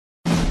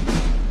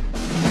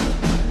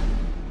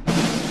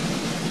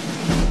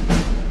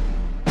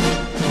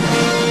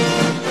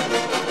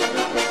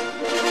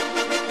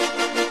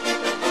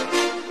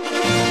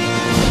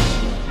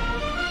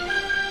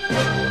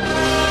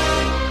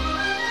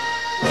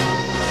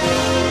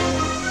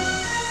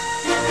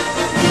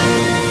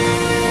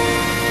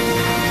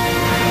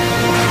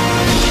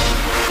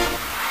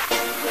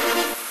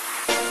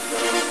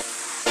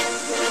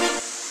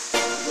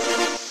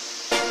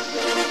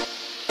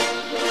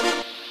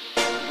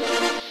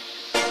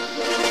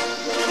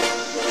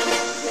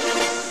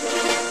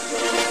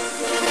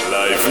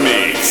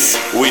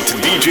with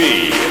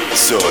DJ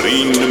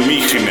Sorin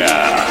Michnea.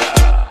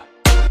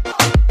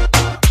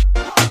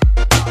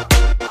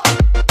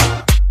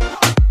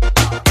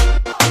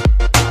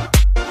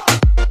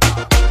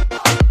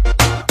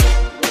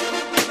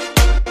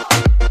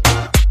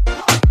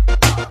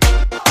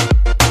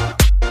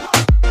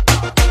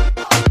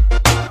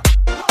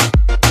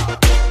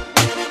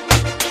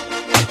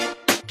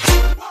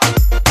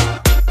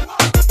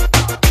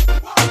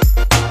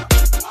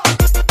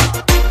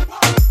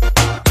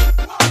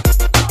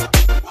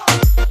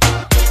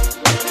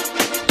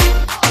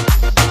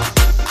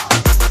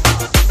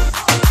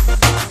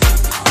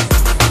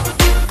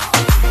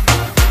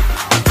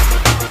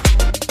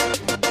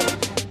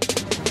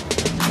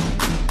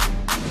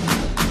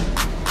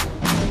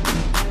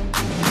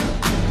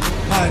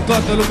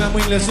 Toată lumea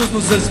mâinile sus, nu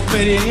se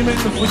sperie nimeni,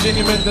 nu fuge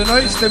nimeni de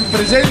noi, suntem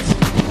prezenți.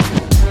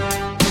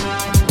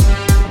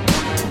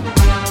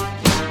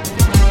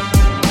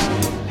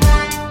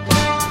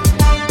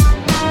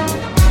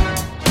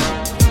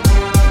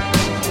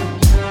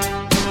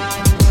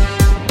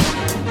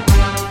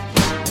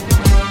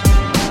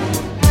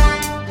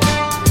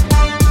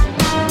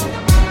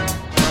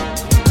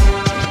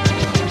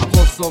 A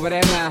fost o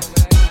vreme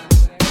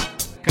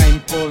ca în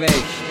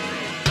povești.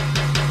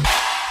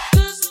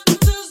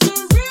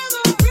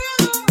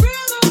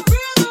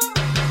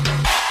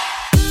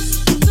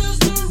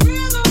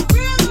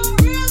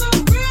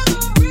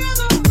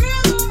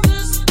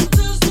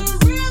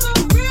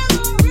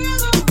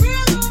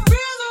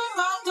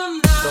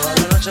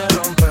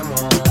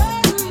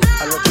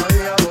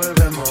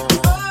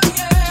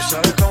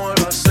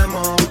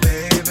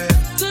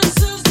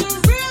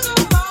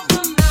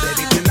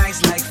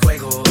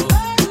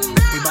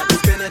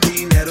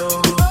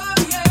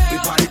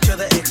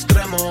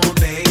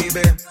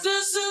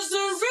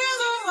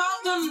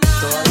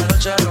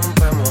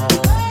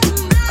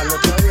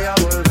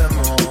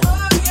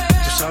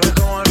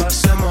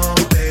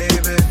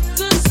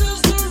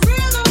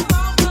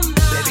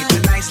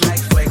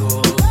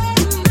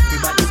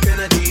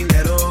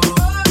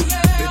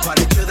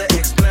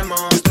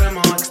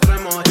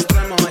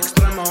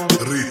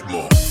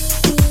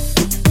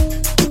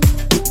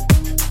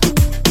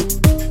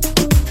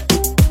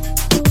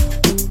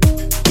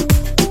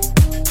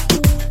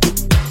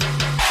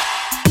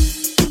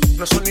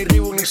 No son ni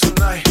Reebok ni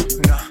Sonai,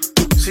 nah.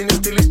 Sin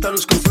estilista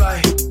luzco fly,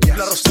 yes.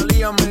 La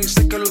Rosalía me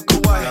dice que luzco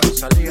guay.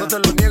 No te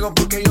lo niego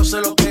porque yo sé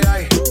lo que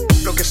hay.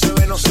 Lo que se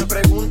ve no se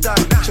pregunta,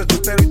 nah. Si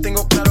te vi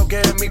tengo claro que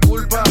es mi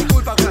culpa.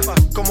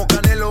 Como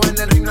Canelo en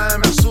el ring nadie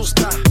me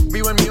asusta.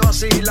 Vivo en mi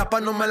oasis y la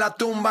paz no me la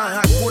tumba.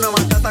 Hakuna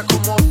Matata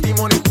como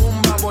Timon y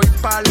Pumba. Voy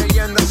pa'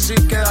 leyenda así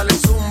que dale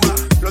zumba.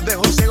 Los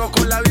dejo ciegos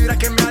con la vibra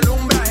que me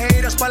alumbra.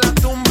 Haters pa' la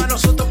tumba,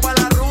 nosotros pa'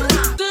 la rumba.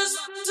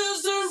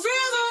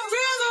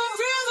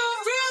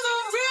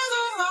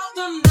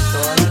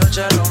 Toda la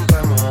noche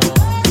rompemos,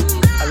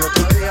 al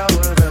otro día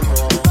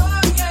volvemos.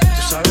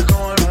 Tú sabes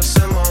cómo lo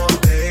hacemos,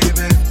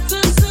 baby.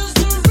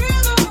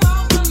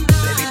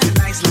 Baby,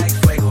 tonight's like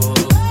fuego.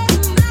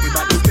 We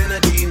bout to spend the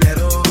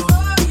dinero.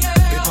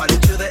 We party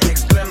to the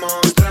extremo,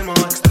 extremo,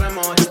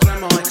 extremo,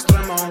 extremo,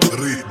 extremo.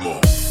 Ritmo.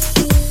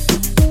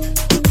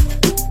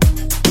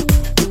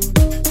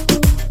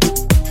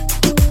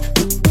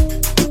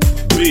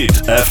 Beat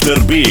after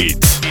beat.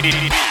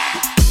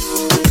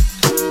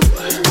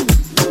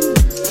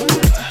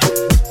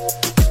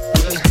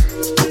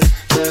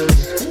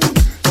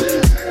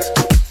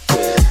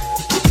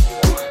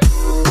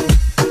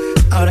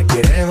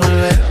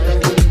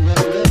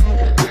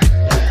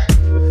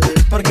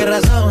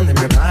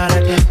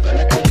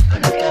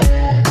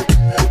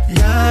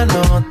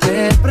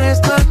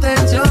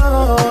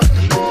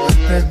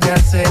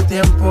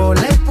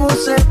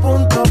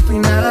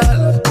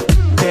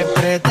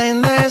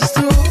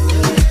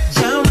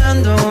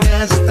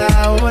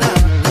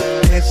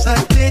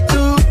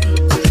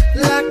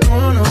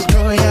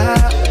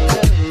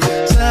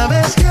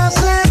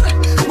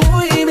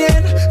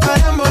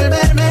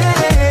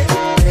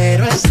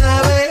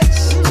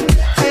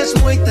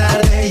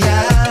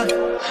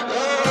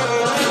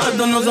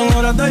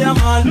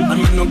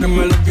 Que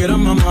me lo quiera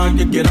mamar,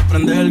 que quiera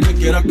prender, que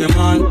quiera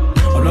quemar.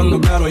 Hablando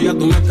claro, ya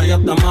tú me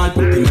callaste mal.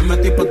 Porque me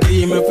metí pa'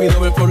 ti y me fui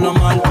doble por la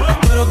mal.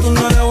 Pero tú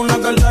no eres una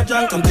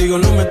Kardashian, contigo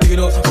no me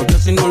tiro, porque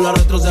si no la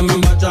retro se me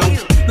embachan.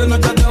 De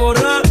noche te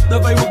borré, de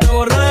Facebook te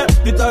borré,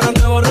 de Instagram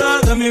te borré,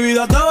 de mi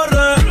vida te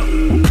borré.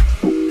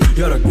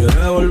 Y ahora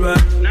quieres volver,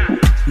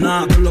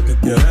 nada con lo que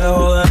quieres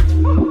joder.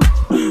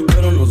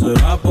 Pero no se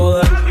va a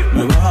poder,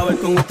 me vas a ver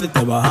con usted y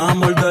te vas a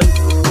morder.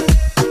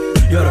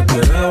 Y ahora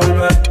quieres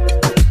volver,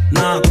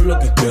 nada con lo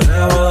que quieres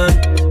joder,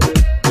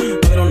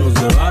 pero no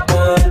se va a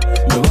poder.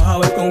 Me vas a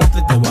ver con usted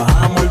y te vas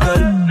a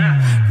morder.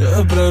 ¿Qué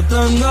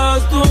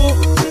pretendes tú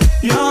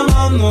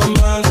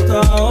llamándome a esta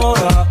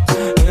hora?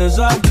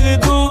 Esa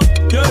actitud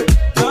que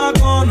ya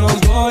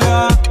conozco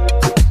ya.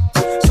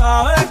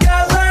 Sabes qué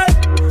hacer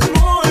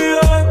muy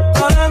bien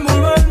para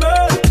envolverme,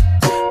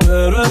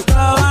 pero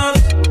esta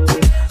vez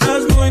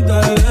es muy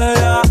tarde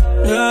ya.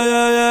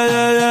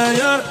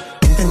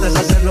 Intentas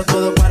hacerlo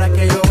todo para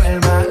que yo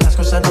vuelva. Las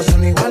cosas no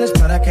son iguales.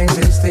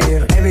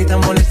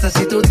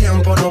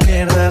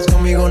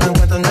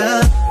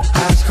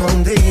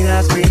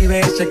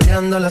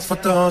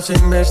 fotos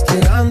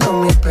investigando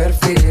mi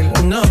perfil.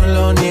 No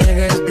lo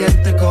niegues,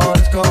 bien te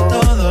conozco.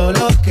 Todo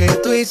lo que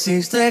tú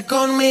hiciste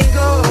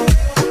conmigo,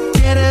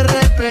 quieres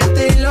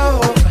repetirlo.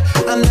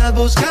 Andas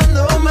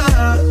buscando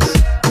más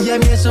y a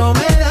mí eso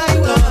me da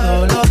igual.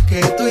 Todo lo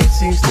que tú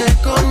hiciste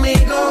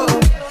conmigo,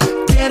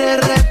 quieres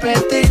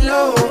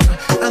repetirlo.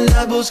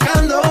 Andas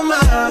buscando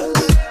más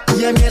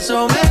y a mí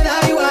eso me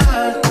da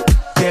igual.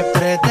 ¿Qué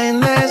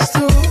pretendes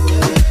tú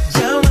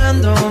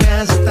llamándome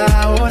hasta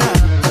ahora?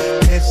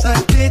 Esa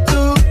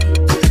actitud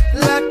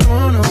la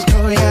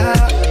conozco ya.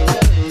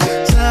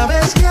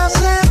 Sabes qué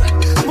hacer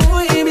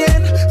muy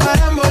bien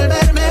para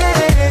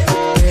envolverme,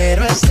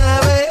 pero esta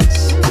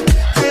vez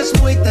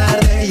es muy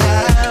tarde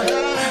ya.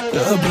 ¿Qué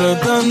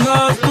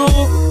pretendes tú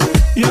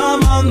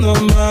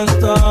llamándome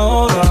hasta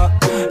ahora?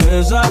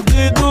 Esa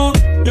actitud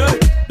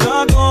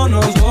la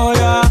conozco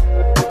ya.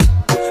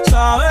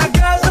 Sabes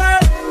qué hacer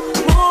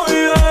muy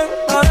bien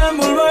para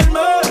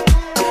envolverme,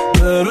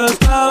 pero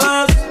esta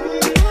vez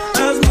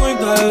es muy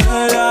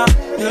tarde ya.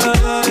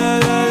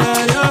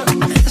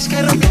 Es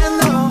que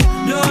rompiendo,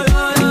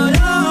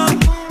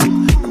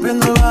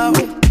 rompiendo bajo.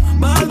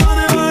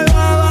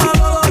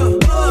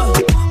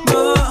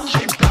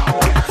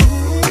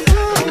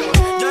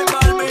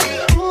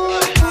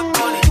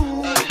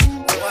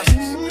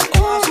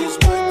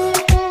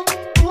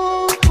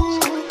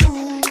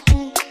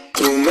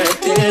 Tú me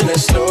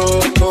tienes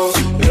loco,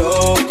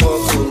 loco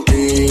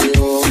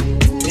contigo.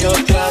 Yo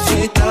trato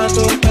y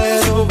trato,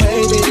 pero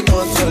baby no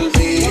te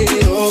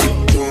olvido.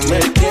 Tú me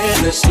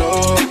tienes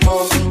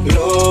loco,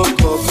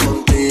 loco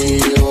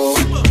contigo.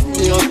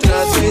 Yo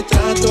trato y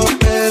trato,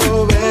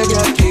 pero baby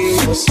aquí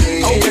yo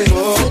sigo.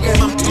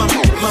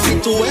 Mami,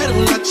 tú eres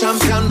una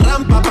champion,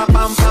 rampa, pa,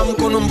 pam, pam,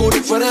 con un booty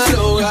fuera del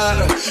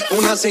hogar.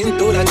 Una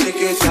cintura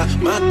chiquita,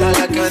 mata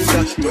la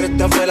cancha, tú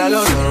estás fuera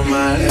lo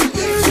normal.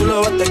 Tú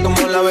lo bates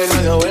como la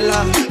vena de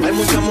abuela. Hay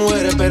muchas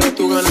mujeres, pero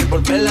tú ganas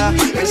por pela.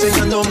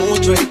 Enseñando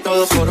mucho y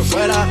todo por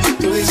fuera.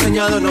 Tu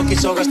diseñador no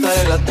quiso gastar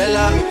en la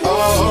tela.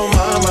 Oh,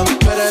 mama,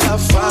 tú eres la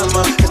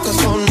fama. Estás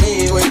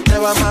conmigo y te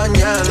va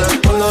mañana.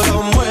 Cuando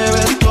lo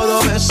mueves,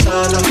 todo me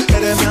sana.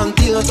 Eres mi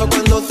antídoto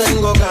cuando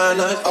tengo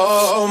ganas.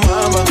 Oh,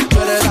 mama, tú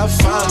eres la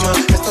fama.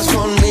 Estás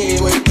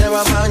conmigo y te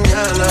va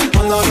mañana.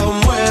 Cuando lo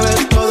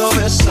mueves, todo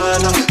me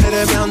sana.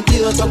 Eres mi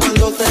antídoto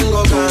cuando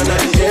tengo ganas. Me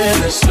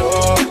tienes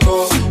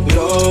loco,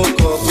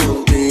 loco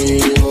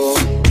contigo.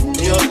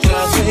 Yo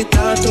trato y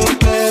trato,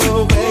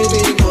 pero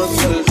baby no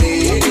te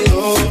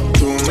olvido.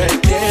 Tú me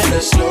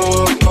tienes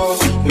loco,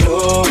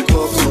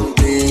 loco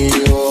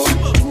contigo.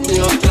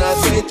 Yo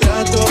trato y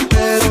trato,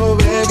 pero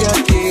baby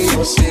aquí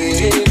yo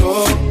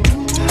sigo.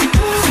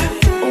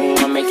 Oh,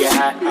 I make it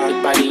hot,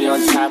 your body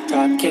on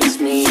top, kicks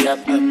me up,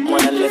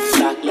 wanna lift,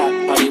 lock,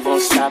 body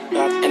won't stop,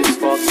 and it's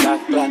 4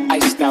 o'clock,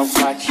 iced out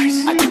watch,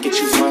 I can get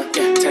you one,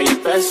 yeah. Tell your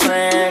best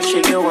friend,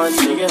 she get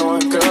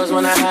one, girls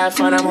when I have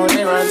fun, I'm who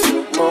they run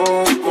to,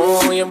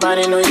 move, your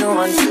body know you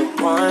want to,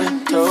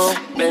 1, 2,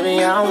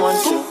 baby I want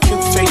to,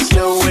 cute face,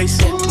 little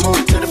waist, yeah.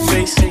 Move to the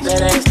base,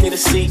 that ass need a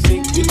seat,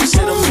 you can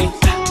sit on me,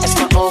 that's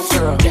my old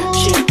girl, yeah,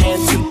 she an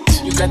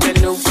antique, you got that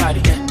new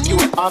body, yeah, you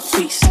an art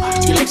piece,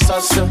 you like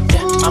salsa,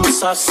 yeah, I'm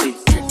saucy,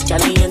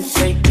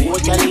 caliente, muy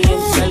caliente,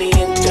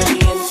 caliente,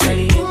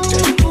 caliente,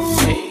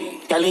 caliente,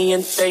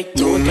 caliente,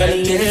 tú me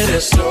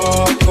tienes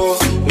loco,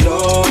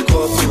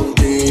 loco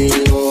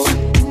contigo.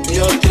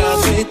 Yo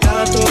trato y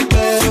trato,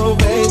 pero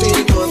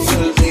baby no te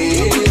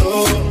olvido.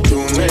 Tú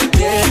me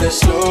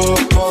tienes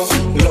loco,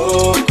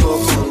 loco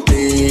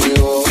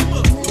contigo.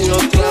 Yo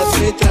trato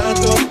y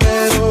trato,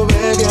 pero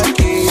baby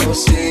aquí yo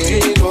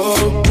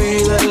sigo.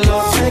 Pide lo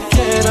que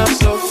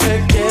quieras, lo que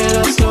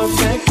quieras, lo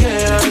que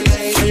quieras.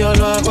 Que yo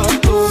lo hago a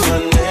tu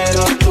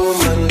manera, a tu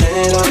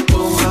manera, a tu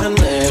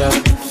manera.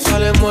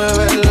 Dale,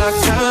 mueve la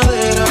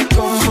cadera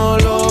como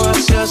lo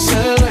hace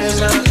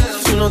Selena.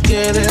 Tú no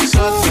tienes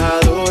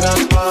ataduras,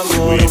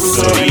 vamos,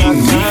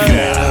 Sorin,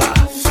 Michnea.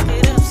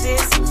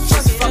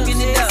 Just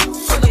fucking it up.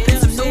 Pull up in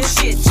some new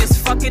shit,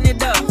 just fucking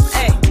it up.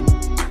 Ay,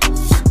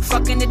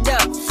 fucking it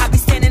up. I be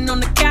standing on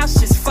the couch,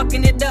 just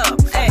fucking it up.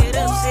 Ay,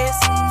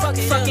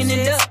 fucking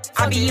it up.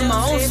 I be in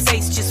my own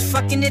space, just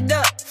fucking it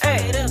up.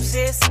 Ay,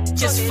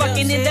 just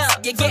fucking it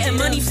up. You're getting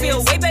money,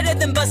 feel way better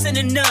than busting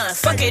a nut.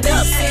 Fuck it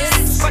up,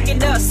 sis. Fuck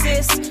it up,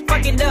 sis.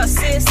 Fuck it up,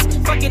 sis.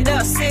 Fuck it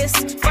up, sis.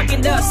 Fuck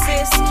it up,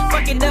 sis.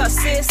 Fuck it up,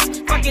 sis.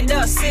 Fuck it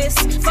up, sis.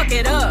 Fuck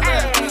it up.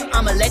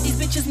 I'ma let these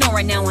bitches know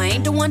right now I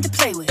ain't the one to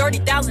play with.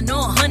 30,000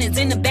 or hundreds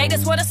in the bag,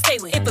 that's what I stay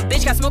with. If a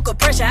bitch got smoke or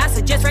pressure, I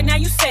suggest right now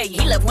you say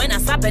it. He love when I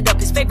sop it up,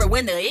 his favorite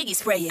when the Iggy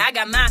spray it. I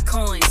got my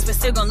coins, but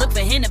still gon' look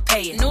for him to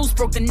pay it. News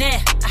broke the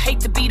net, I hate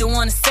to be the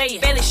one to say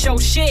it. Barely show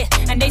shit,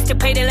 and they still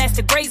pay their last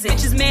to graze it.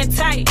 Bitches man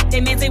tight,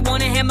 they means they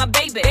wanna have my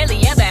baby.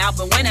 Barely ever out,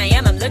 but when I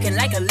am, I'm looking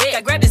like a lick.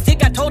 I grabbed his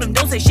dick, I told him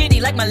don't say shit, he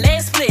like my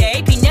last split.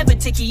 AP never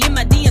tick, he in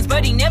my DMs,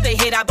 but he never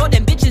hit. I bought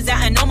them bitches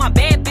out and all my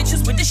bad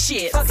bitches with the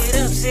shit. Fuck it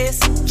up, sis.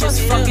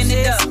 Just fucking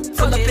it up.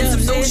 Pull up in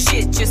some new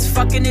shit, just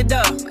fucking it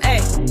up.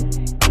 Ayy,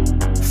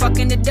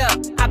 fucking it up.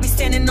 I be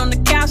standing on the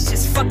couch,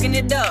 just fucking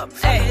it up.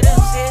 Ayy,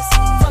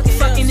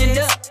 fucking it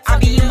up. I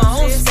be in my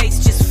own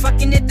space, just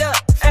fucking it up.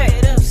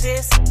 Hey,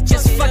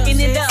 just fucking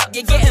it up.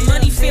 You're getting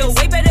money, feel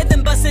way better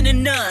than busting a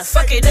nut.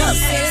 Fuck it up,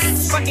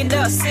 sis. Fucking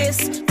up,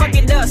 sis.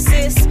 Fucking up,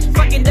 sis.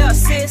 Fucking up,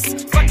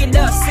 sis. Fucking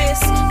up, sis.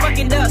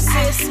 Fucking up,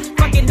 sis.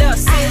 Fucking up,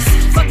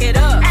 sis. Fuck it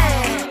up.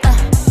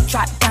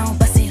 Drop down,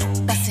 bust it up.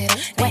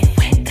 Wet,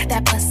 wet, got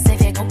that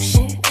Pacific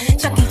Ocean.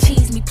 Chuck E.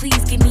 Cheese me,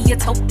 please give me a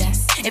toe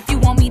dance. If you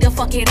want me to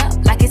fuck it up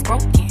like it's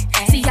broken.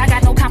 See, I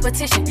got no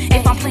competition.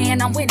 If I'm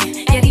playing, I'm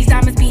winning. Yeah, these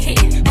diamonds be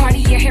hitting. Party,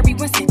 yeah, Harry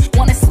Winston.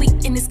 Wanna sleep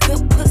in this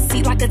good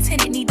pussy like a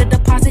tenant. Need a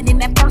deposit in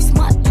that first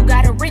month. You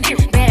gotta rent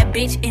it. Bad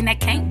bitch, and that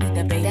can't be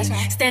debated.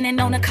 Standing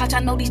on the couch, I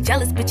know these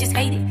jealous bitches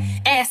hate it.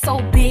 Ass so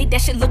big,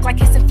 that shit look like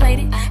it's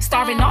inflated.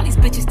 Starving all these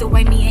bitches the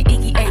way me and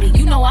Iggy ate it.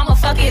 You know I'ma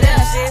fuck it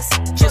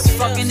up. Just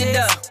fucking it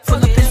up. Pull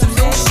up in some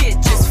new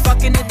shit. Just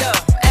fucking it up.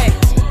 Ay,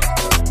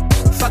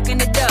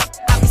 fucking it up.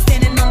 I be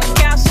standing on the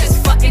couch,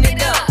 just fucking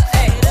it up.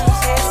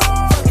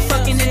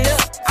 Fucking it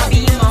up. I be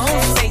in my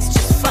own space,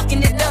 just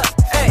fucking it up.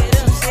 Hey,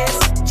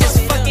 just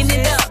fucking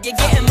it up. You're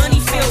getting money,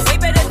 feel way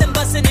better than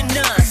busting a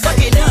nut. Fuck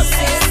it up,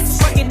 sis.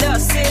 Fuck it up,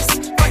 sis.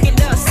 Fuck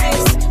it up,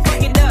 sis.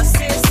 Fuck it up,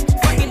 sis.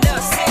 Fuck it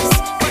up, sis.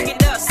 Fuck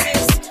it up,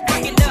 sis.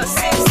 Fuck it up,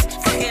 sis.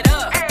 Fuck it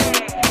up.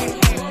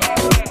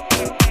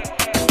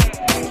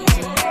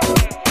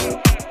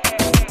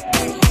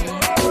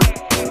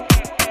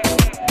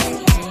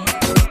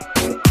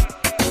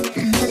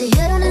 Me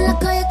dijeron en la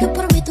calle que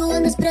por mí tú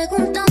andas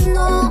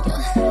preguntando.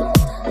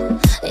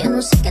 Yo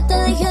no sé qué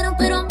te dijeron,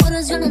 pero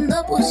amores yo no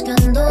ando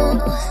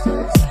buscando.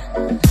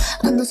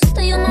 Ando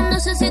suelta, yo no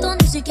necesito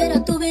ni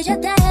siquiera tu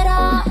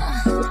billetera.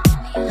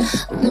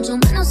 Mucho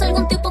menos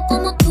algún tipo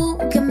como tú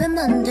que me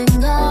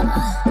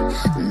mantenga.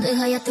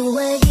 Deja ya tu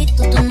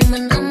jueguito, tú no me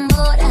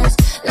enamoras.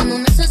 Yo no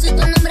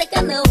necesito un hombre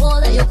que me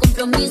joda. Yo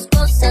compro mis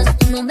cosas,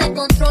 tú no me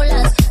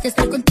controlas. De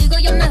estar contigo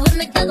yo mejor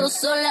me quedo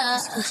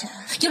sola.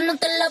 Yo no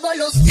te lavo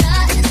los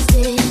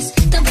trastes,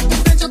 tampoco te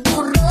plancho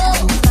tu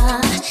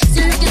ropa.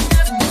 Si lo que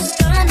estás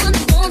buscando,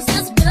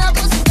 entonces ve a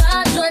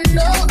buscarlo en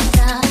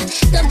otra.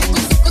 Tampoco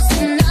soy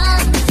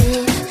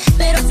cocinante,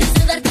 pero sí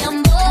sé darte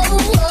amor.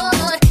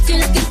 Si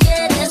lo que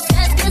quieres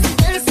es que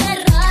esté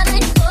encerrada,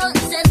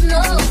 entonces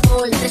no.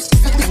 La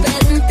respuesta a tu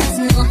pregunta es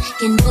no,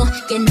 que no,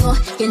 que no,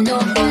 que no,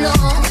 que no.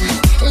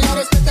 La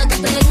respuesta a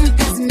tu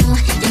pregunta es no,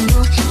 que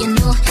no, que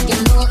no, que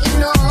no y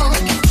no.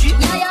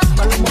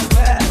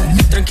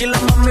 Tranquila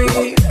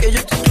mami, que yo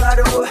estoy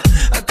claro.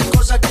 A tu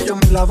cosa que yo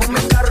me lavo mi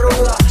carro.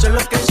 Sé lo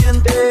que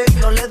siente,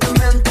 no le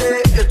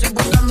demente. Yo estoy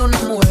buscando una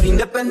mujer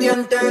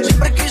independiente.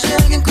 Siempre quise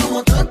alguien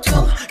como tú,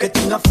 que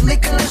tenga funda y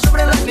que le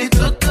sobre la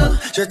actitud.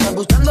 Si estás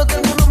buscando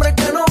tengo un hombre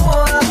que no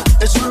joda.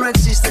 Eso no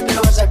existe, te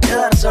vas a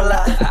quedar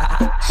sola.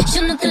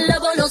 Yo no te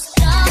lavo los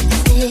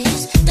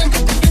trastes,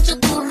 tampoco te plancho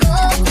tu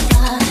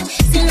ropa.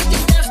 Si lo que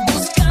estás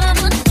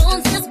buscando,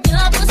 entonces ve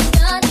a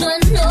buscarlo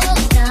en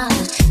otra.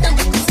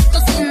 Tampoco soy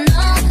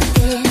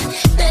cocinante,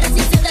 pero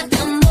sí sé darte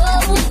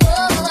amor.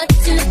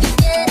 Si lo que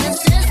quieres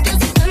es que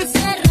esté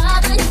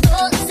encerrada,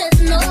 entonces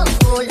no.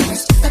 La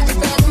respuesta a tu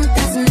pregunta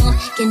es no,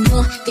 que no,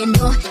 que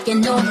no, que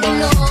no, que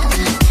no.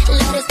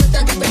 La respuesta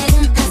a tu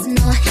pregunta es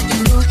no, que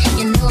no,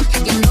 que no,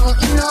 que no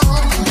y no.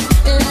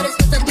 La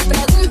respuesta a tu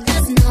pregunta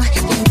es no,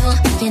 que no,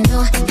 que no,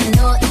 que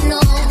no y no.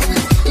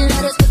 La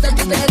respuesta a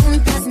tu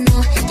pregunta es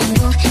no, que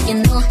no, que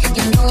no,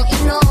 que no y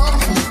no.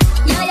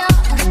 Ya, ya.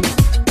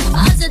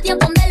 Hace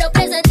tiempo me lo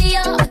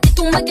presentía, que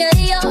tú me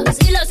querías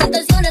y las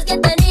intenciones que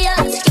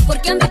tenías. Que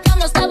porque mi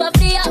cama estaba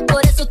fría,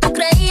 por eso tú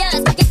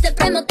creías que este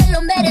premio te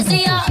lo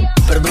merecía.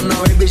 Perdona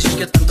baby si es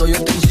que tanto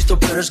yo te insisto,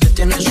 pero es que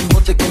tienes un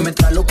bote que me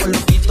trae loco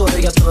loquito.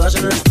 Ellas todas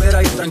en la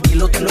espera y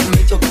tranquilo te lo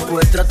admito, que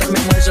puedes tratarme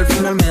mal si al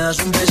final me das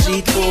un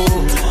besito.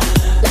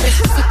 La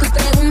respuesta a tu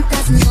pregunta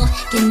es no,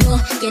 que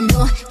no, que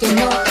no, que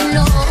no, que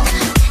no.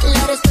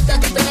 La respuesta a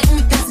tu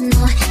pregunta es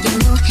no, que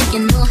no, que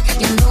no,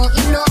 que no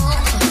y no.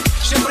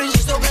 Siempre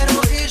insisto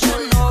pero dice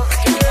no,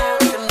 que no,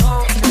 que no.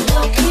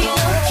 Low-key,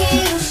 low-key,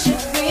 you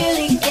should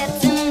really get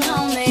to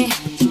know me.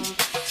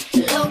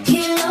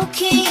 Low-key,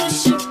 low-key, you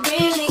should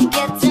really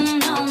get to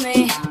know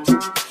me.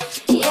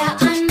 Yeah,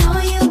 I know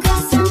you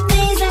got some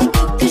things that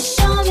you could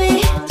show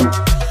me.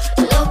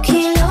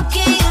 Low-key,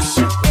 low-key, you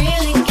should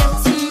really get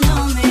to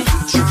know me.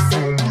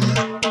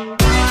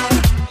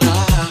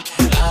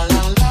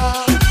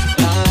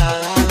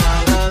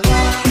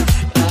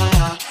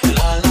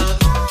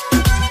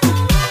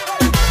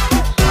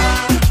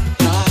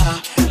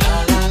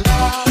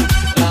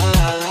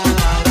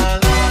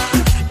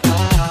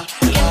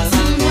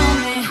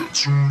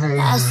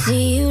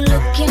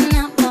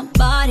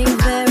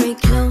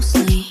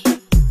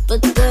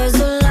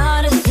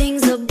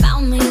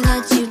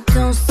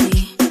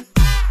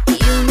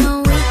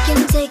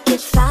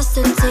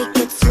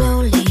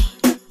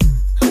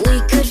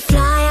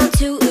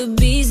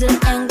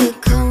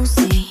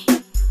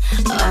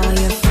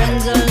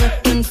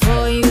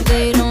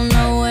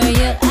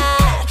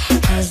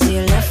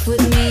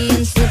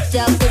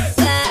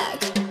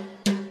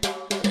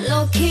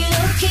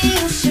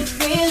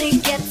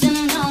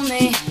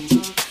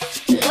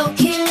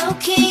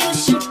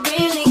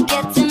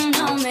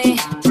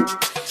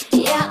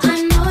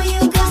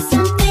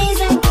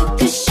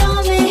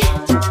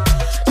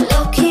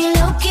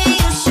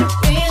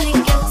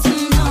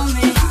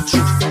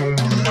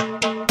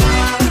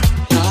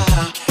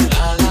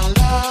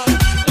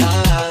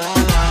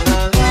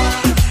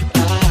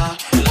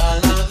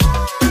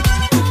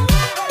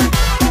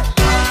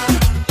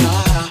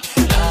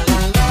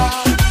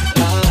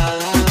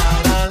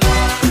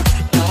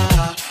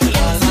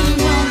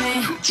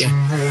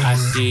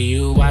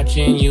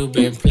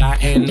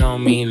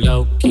 on me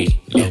low key,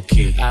 low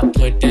key. I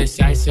put this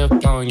ice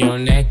up on your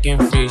neck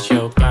and freeze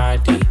your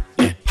body.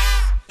 Yeah.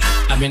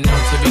 I've been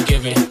known to be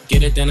giving,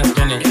 get it then I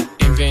spin it.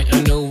 Invent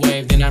a new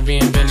wave, then I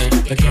reinvent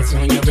it. Put cancer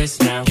on your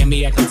wrist now, can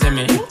be acting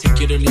timid. Take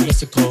you to the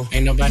mystical,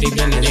 ain't nobody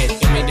been in it.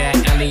 Give me that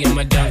alley,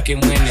 I'ma dunk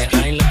and win it.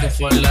 I ain't looking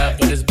for love,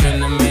 but it's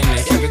been a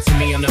minute. Serve it to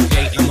me on the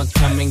plate, I'ma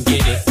come and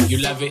get it. You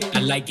love it, I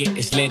like it,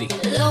 it's litty.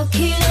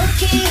 Low-key,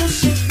 low-key, you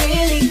should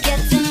really get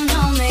to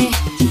know me.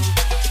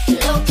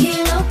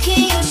 Low-key,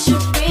 low-key, you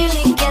should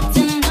really get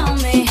to know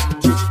me.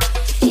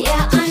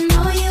 Yeah, I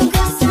know you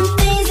got some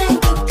things that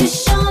you could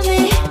show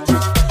me.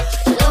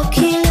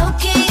 Low-key,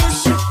 low-key, you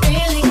should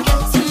really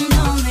get to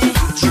know me.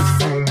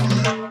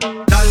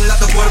 Dale a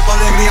tu cuerpo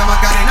alegría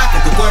Macarena, que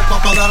tu cuerpo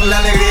pa' darle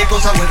alegría y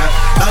cosas buenas.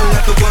 Dale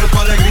a tu cuerpo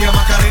alegría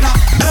Macarena.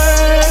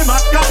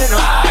 Macarena.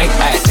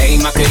 Ay,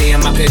 Macarena,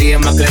 Macarena,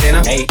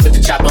 Macarena. Hey, put the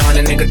chopper on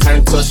a nigga,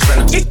 turn to a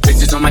sprinter.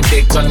 Bitches on my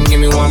dick, tell them give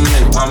me 1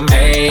 minute.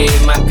 Hey,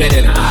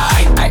 Macarena.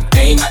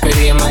 Ay,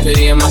 Macarena,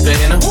 Macarena,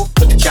 Macarena.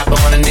 Put the chopper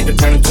on a nigga,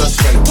 turn to a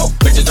sprinter.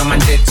 Bitches on my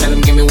dick, tell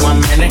them give me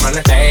 1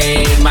 minute.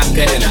 Hey,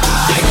 Macarena.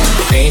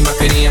 Ay,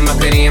 Macarena,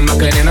 Macarena,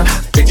 Macarena.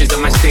 Bitches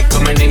on my stick,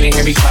 put my name in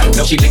every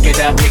quarter. She lick it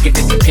up, make it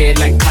disappear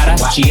like Potter.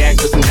 She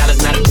asked for some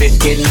dollars, not a bitch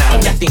getting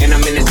out. And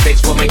I'm in this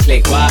bitch for my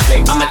click.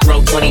 I'ma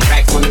throw 20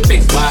 racks on the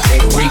bitch.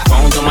 3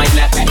 phones on my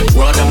lap,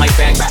 world on my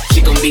back.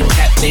 She gon' be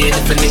tapped in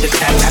if a nigga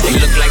tap. You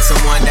look like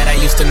someone that I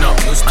used to know.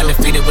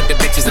 Undefeated with the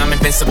bitches, I'm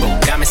invincible.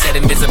 Diamond said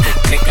invisible.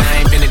 Nigga,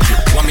 I ain't been a Jew.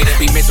 Want me to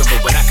be miserable,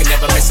 but I can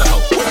never miss a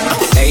hoe.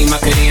 Hey,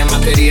 Macarena,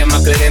 Macarena,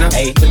 Macarena.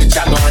 Hey, put the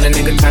chopper on a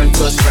nigga, turn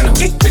to a sprinter.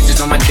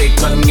 Bitches on my dick,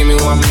 tell them give me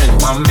 1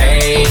 minute.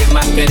 Hey,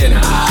 Macarena.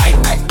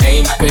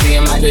 Hey,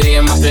 Macarena,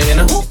 Macarena,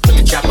 Macarena. Put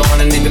the chopper on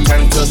a nigga,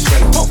 turn to a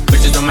sprinter.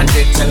 Bitches on my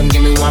dick, tell them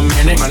give me 1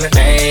 minute.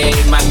 Hey,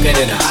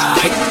 Macarena.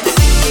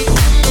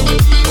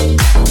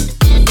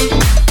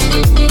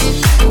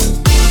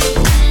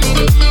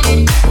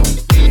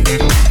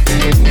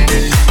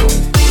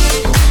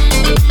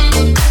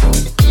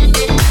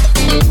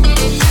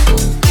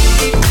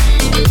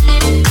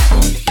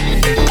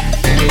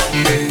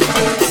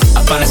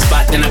 Find a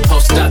spot, then I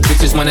post up.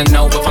 Bitches wanna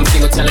know if I'm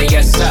single, tell her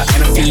yes up.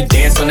 And I feel you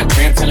dance on the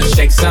gram, tell her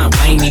shake some.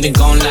 I ain't even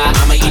gon' lie,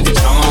 I'ma eat the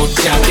tone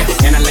chop.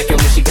 Yeah. And I like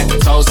it when she got the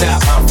toes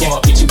out.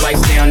 Yeah. Beat you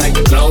bites down like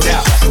you glowed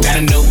out. Got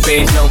a new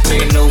bitch, no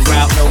pay, no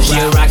route. No, she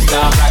a rock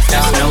star,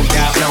 that's no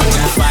doubt. No,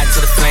 fire to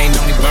the flame,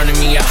 don't be burning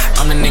me out.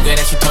 I'm the nigga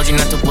that she told you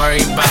not to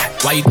worry about.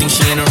 Why you think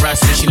she in a rush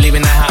when she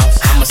leaving the house?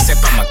 I'ma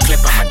sip, I'ma clip,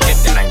 I'ma dip,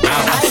 then I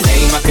round.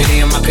 Hey,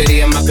 Macarena,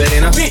 Macarena,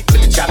 Macarena.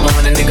 Put the chopper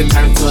on a nigga,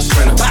 turn to a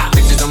sprinter.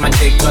 Bitches on my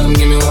dick, tell them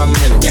give me 1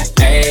 minute. Yeah.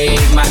 Hey,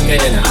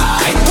 Macarena.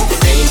 Hey,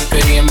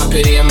 Macarena,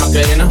 Macarena,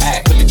 Macarena.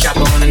 Put the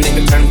chopper on a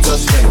nigga, turn to a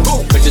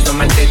sprinter. Bitches on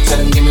my dick, tell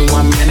them give me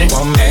 1 minute.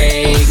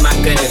 Hey,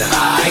 Macarena.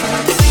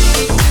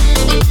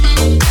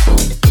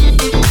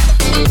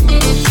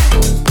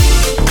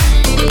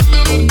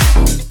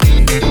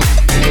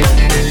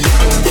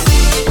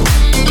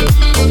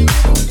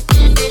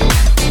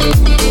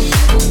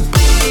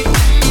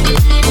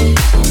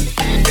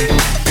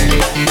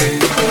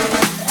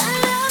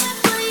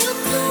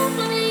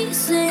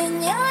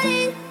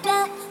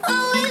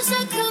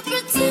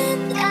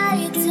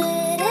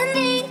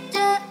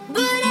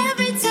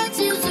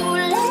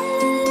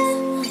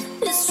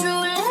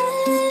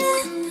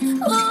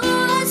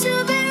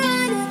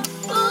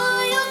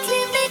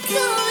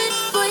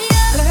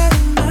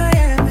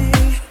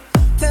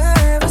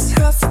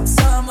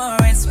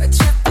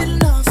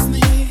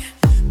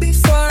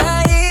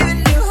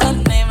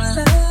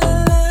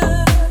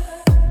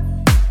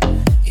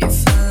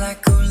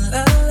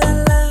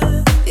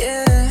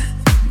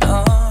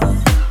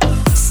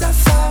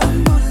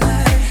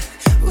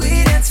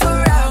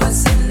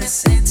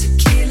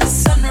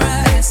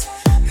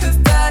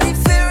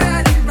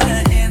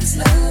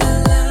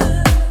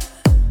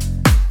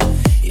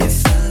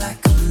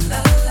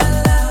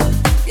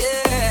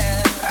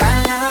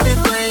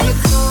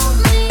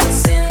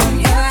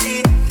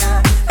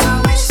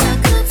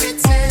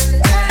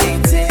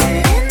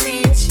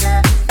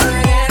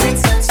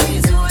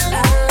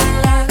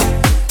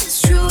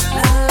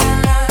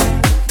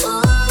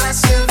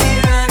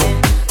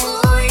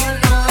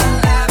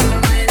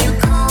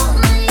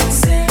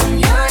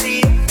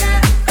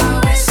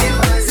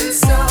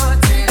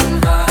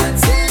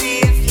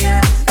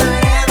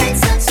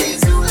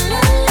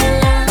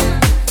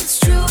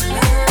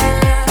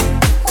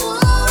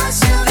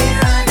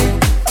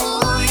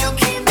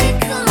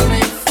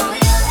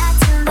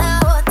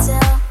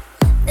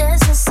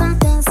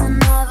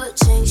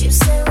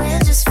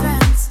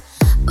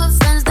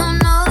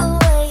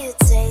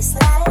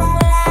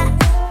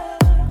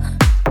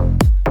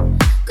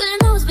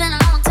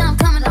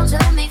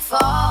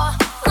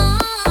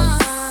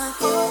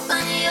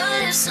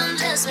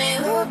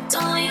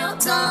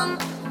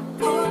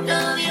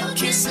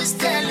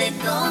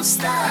 don't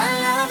stop.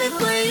 I love it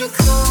when you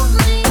call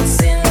me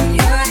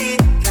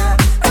señorita.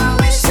 I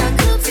wish I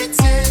could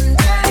pretend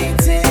I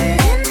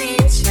didn't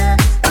need ya,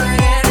 but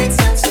every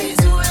time she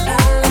do la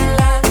la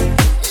la,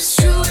 it's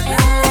true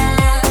la la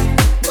la.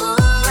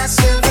 Oh, I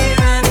should be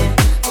running.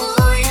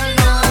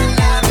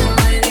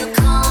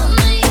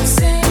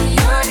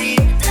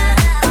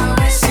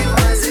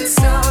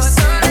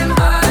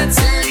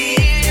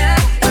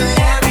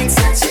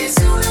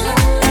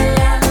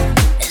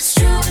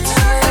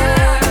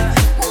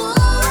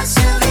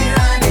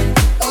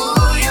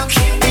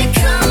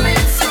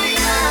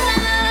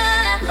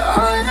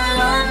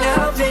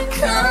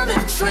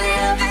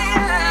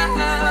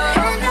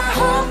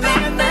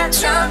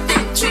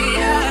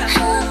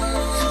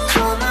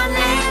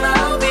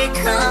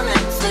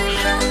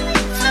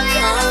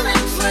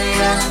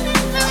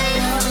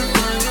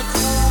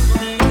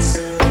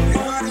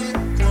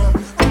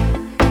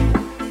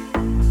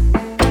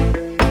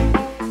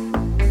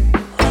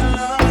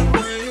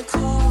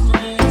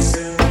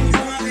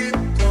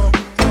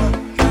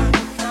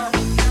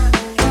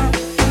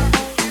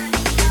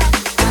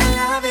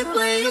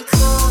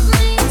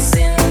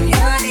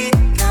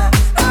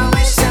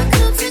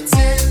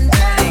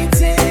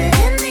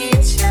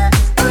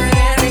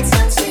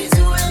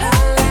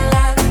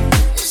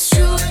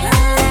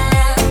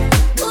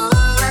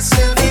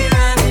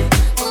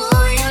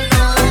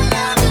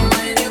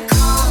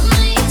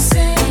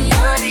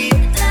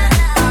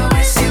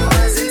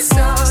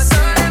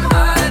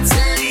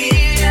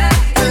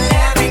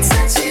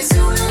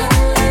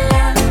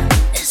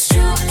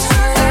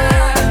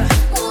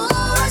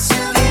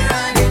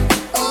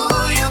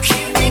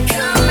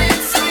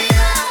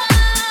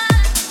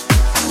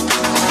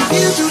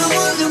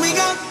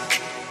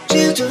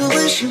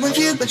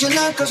 but you're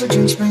not, 'cause the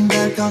drinks bring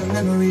back all the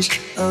memories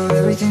of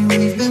everything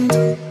we've been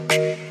through.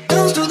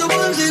 Toast to the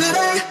ones here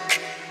today,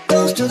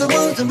 toast to the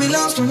ones that we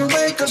lost on the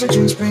way, 'cause the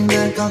drinks bring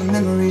back all the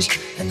memories,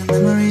 and the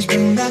memories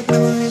bring back,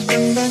 memories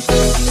bring back.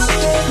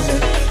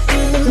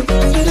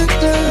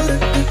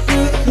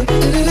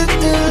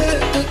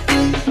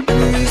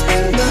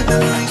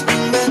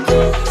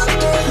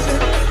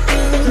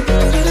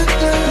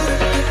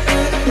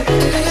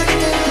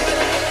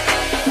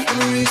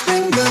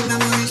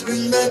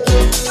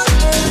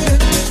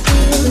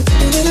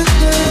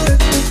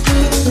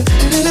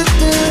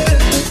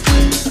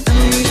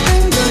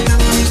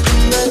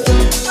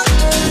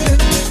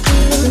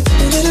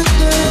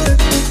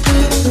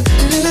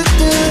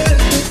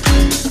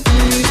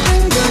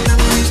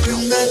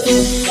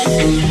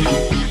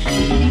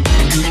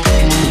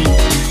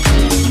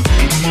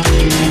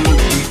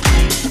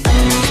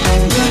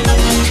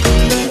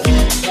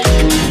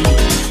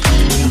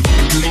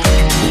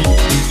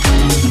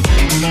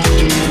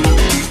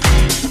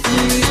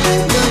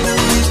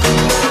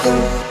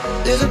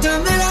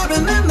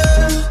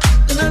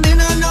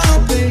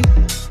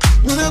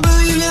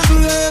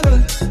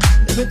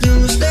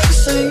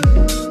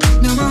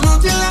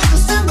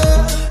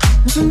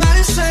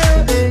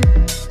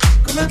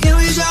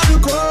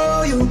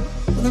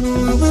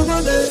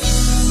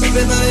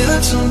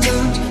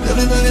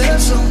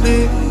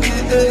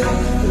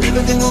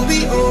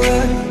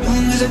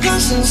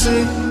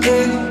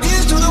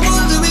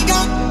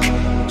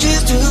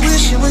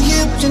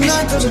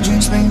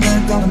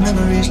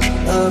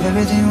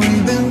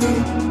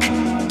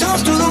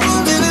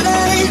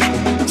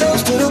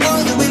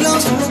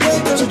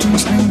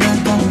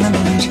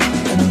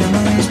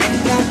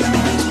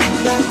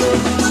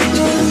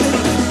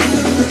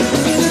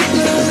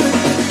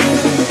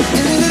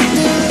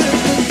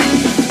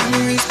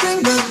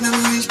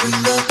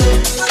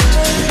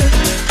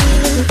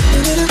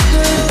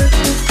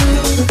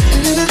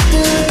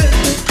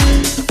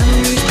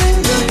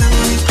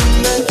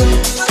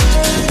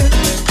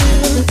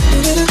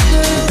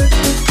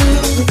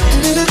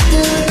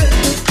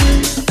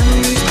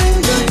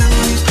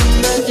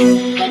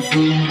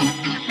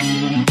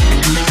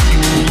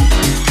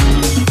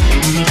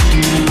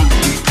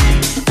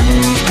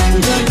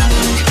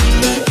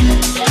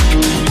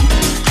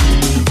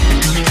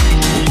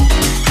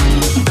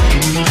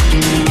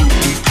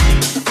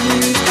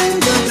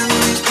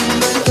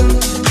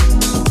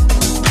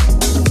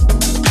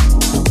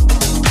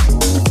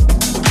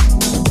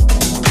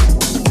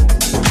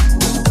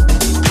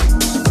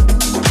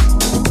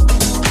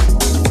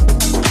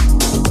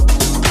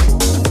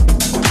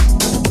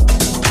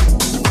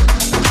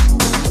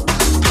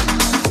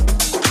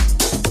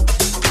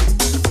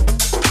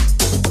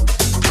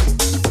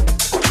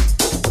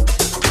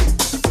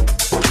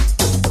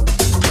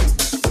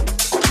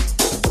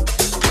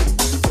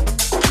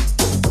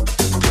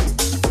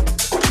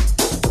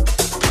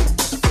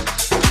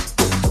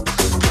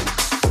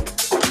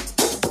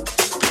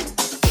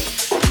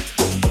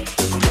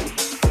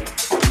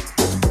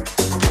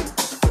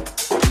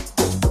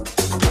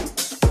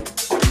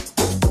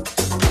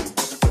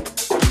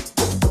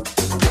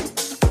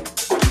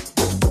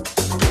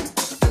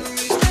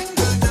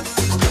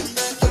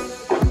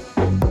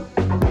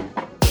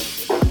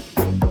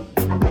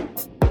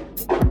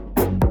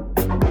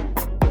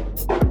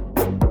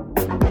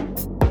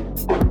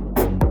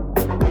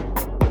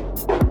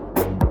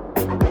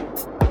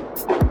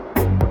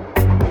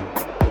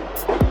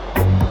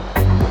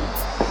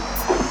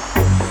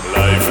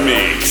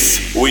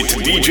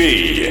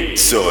 DJ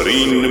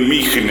Sorin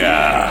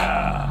Michnea.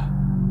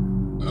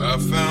 I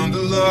found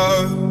a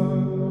love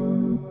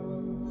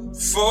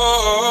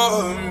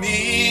for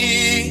me.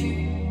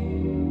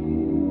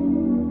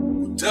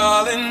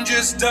 Darling,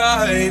 just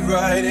dive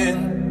right in.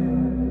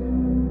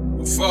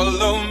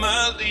 Follow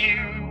my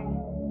lead.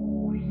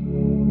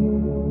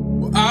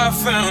 Well, I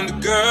found a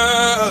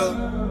girl,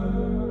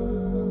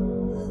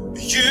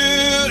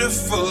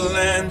 beautiful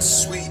and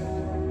sweet.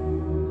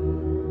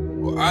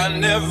 Well, I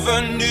never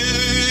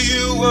knew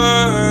you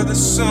were the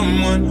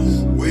someone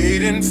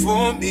waiting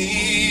for me.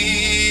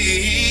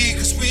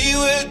 'Cause we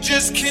were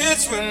just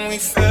kids when we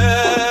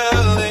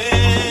fell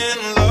in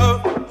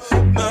love,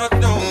 not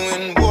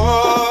knowing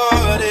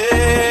what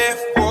it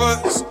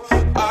was.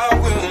 I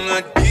will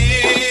not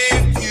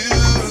give you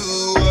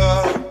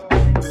up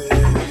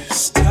this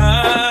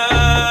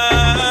time.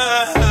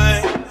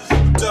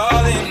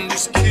 Darling,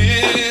 just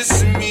kiss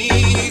me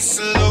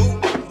slow.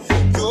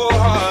 Your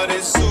heart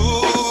is so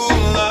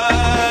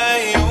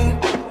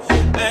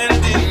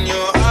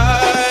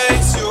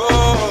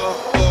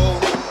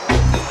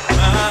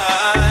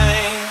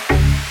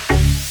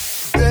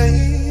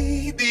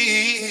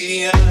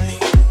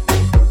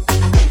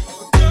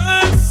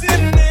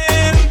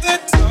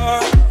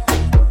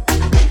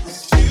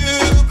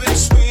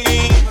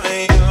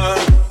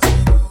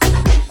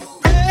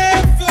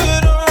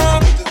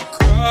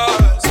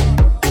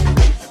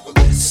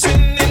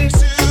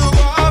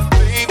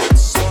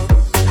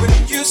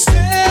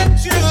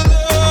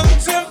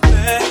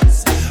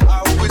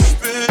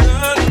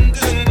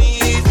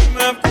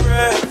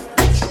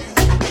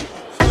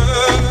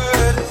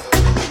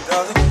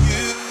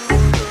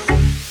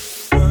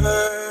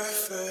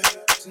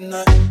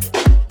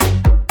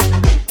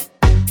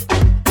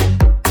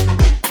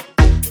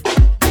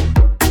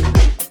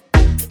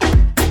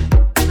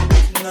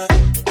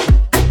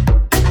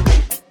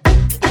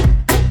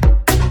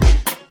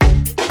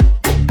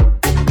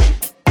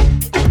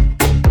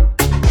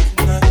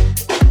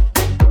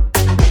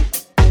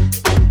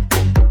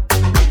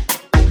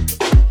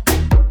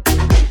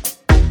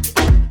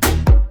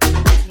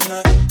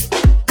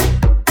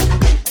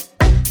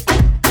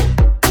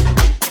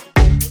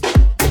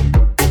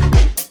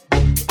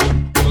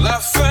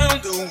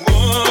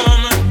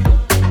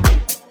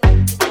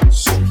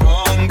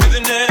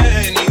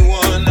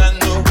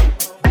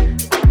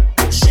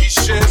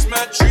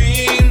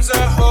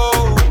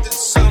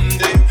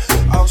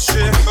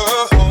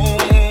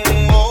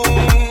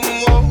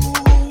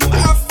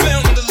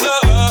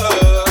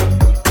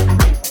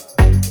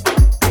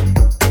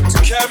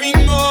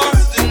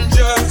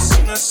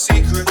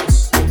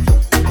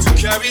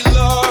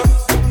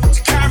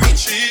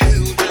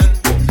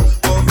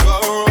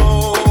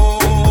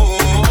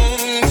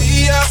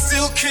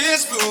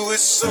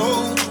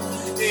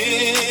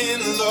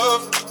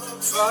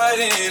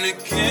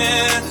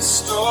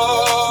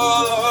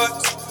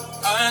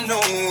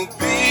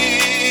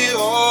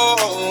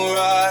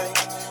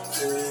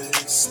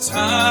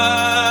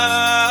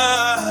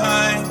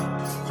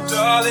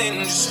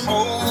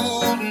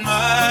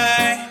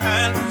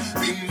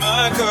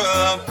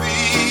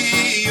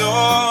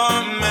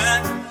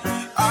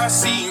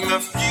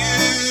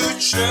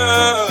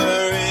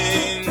future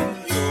in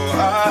your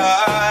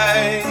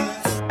eyes.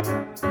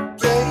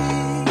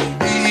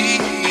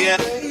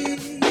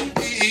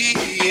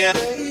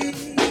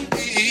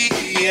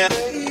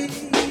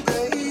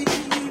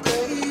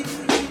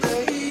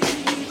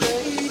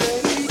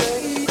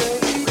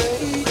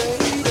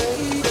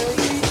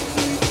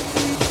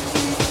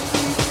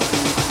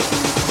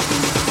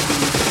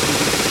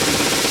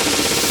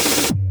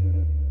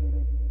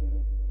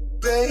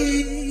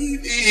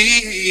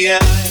 Baby,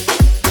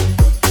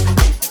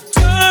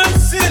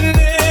 dancing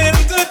in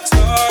the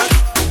dark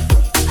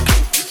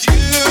with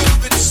you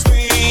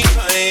between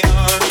my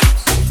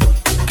arms,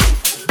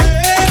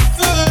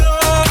 barefoot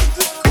on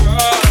the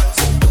grass,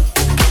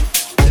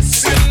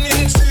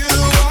 listening to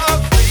our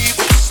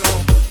favorite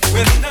song.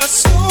 When I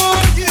saw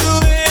you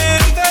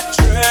in that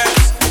dress,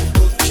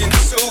 looking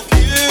so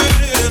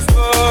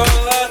beautiful,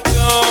 I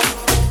don't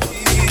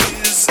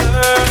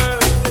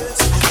deserve this,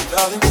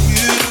 darling.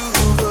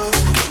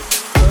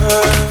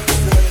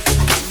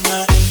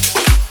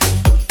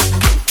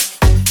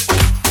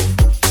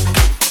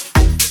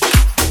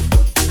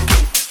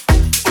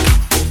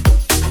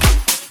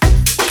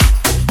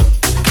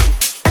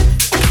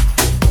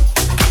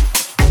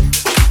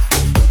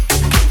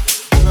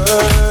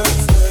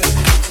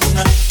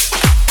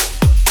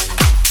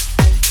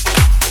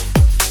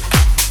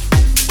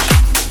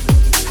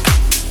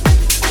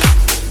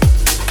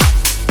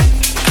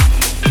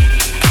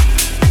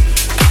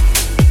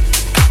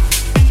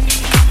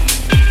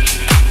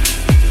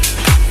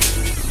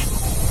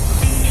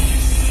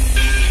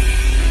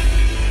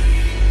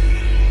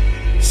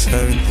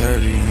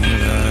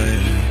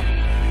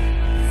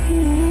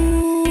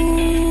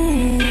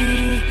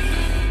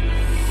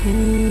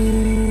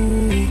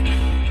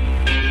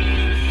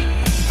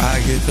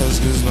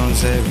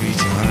 Every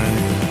time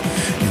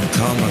you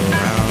come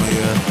around,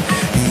 yeah,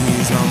 you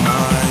ease my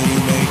mind, you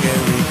make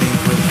everything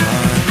feel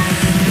fine.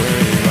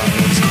 Worry about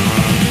what's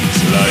coming.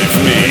 Live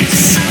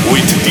mix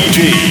with DJ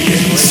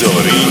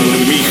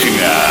Sorin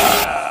Michnea.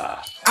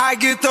 I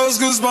get those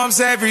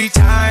goosebumps every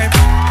time.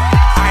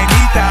 I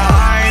need that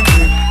line,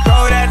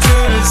 throw that to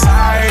the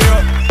side.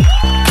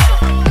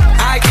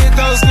 I get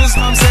those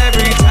goosebumps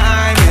every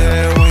time,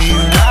 yeah. When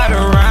you're not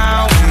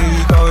around, when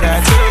you throw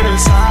that to the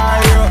side.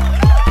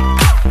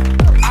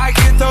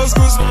 Those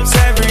goosebumps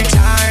every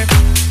time.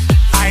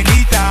 I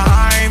need the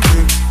hype,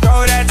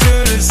 throw that to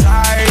the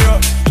side.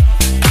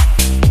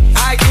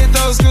 I get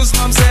those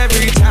goosebumps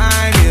every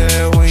time,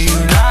 yeah. When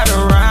you're not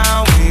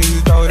around, when you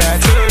throw that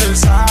to the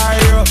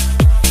side.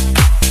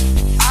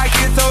 I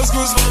get those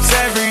goosebumps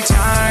every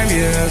time,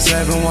 yeah.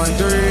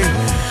 713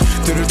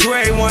 through the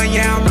 281,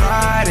 yeah, I'm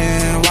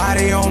riding. Why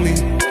they on me?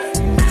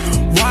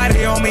 Why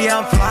they on me?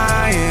 I'm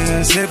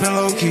flying, sipping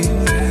low key.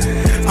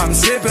 I'm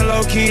sipping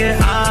low-key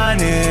in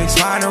Onyx,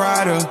 find a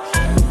rider.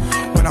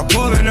 When I'm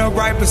pulling up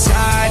right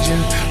beside you,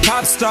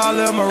 pop star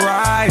Lil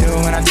Mariah.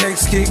 When I take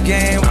skit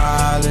game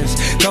wireless,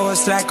 throw a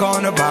stack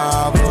on the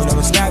Bible.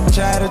 Never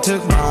Snapchat or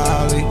took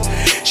Molly.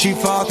 She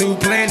fall through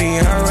plenty,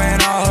 her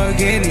and all her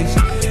guineas.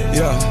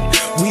 Yeah,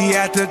 we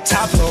at the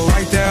top floor,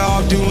 right there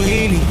off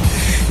Duini.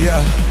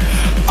 Yeah,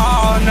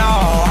 oh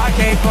no, I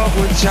can't fuck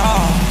with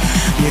y'all.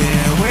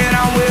 Yeah, when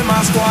I'm with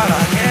my squad,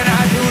 I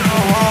cannot do no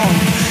wrong.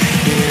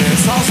 Yeah,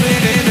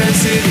 saucepan in the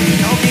city,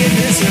 don't get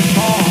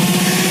misinformed.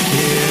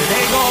 Yeah,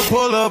 they gon'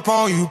 pull up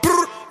on you.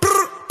 Brr,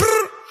 brr,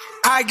 brr.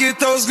 I get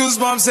those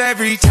goosebumps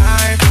every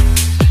time.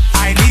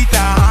 I need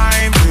the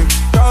hype,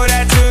 throw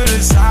that to the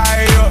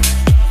side.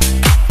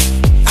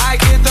 I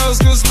get those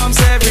goosebumps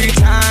every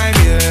time,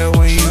 yeah.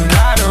 When you're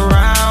not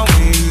around,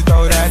 when you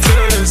throw that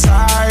to the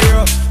side.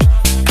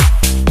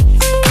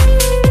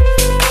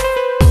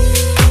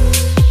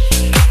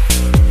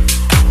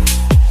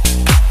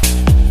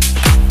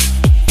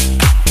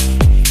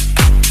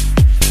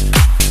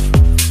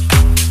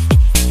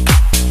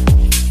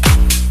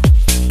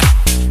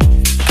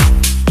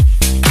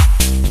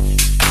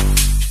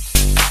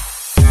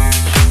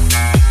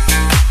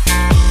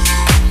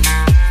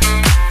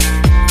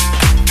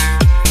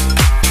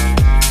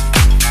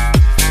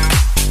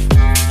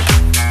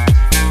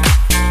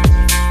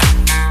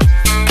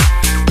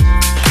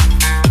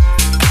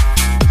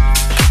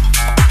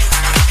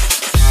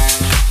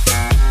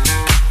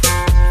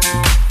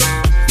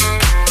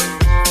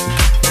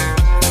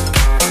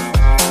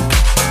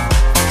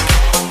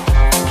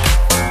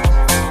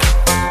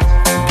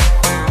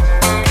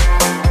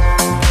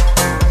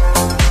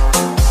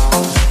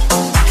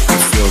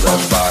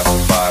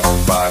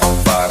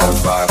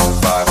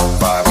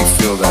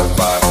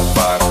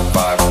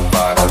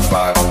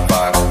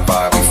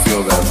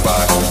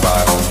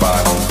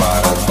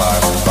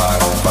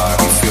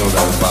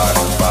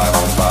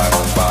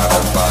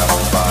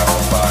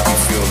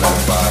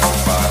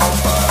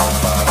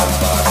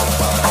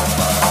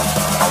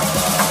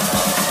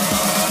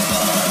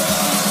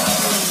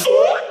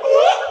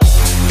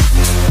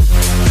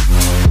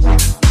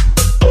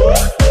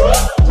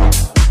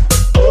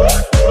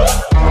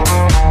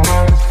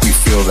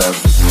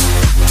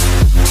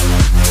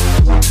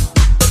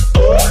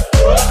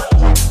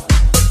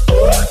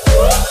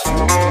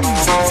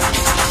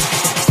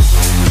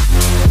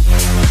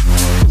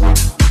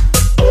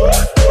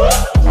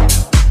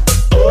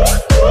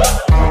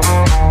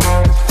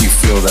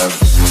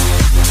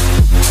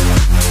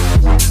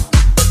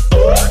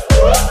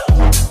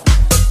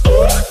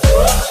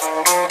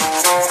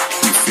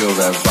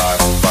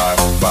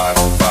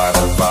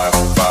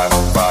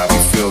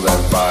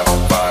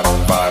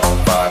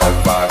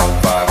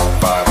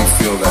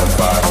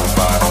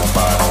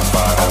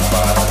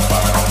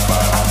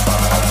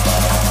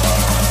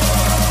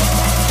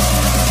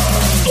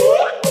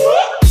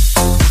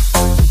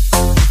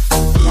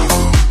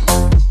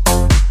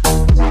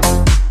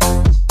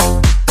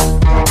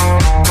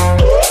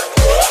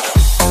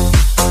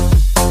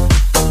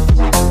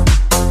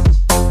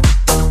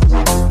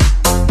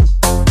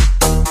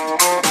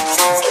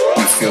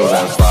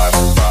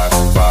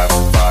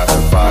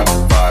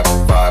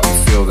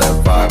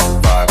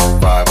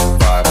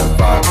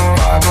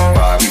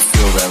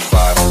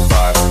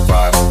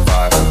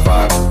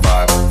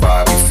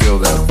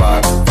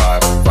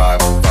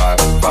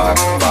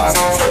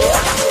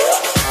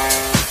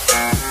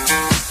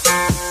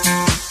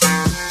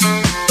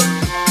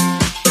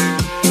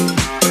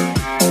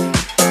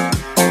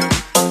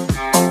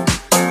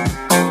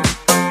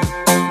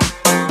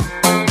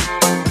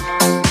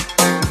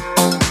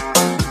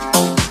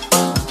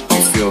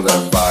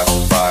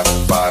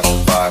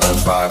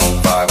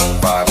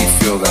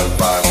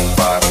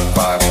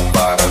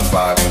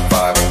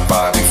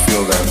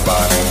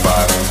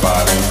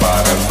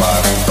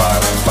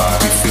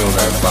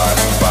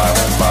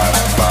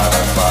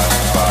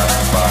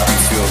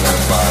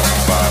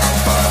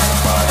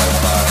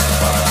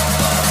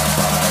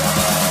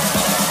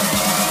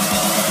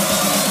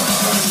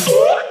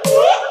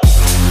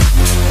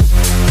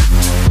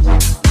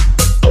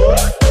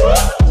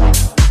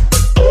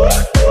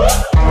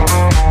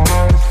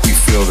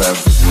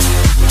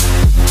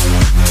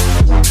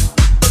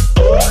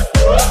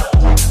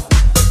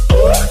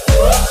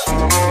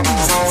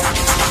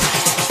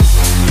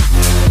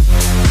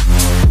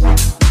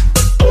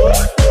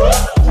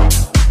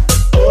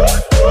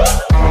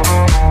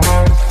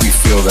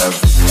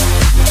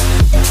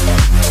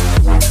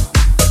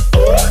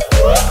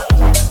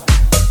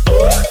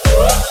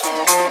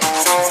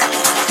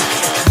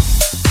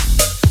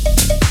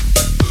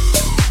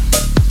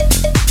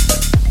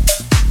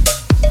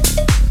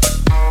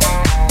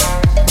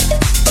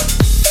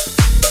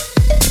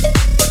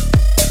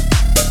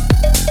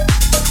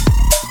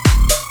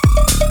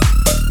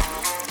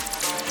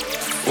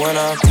 When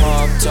I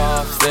popped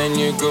off, then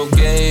your girl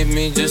gave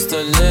me just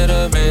a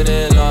little bit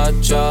of la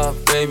chop.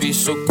 Baby,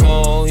 so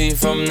cold, he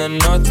from the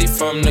north, he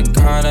from the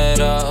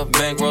Canada.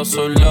 Bankroll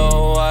so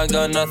low, I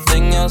got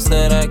nothing else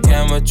that I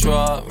can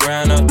withdraw.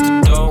 Ran up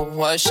the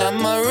dough, I shot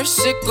my wrist,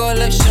 it go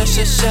like sha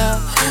sha sha,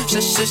 sha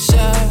sha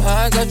sha.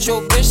 I got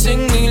your bitch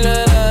singing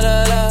la la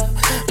la la,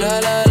 la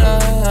la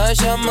la. I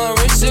shot my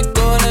wrist, it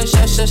go like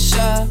sha sha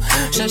sha,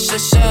 sha sha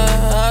sha.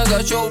 I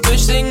got your bitch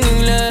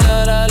singing la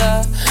la la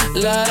la,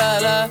 la la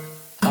la.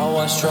 I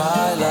was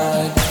try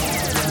like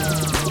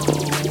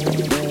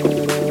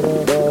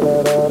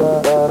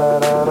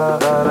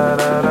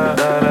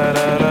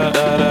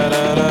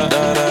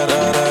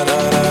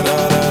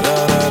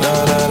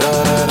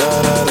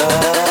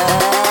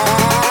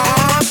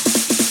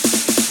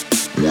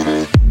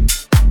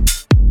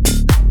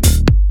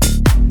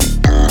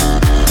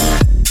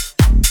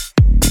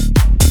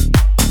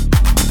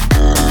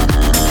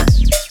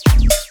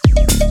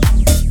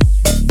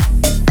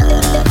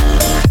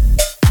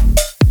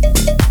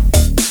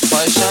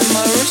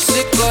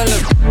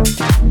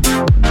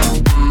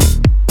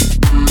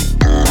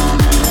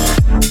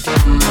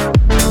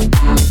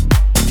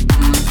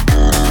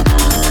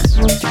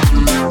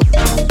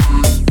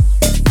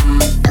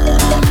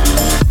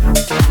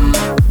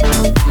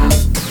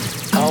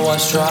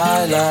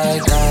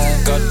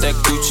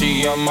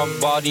on my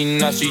body,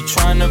 now she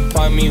tryna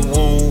pipe me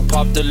woo.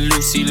 Pop the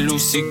Lucy,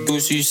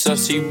 goosey,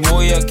 sussy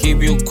boy, I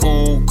keep you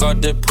cool.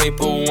 Got the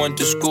paper, went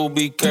to school,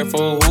 be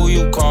careful who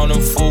you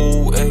callin'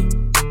 fool, ayy.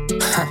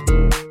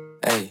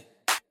 Ayy.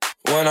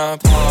 When I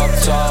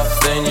popped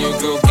off, then your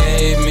girl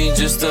gave me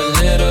just a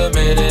little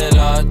bit of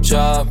la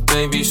chop.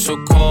 Baby, so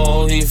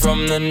cold, he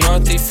from the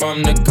north, he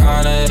from the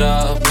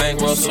Canada.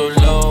 Bankroll so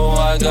low,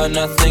 I got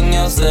nothing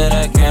else that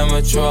I can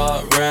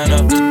withdraw. Ran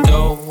up the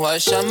dough, I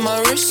shot my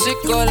wrist, it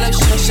go like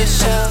sha sha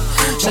sha,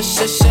 sha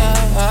sha sha.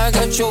 I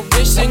got your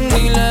bitch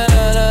singing la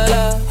la la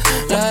la,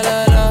 la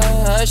la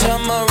la. I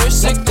shot my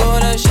wrist, it go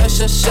like sha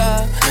sha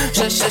sha,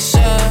 sha sha sha.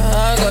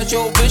 I got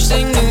your bitch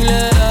singing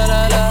la la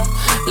la la,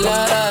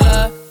 la la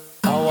la.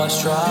 I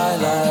was try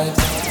like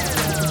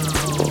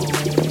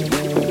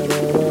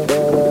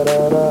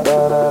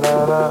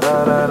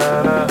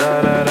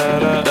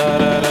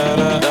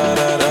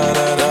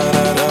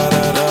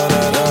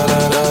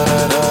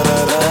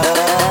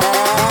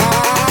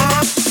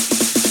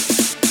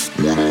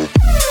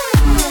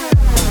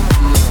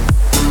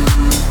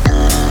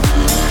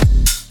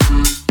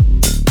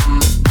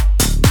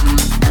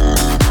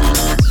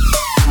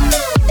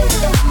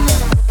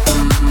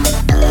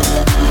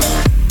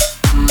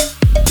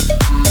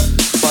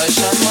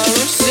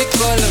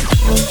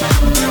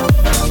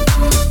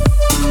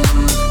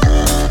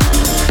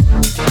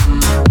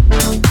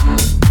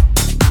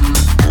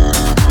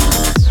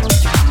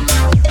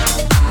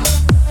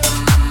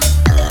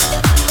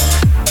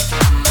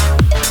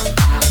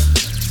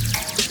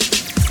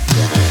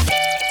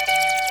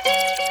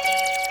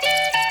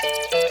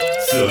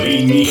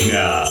Sorin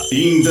Michnea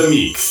in the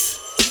mix.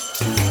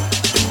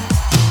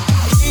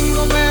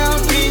 Jingle bell,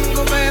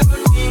 jingle bell,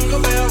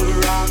 jingle bell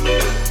rock.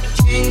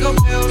 Jingle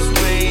bells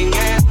swing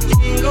and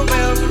jingle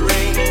bells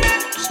ring.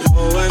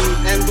 Snowing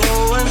and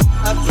blowing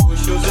up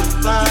bushels of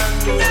fun.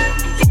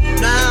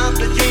 Now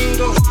the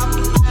jingle hop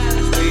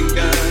has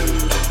begun.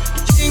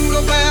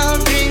 Jingle bell,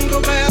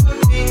 jingle bell,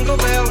 jingle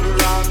bell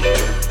rock.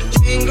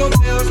 Jingle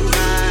bells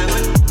time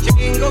and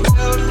jingle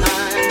bell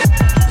time.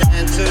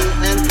 Dancing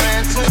and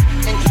prancing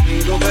in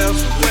Jingle Bell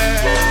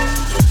Square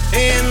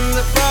in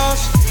the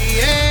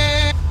frosty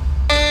air.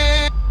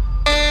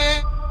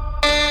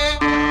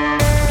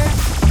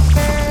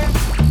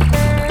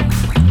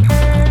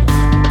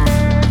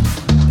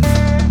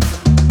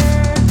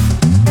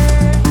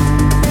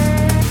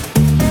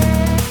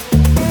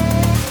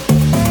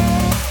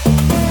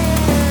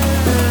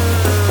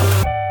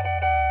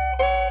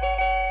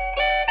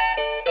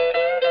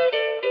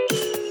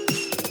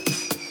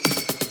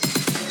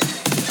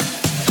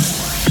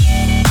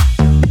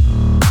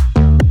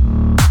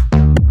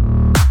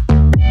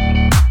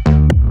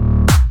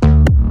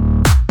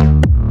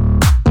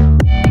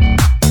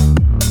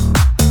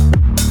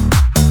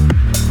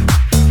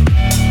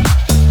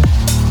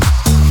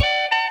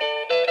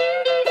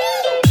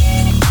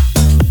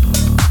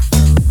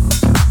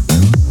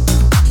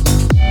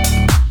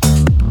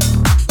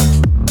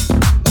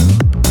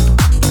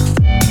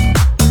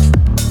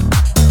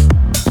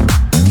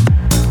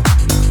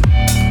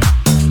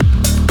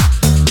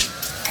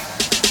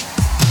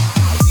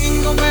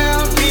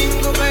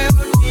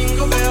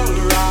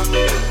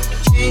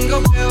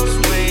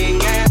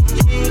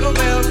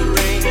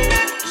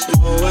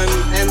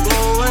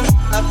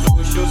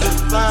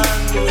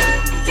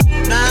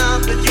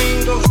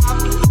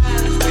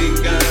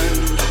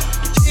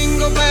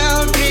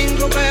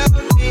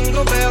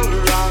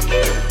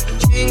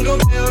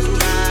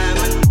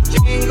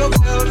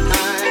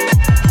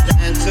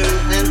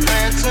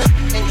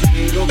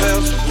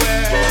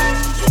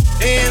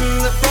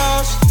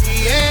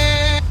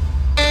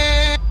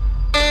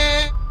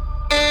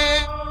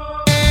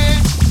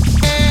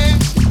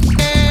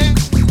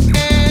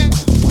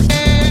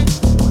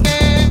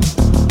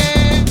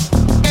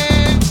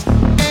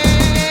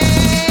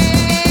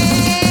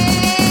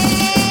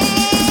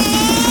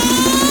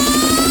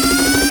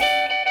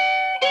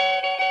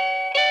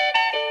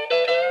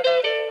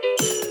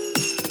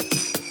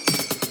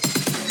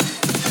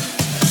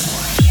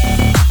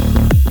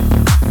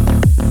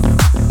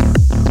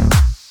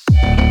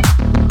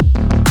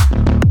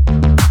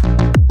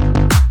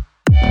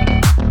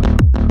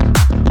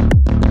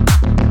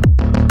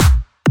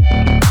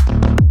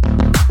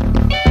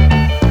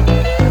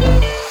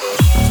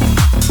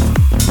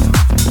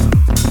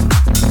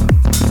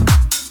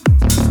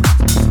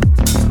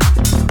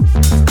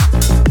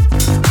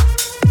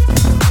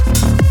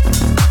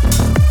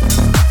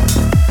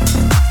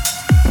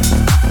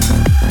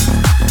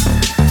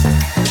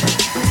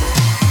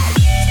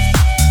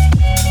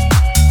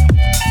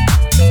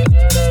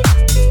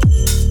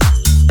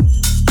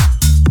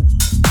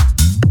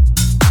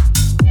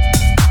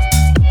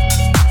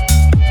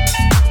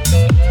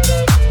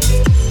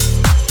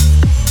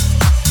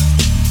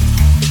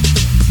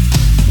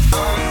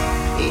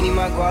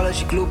 goală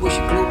și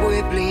clubul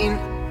e plin.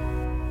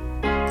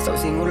 Stau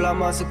singur la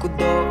masă cu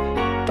două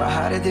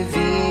pahare de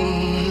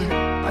vin.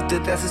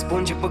 Atâtea să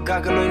spun, ce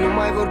păcat că noi nu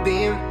mai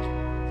vorbim.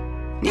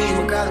 Nici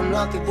măcar o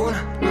noapte bună,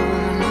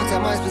 nu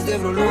ți-am mai spus de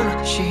vreo lună.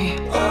 Și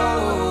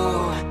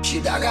și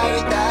dacă ai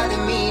uitat de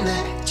mine,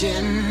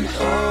 gen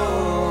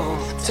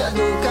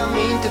ți-aduc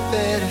aminte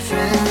pe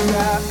refren.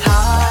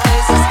 Hai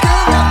să-ți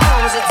cânt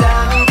acum să-ți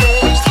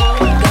amintești.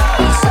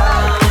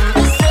 Dansam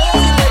pe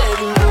străzile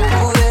din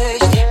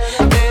București,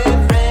 pe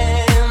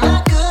vremea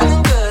când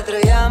încă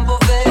trăiam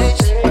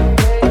povești.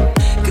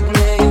 Cât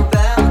ne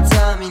iubeam, îți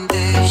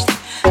amintești.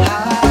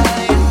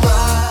 Hai,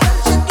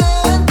 întoarce-te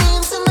în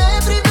timp să ne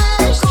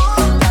privești.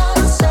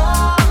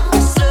 Dansam pe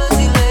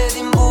străzile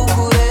din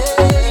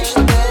București,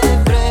 pe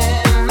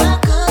vremea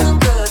când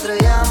încă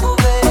trăiam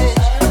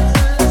povești.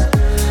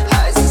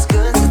 Hai să-ți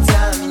cânt să-ți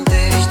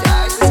amintești.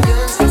 Hai să-ți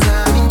cânt să-ți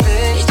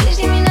amintești.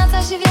 Știi dimineața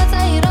și viața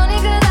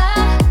ironică, da.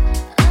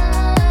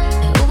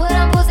 Uber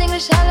am pus din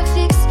greșeală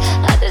fix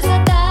adresa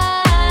ta.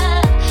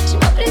 Și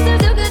mă prins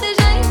târziu că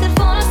deja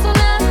interfonul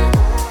suna.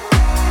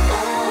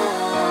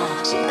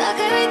 Și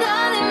dacă ai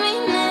uitat de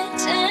mine,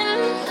 gen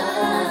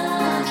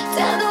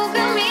ți-aduc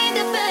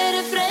aminte pe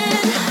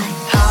refren.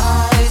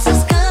 Hai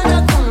să-ți cânt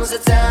acum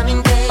să-ți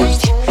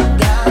amintești.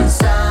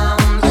 Dansam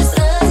pe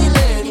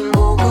străzile din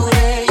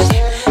București,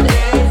 pe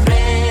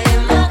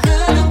vremea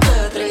când încă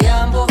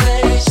trăiam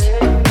povești.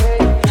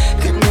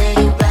 Când ne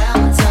iubeam,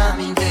 îți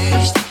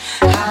amintești.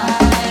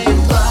 Hai,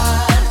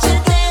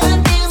 întoarce-te în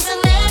timp să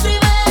ne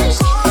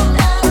privești.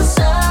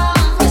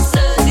 Dansam pe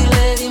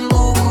străzile din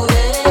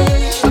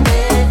București, pe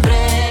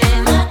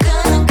vremea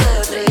când încă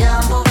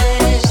trăiam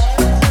povești.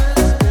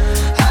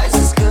 Hai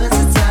să-ți cânt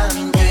să-ți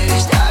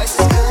amintești. Hai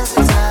să-ți cânt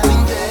să-ți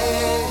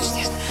amintești.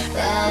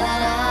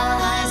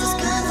 Hai să-ți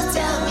cânt să-ți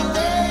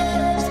amintești.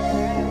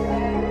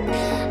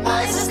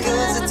 Hai să-ți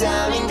cânt să-ți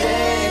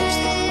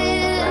amintești.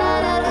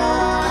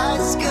 Hai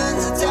să-ți cânt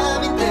să-ți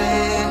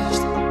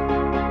amintești.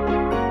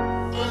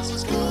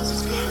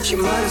 Și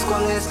mă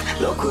răscolesc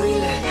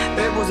locurile,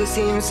 pe buze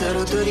simt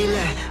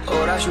săruturile.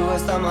 Orașul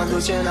ăsta mă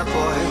duce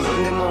înapoi,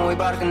 unde mă uit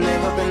parcă ne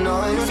văd pe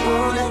noi. Nu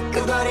spune că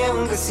doar eu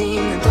încă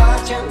simt. Ne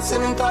întoarcem, să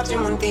ne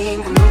întoarcem în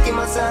timp. În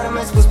ultima seară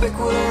mi-ai spus pe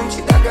curând.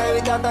 Și dacă ai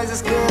uitat, hai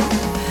să-ți cânt.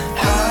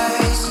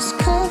 Hai să-ți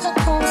cânt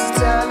acum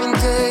să-ți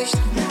amintești.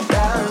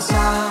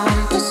 Dansam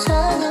pe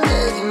străzile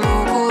din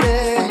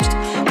București,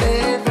 pe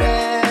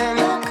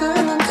vremea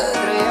când încă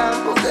trăiam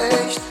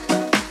povești.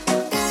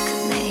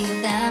 Când ne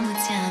iubeam,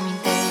 îți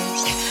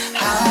amintești.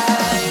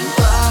 Hai,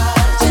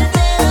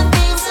 întoarce-te în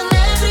timp să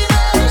ne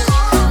privești.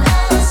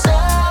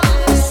 Dansam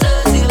pe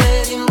străzile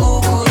din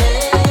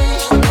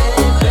București, pe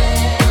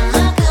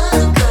vremea când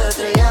încă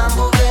trăiam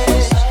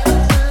povești.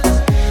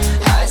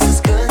 Hai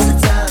să-ți cânt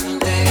să-ți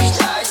amintești.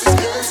 Hai să-ți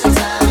cânt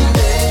să-ți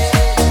amintești.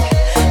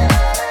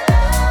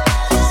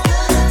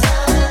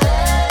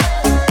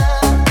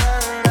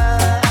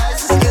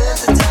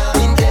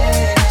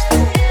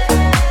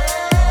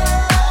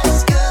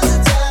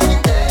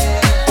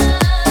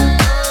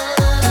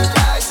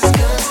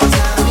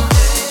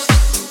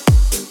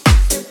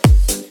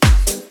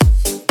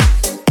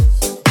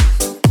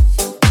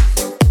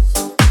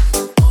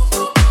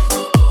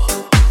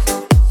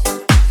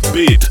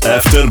 Beat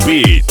after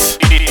beat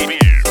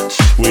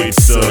with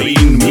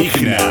Sorin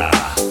Michnea.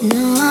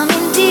 Nu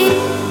amintiri,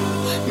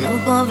 nu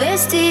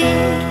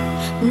povestiri,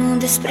 nu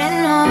despre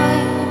noi.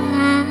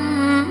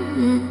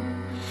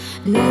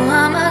 Nu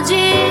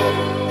amăgiri,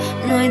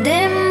 noi de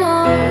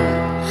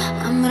mult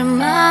am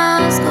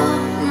rămas goi.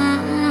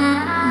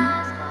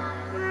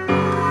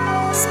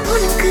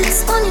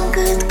 Spune-mi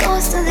cât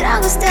costă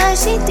dragostea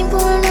și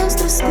timpul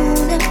nostru,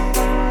 spune-mi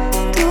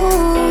tu.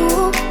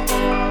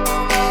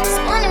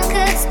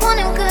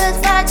 Spune-mi cât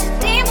face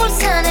timpul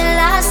să ne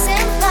lase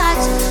în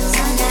pace,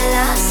 să ne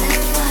lase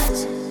în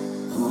pace.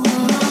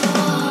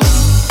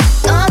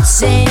 Tot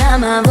ce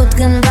am avut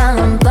cândva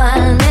în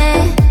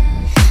palme,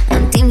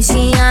 în timp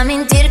și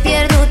amintiri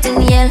pierdute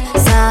în el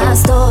s-a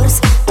stors.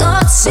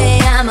 Tot ce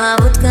am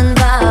avut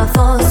cândva a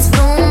fost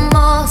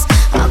frumos.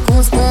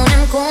 Acum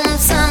spune-mi cum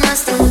să mă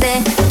strâng de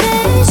pe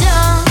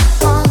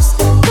jos,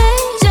 pe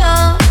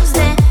jos,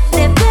 de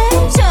pe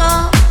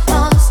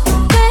jos,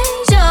 pe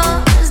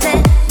jos,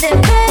 de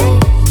pe.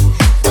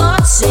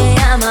 Tot ce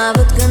am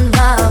avut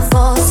cândva a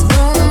fost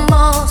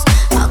frumos.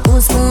 Acum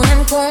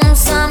spune-mi cum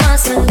să mă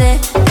strâng de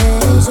pe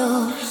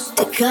jos.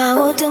 Te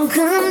caut în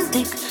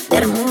cântec,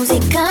 dar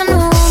muzica nu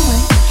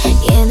mai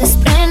e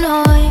despre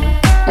noi.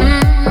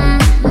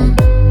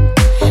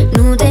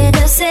 Nu te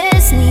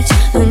găsesc nici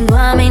în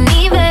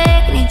oamenii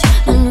vechi, nici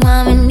în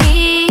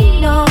oamenii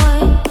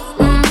noi.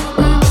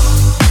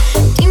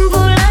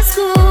 Timpul a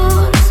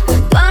scurs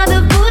toată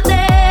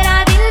puterea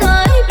din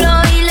noi.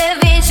 Ploile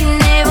vin și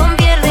ne vom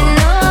pierde în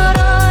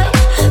noroi.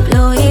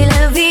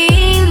 Ploile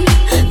vin,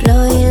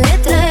 ploile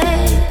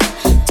trec.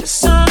 Ce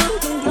s-a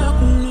întâmplat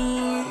cu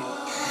noi?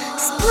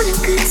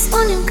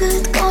 Spune-mi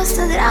cât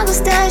costă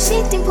dragostea și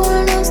timpul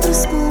nostru,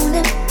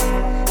 spune-mi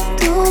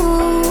tu.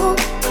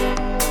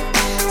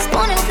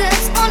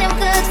 Spune-mi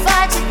cât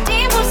face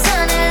timpul să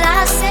ne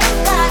lase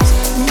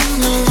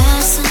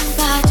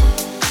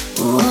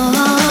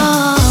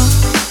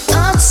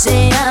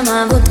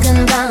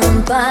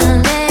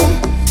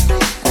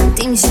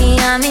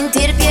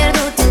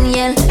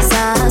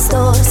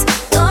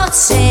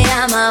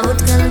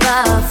avut cândva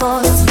a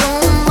fost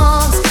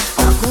frumos.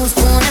 Acum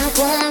spune-mi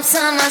cum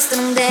să mă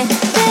strâng de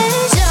pe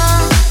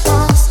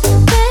jos,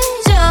 pe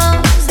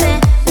jos,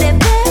 de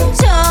pe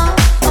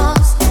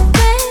jos,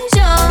 pe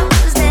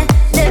jos,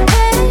 de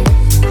pe.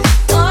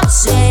 Tot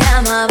ce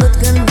am avut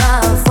cândva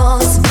a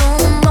fost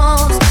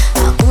frumos.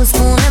 Acum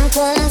spune-mi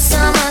cum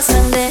să mă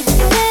strâng de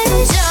pe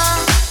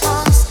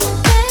jos,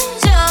 pe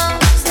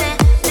jos,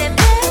 de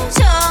pe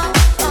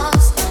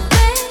jos,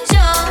 pe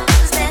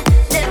jos,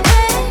 de pe.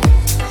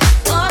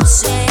 Tot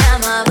ce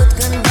am avut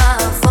cândva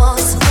a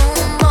fost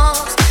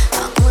frumos.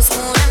 Acum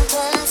spune-mi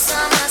cum să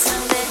mă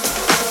strâng de.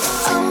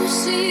 Oh,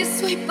 she's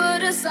sweet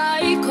but a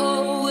psycho,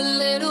 a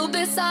little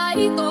bit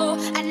psycho.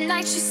 At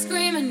night she's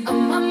screaming,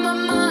 I'm on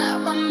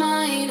my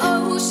mind.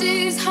 Oh,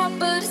 she's hot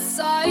but a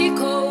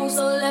psycho,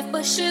 so left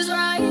but she's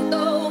right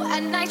though.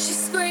 At night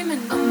she's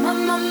screaming, I'm on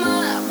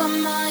my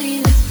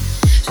mind.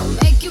 She'll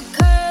make you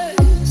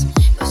curse,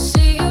 but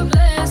she a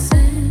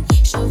blessing.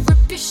 She'll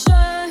rip your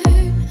shirt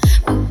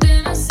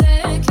within a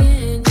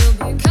second. You'll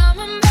be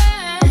coming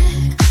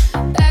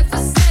back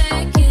for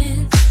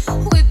seconds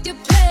with your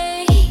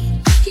play.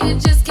 You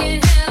just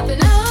can't help it.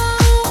 No,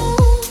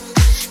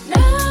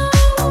 no,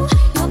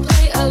 you'll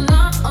play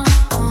along.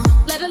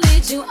 Let her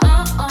lead you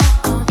on.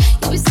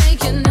 You'll be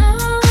saying no,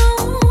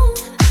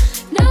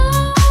 no,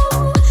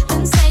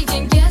 and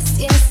saying yes,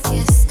 yes,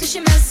 yes. 'Cause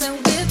you're messing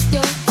with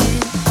your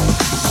head.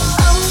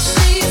 Oh,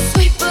 she's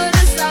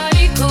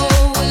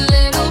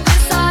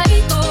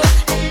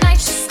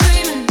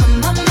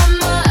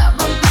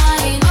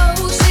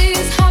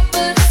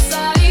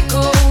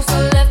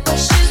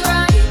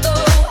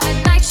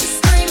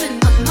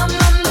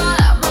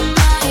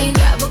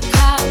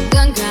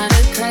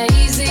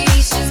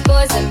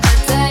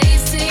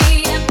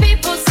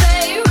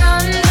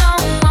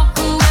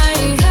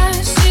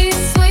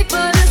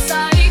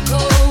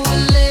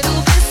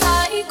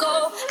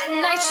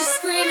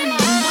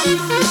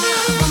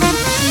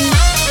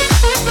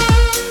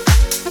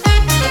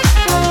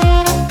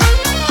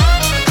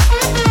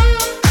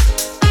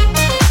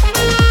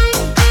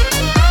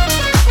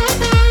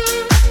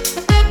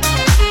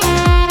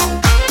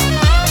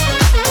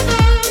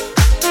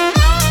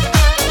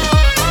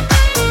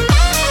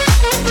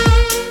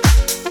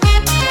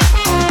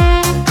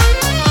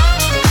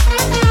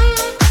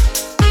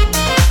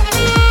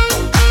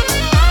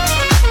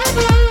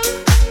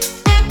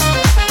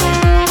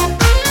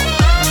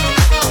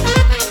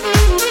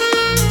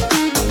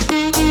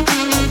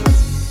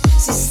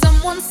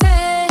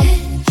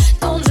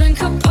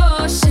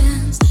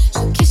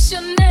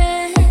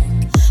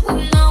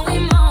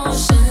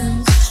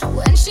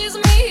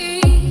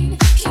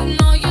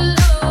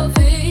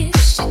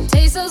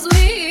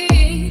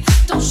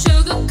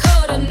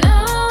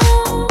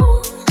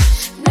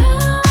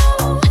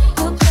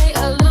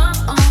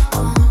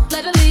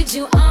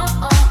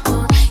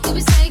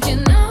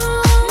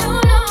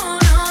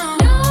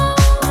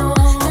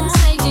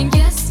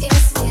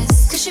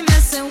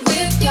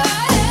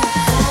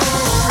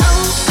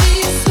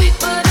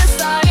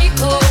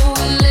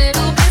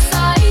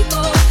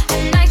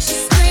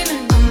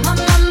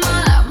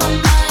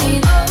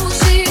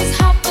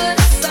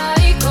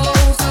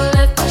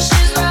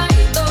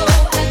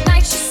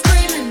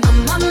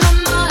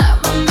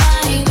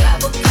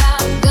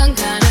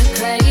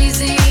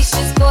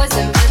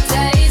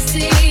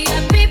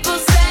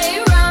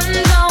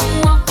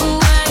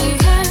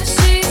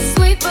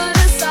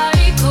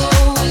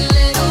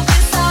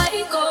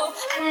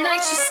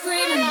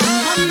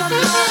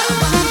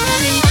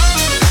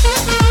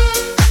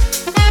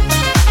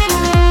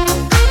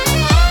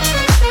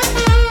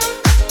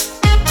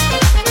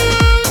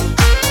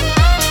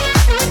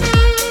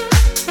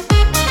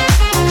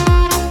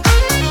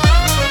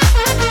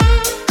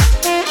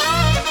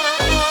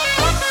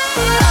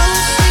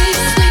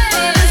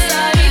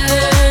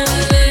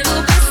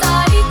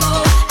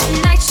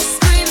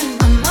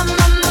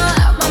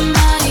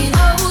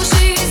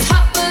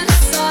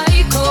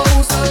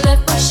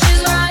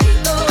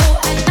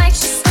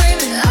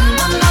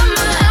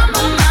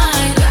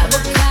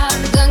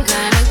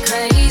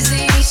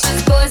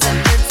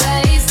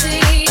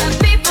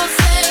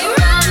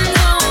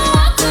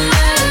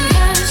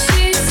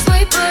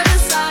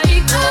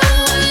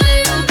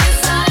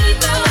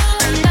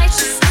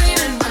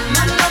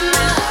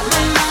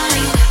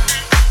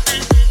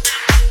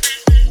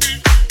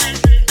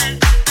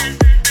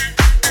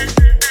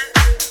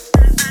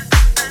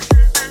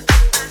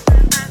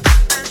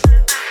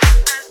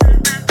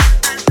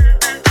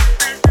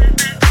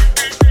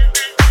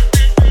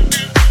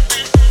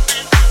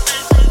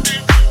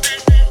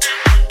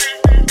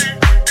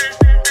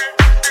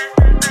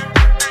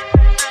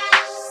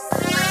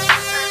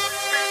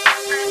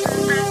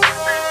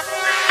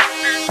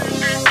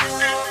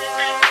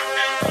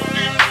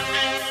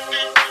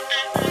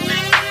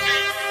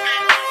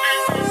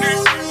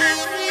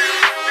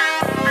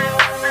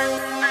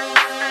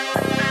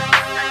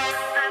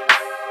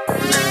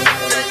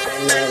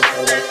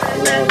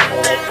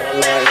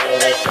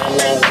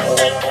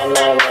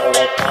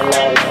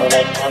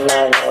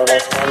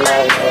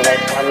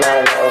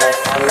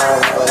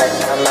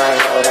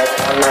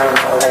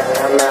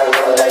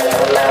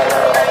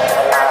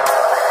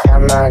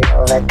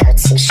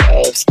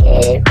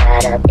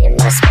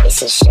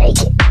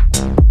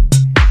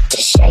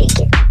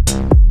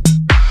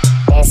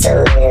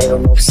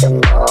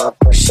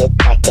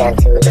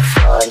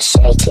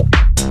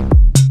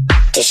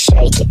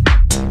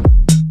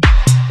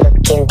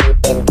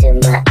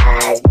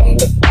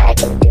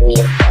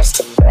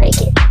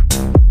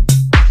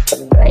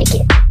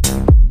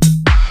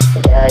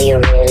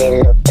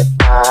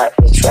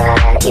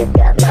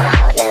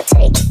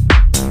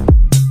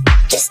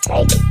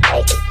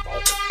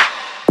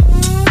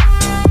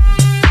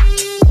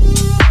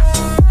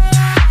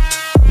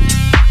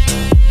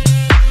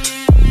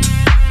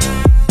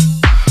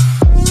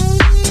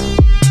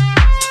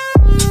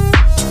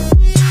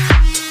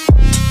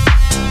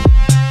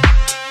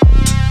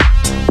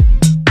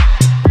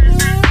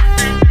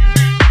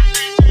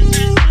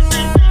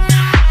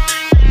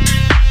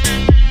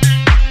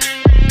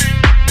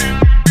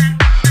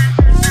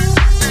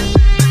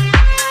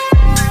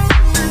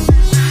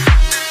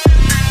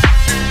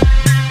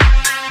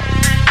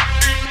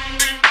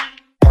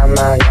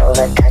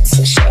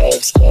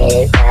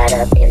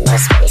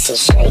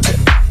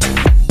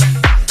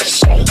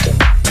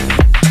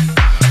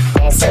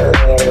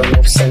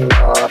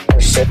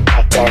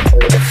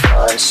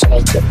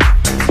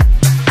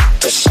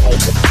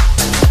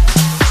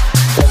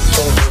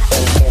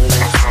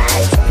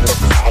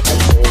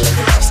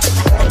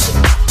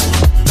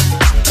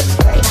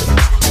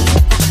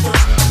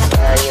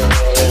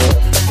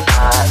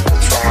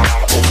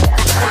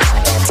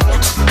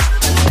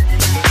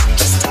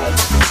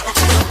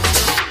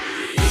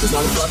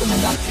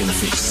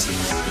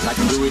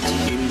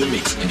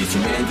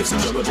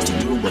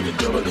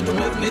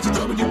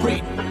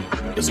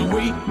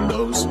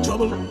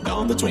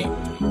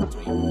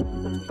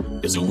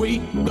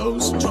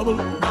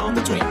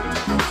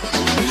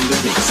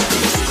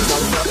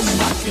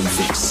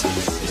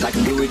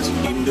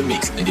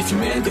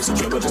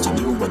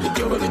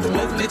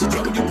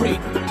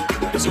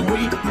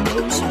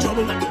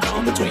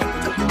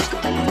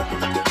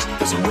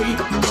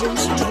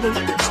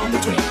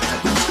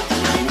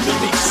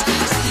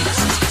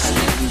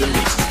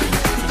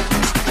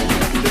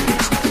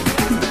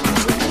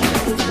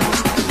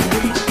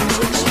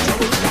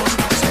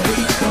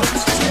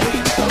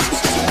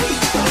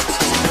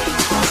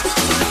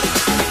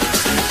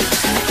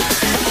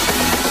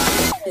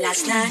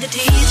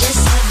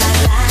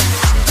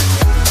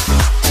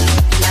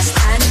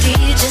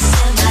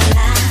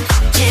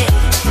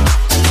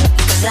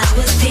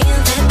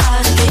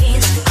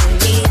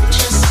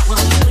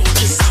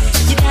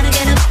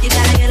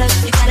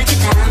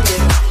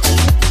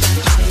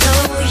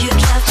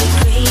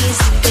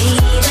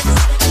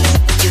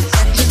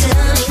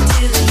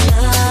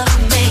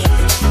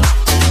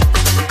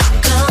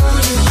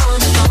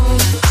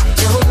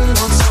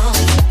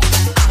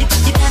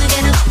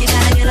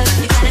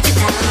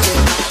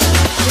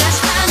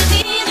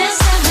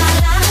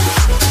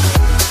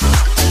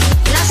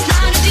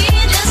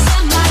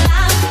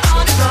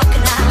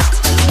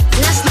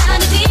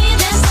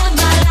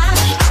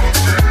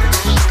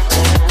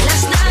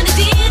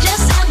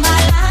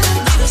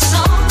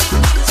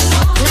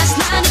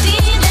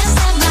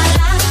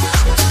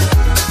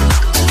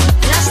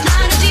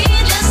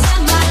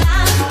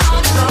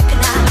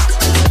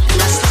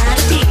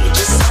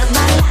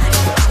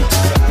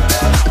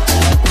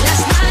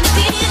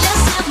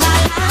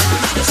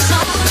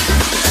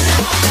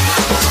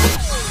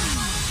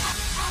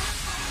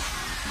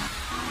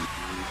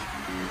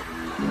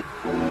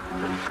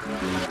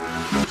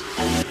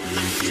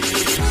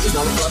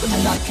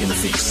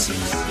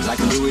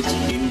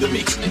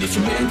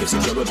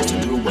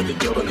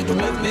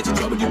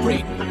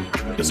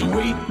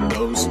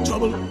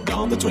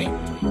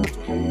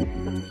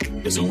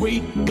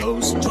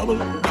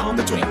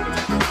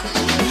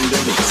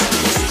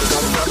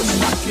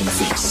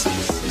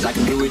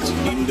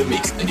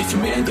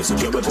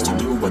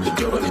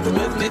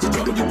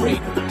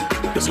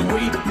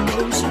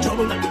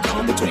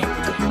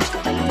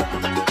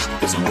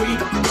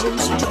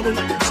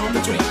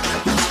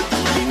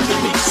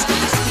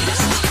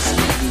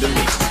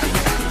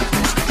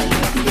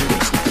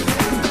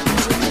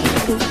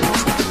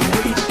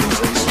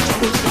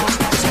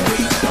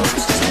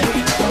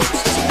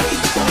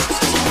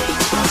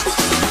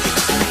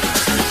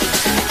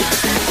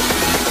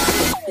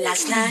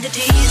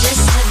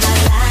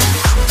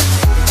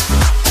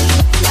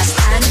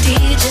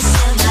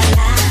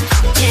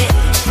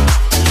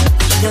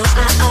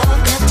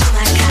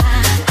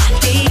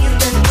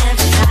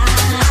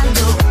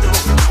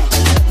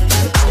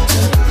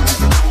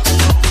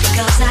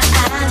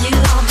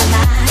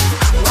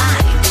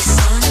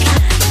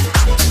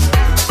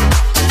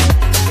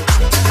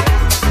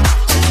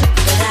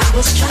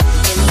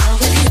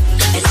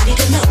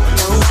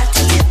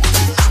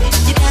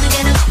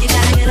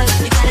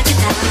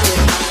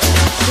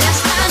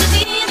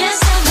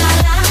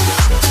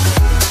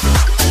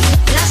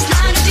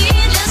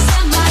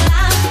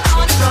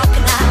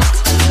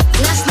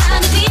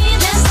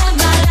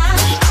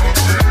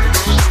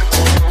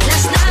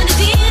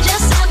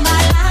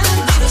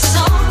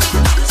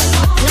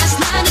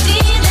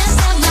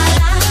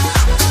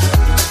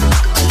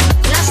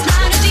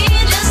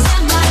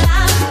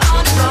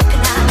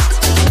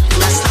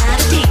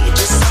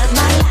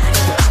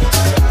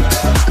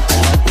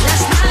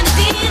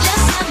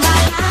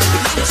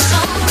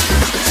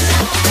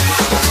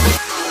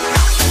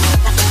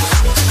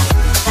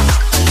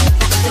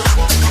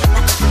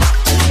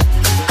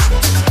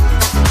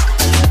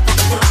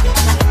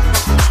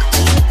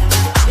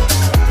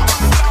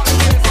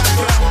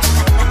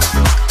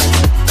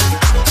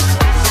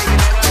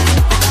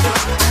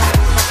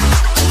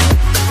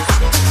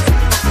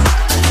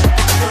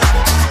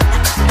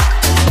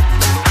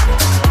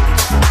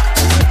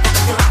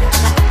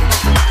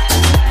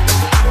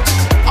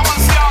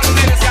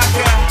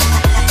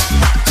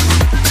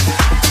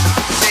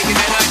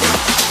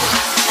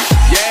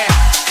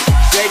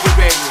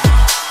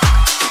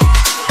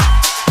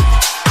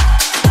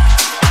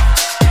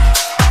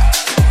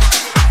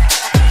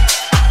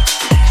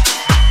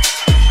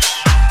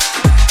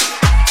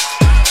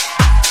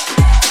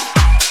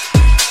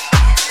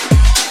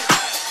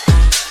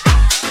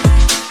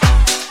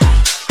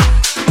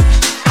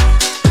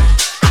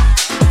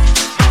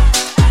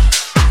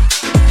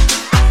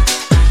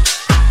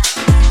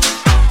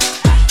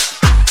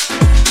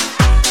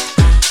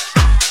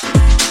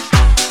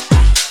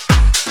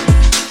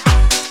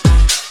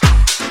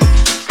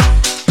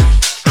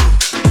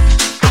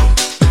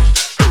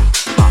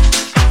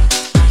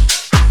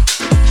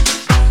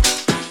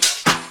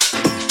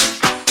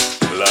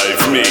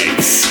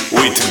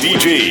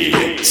DJ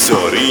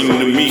Sorin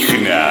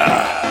Michnea.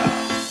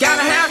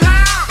 Gotta have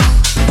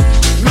house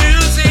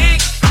music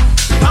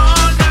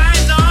all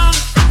night long.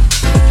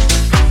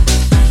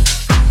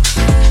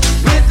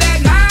 With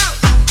that house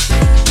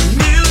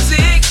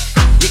music,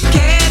 you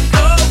can't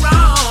go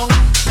wrong.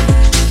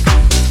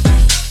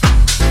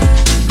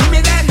 Give me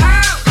that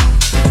house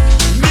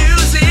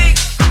music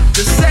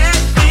to set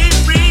me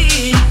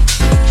free.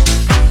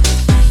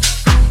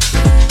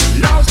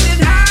 Lost in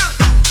house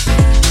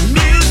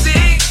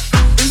music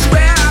is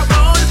where I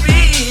wanna be.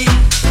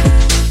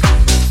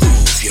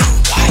 Move your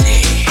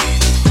body.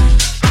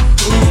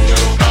 Move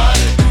your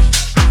body.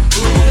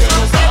 Move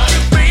your body.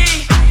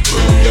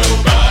 Move your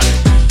body.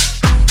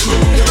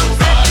 Move your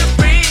body.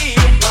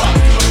 Rock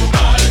your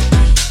body. Rock your body.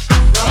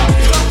 Rock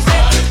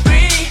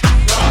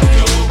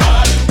your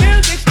body.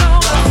 Music's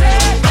gonna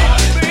set me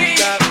free.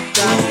 Move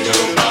your body. Move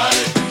your body.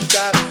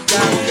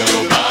 Move your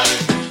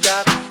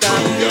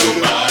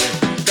body.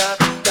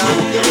 Move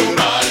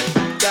your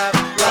body.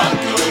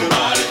 Rock your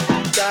body.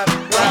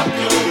 Rock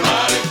your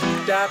body.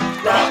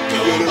 Rock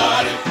your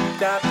body.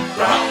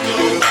 Rock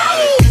your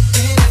body.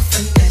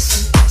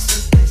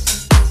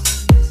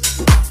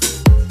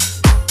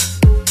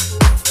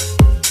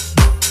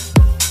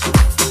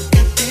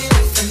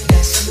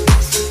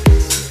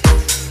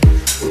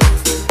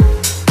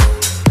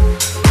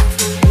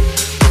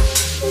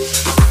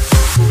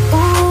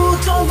 Ooh,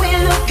 don't we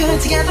look good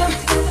together?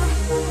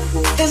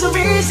 There's a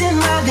reason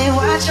why they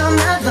watch all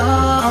night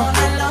long.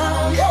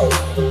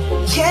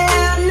 Yeah,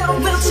 I know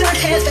we'll turn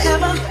heads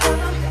forever.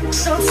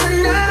 So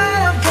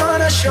tonight I'm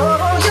gonna show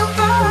you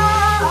all.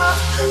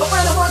 But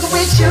when I'm walking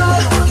with you,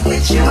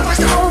 I watch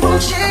the whole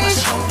world change.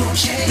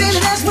 Baby,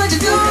 that's what you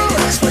do.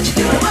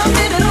 I'm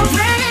living on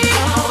rain,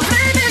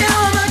 blaming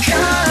on my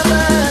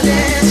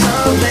confidence.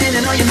 I'm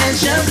blaming on your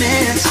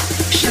measurements.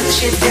 Shut the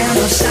shit down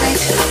on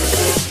sight.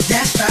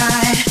 That's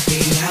right.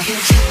 Baby, I can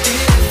trip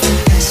it in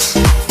this.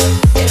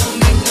 It don't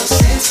make no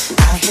sense.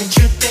 I can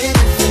trip it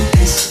in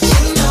this.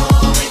 You know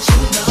it, you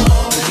know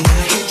it. Baby,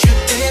 I can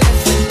trip it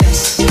in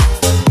this.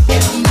 It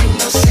don't make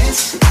no sense.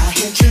 I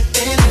can trip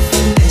it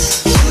in this.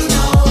 You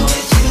know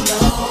it, you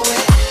know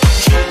it.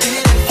 Trip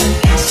it in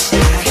this.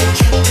 I can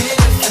trip it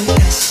in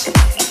this.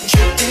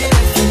 Trip it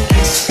in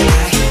this.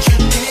 I can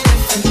trip it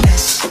in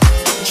this.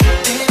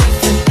 Trip it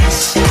in this.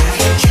 I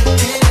can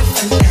trip it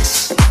in this.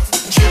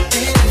 Trip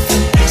it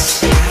in this.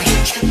 I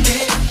can trip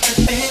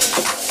it.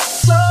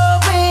 Slow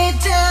it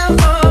down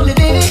for me,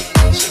 baby.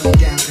 Slow it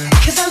down, girl.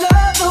 'Cause I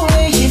love the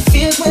way it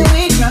feels when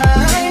we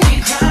cry.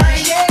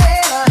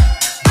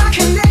 Yeah. Our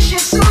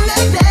connection's so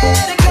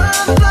magnetic on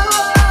the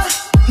floor.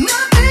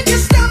 Nothing can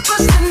stop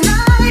us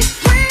tonight.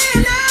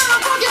 When I'm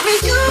walking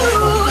with you,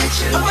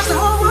 I watch the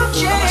whole world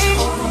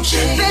change.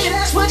 Baby,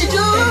 that's what you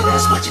do.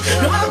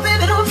 No, I'm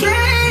blaming on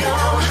play.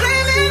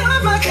 Blaming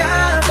on my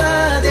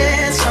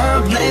confidence.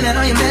 I'm blaming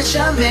on your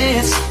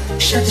measurements.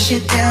 Shut the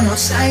shit down on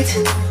sight.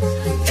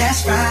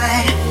 That's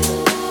right.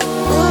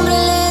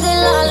 Umbrele de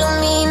la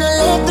lumină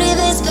le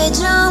privesc pe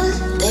geam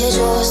de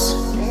jos.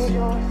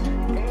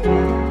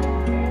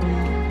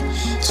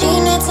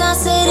 Cine ți-a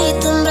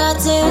sărit în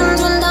brațe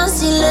într-un dans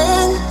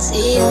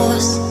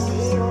silențios?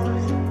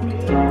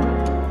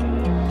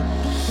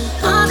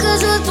 A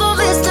căzut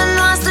povestea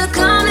noastră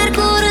ca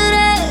Mercur în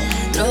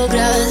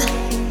retrograd.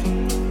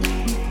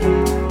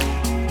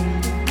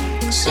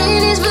 Și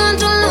nici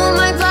vântul nu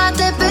mai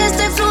bate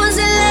peste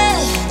frunzele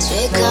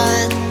ce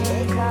cad.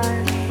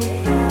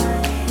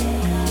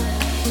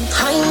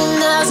 Hai,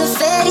 mânează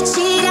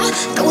fericirea,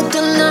 caută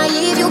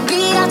naiv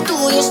iubirea. Tu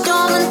ești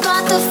om în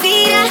toată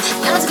firea,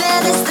 ea-ți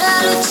vede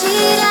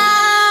strălucirea.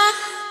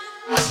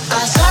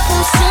 Așa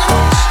cum sunt,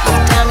 eu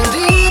te-am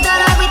iubit, dar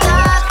ai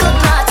uitat că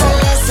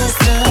brațele se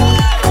strâng.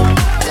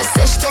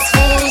 Găsește-ți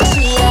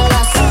fericirea,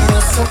 lasă-mă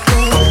să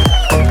plâng.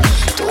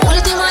 Tu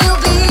ultima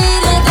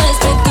iubire,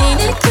 despre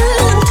tine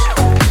cânt.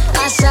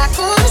 Așa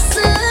cum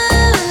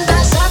sunt,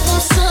 așa cum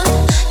sunt.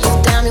 Eu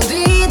te-am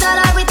iubit, dar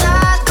ai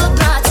uitat că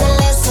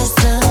brațele se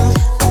strâng.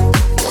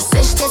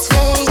 Găsește-ți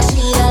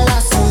fericirea,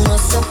 lasă-mă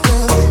să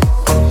plâng.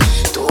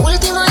 Tu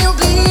ultima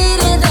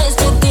iubire,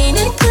 despre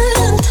tine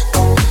cânt.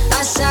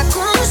 Așa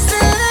cum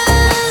sunt.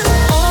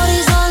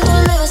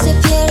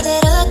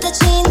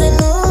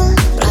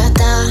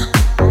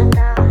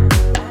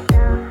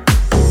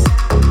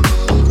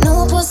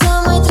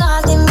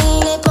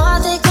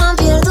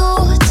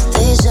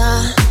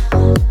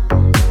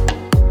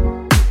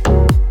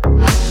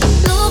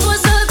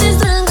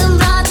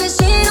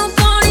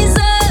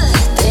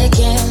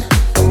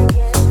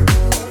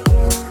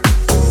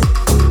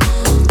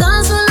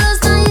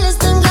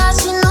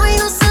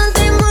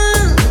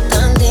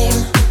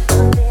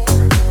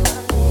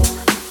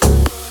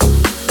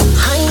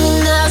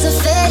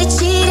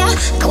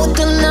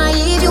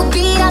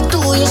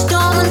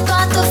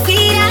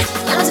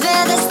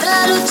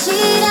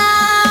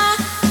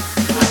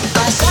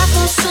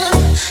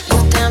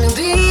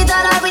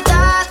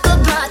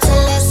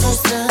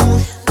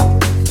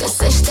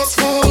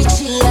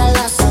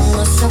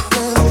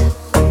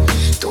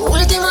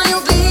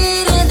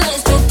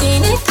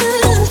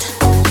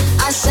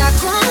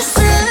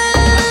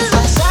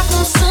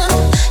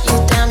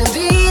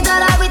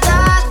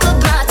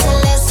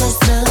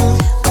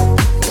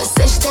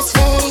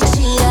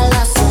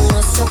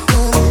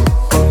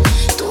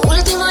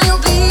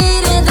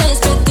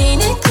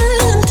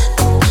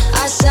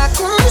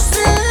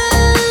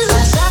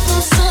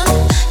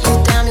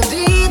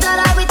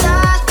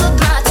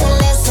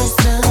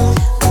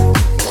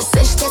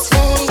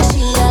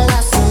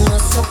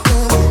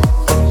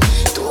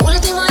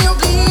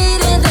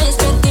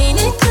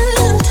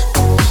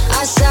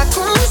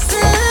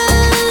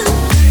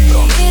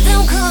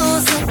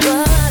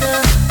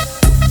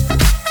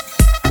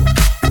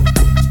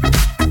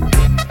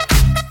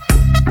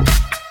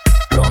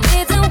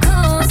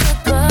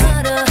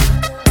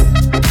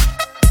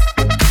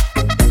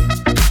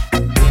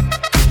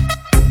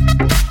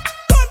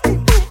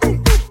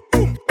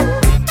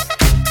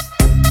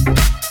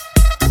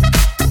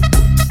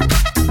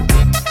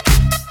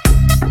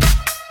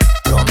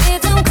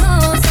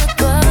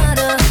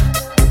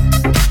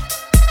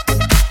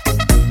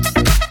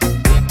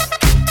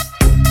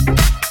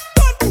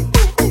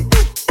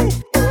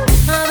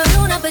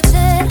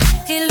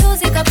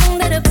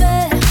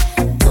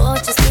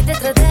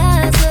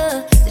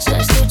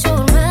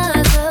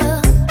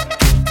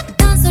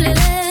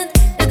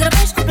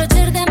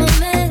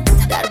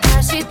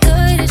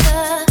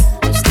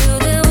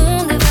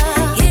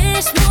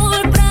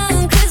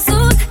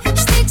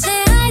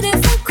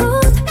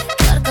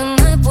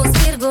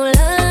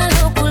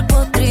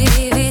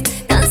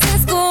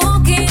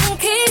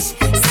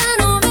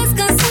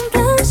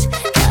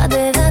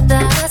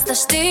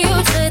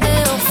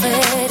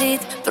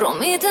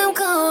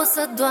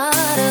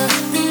 doară,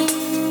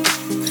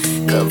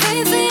 că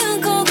vei fi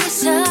încă o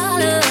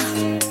greșeală,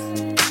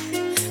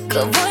 că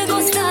voi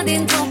gusta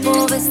dintr-o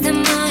poveste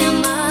mai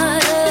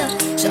amară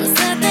și-am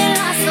să te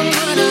las să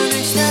mă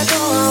rănești a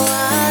doua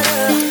oară.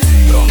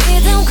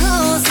 Promitem că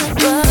o să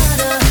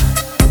doară,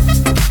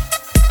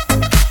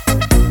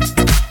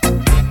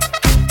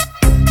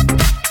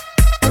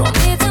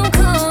 promitem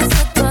că o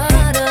să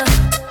doară.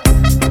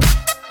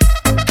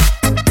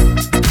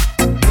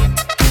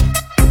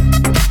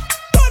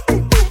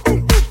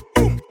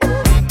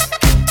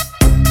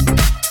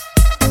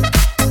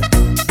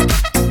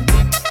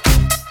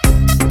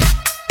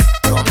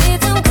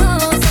 Promitem că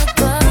o să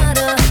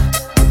doară.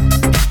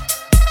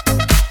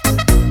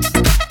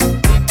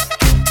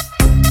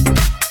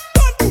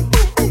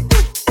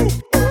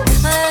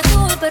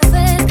 Atul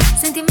perfect,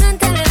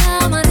 sentimentele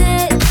la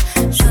manet,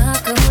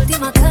 joacă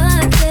ultima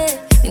carte,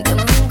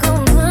 minte-mă încă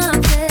o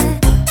noapte.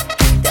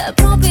 Te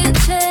apropii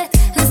încet,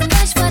 îmi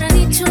zâmbești fără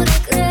niciun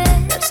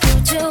regret, dar știu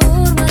ce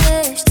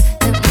urmărești,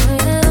 de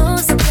mâine o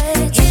să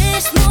pleci.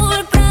 Ești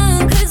mult prea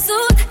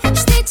încrezut,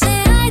 știi ce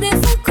ai de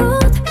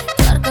făcut,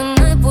 doar că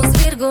n-ai pus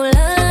virgulă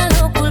la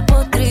locul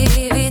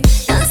potrivit.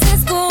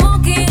 Dansezi cu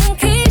ochii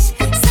închiși,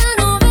 să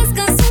nu vezi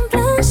că sunt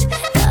plânși,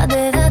 dar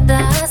de data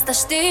asta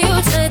știu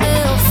ce de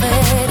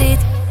oferit.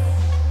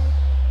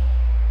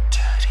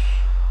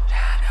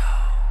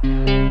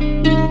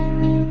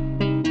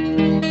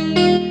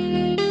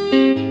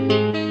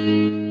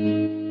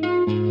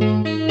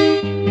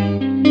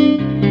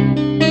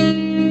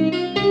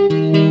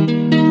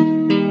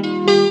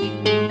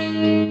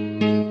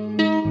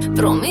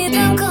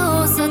 Promitem că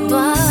o să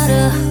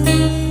doară,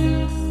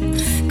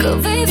 că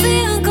vei fi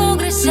încă o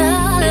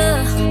greșeală,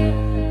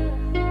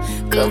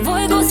 că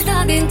voi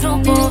gusta dintr-o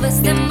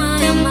poveste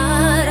mai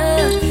amară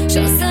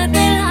și-o să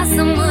te las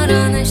să mă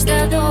rănești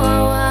a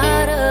doua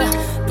oară.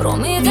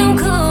 Promitem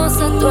că o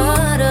să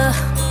doară,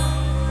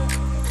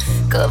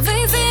 că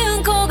vei fi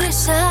încă o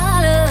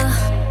greșeală,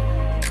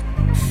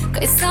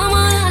 că-i să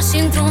mă lași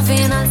într-un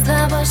final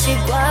slabă și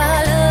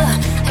goală.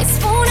 Hai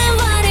spune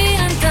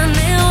varianta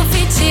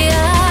neoficială.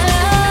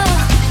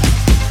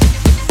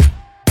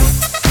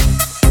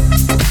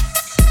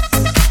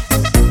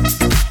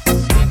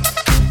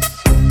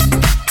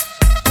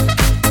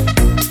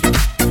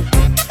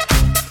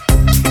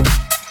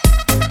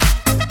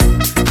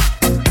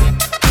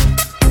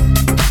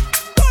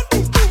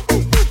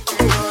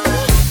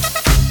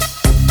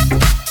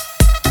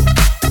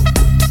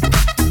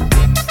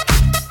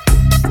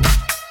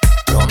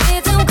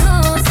 Promitem că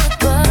o să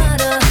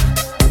doară,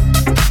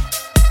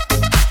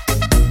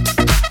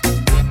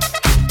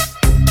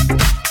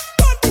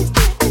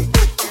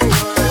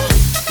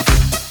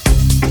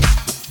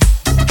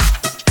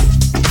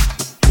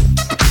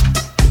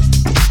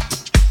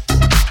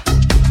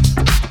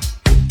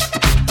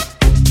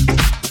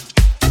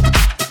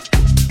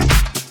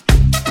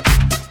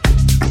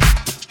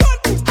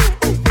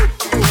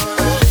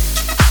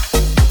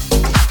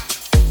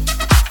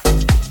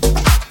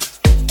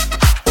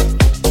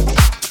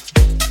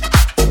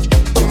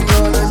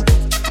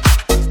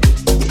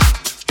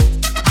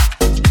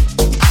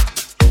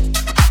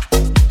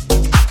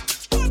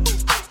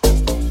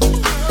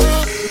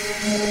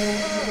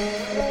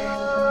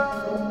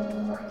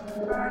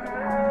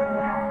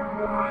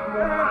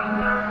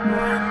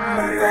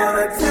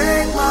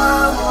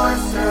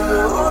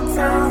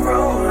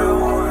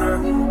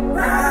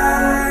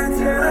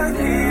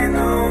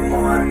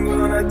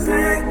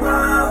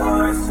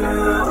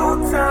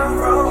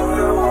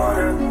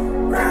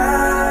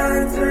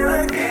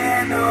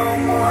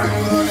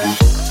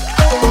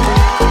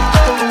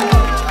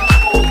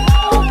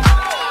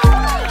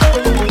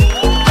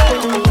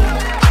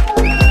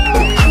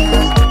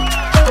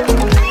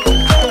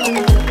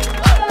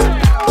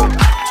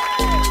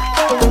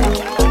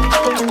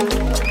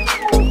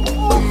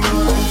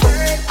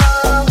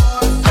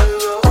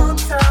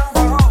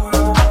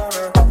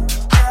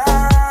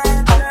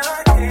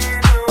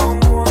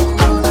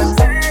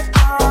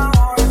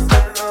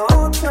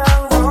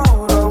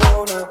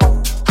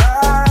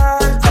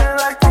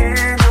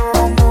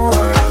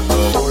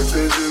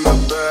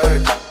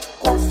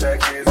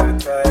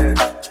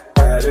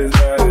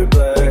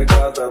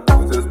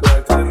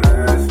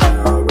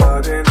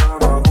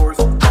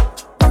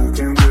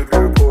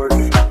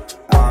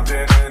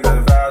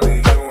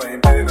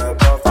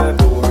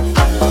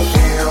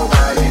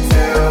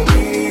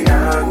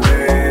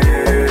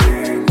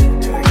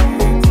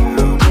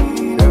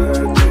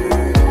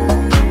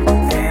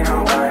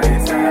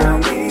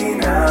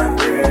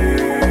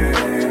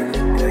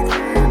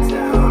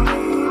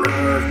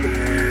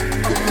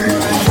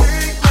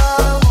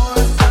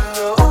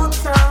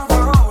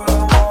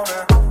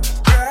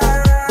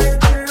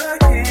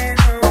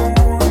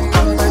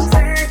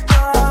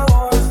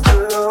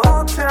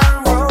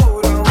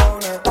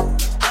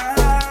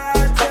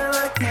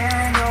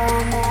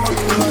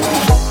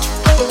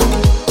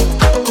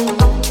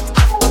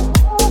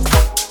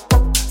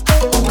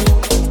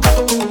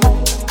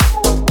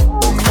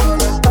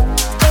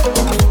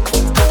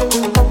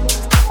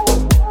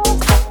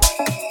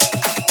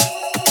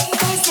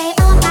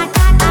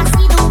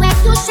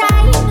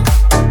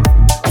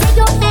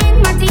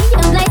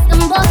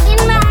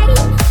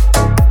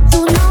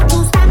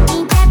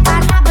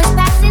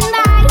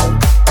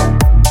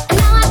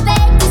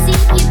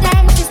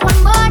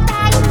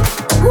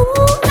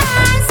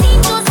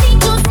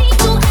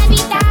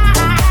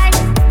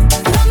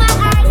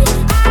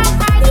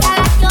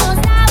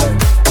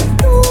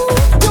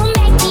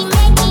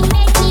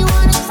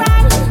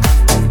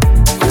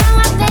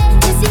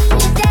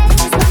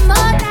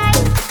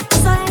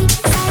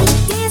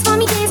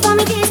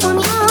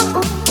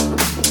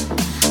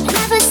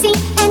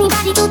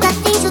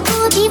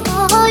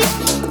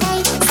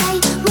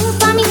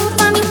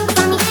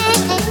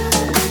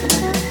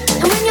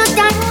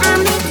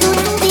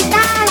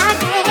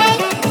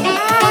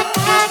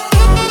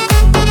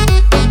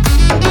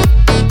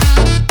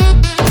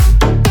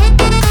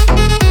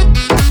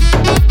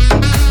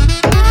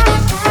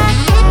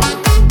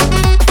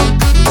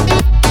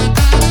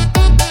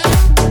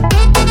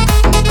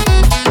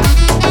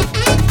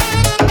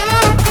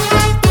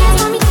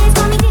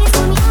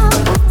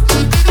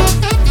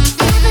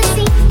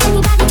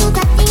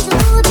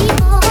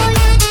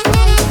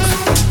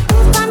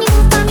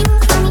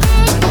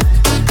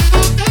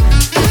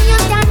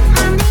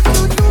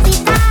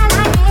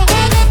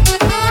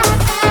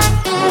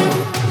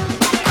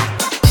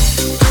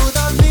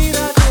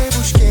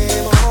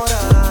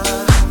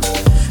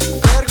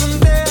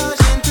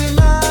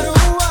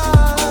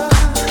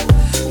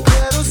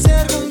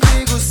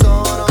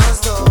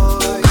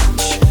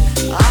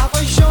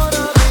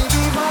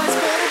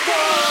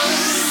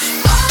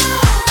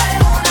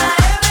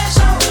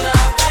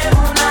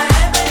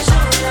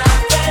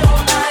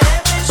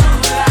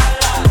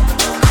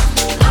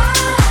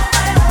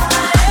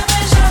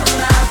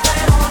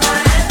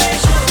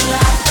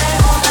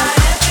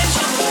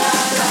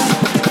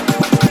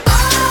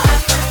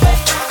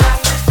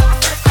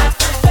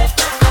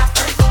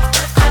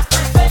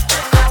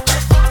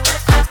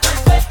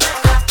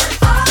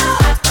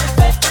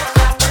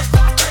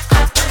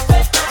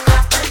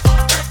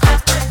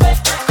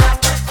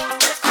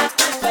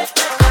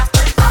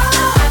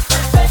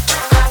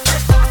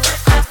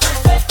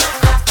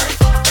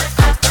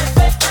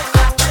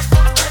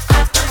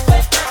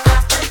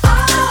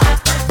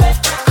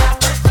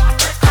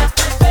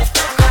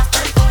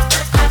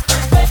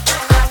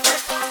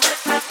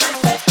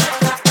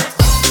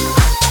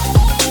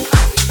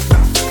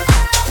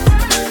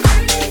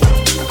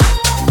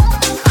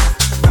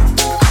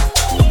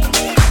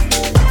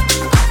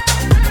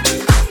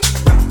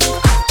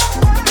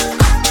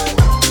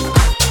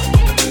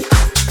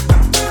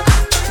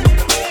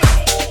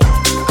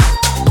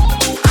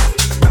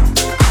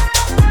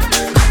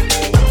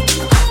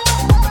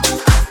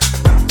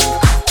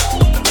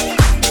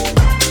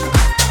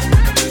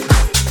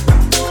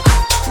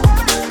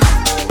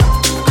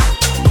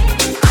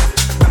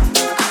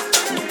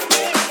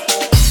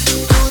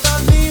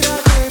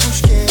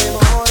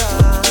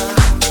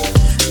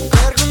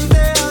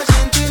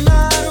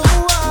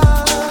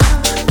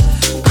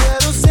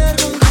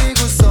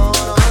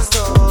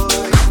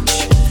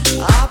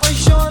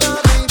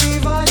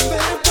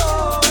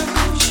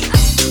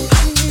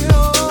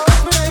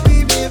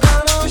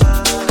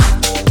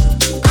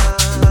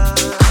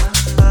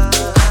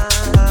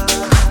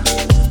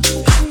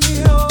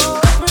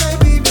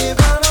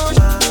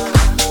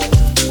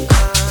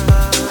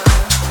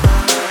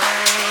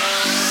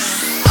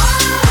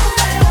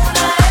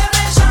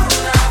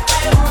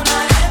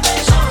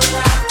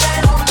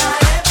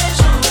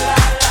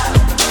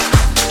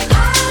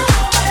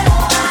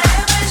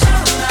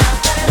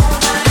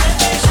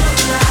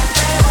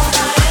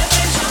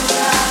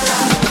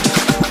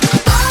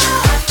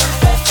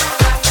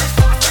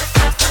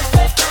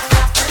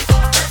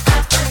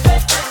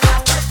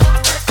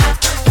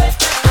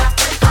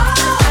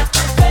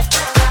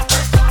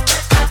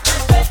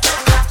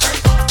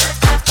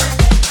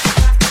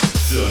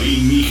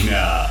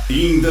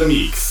 the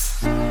mix.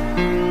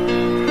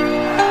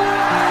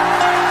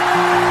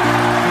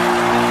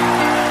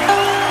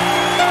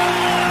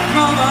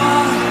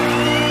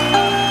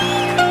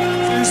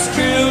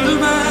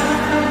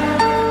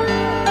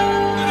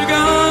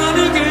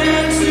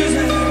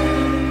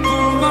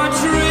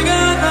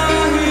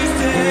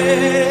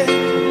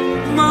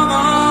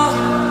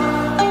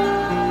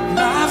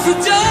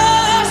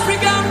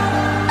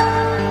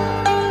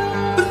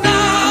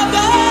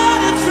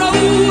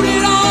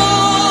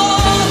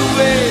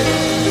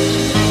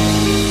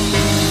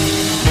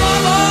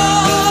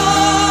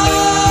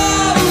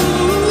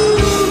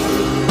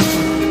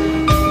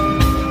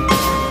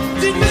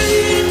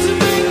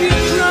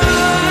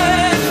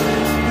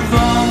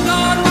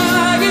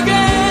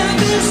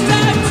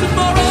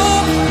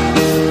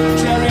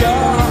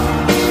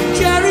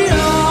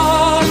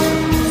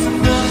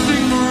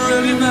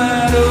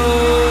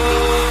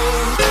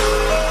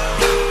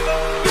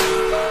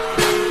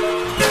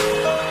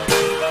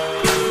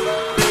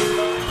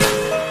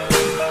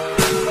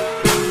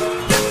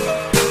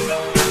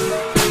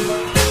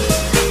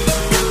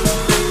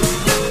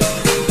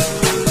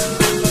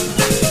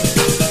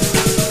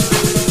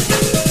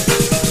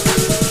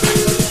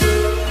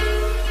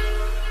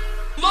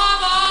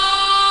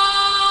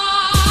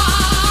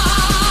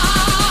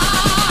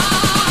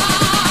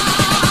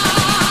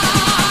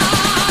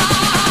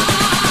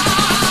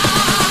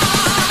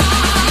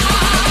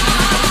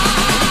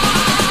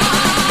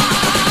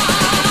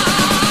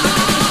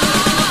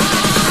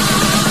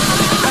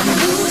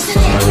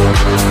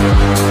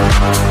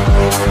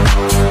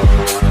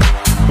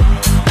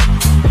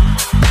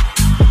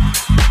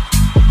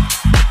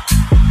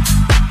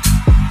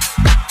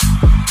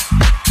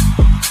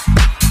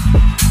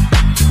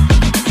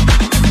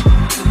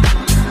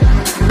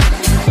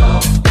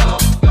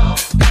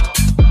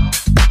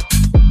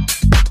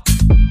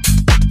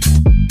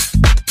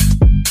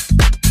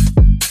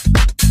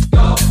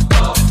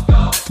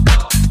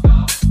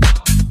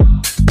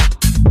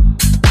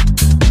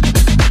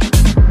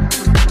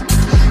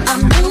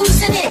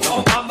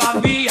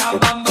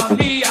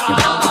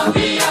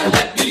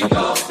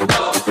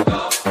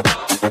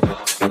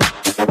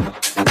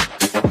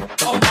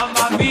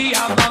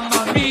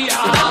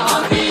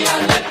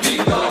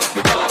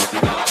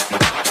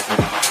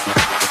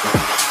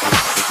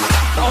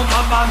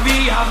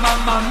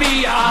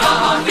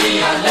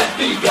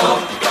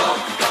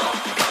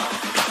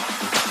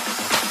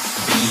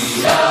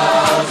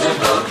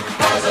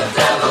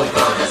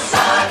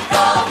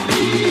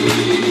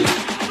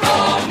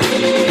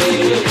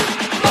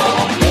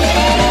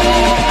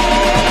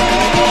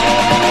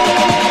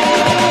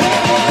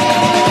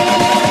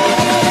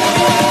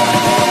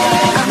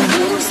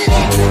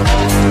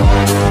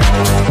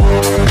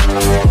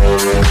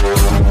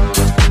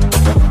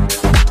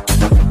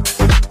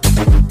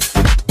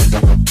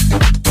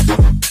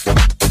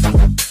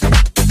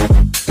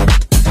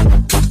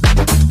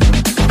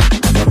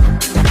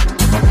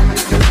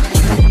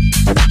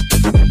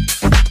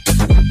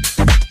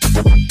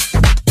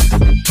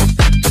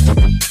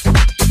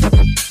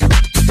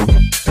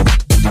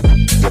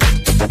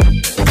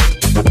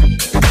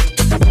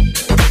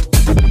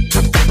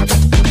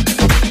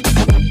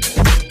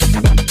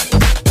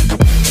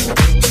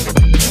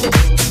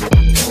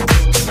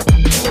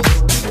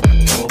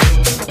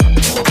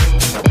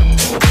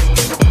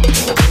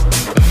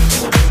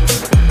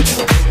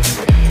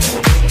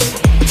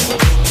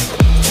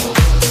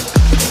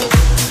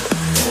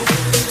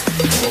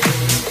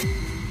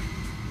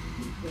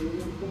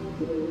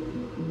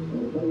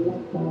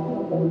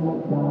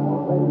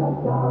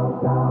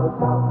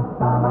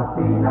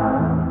 Stamattina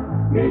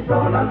mi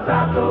sono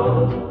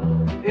alzato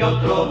e ho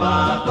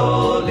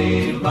trovato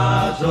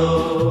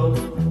l'invaso.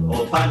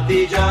 Oh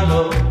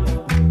partigiano,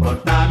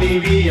 portami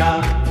via.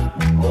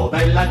 Oh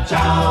bella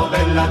ciao,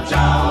 bella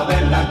ciao,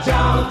 bella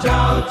ciao,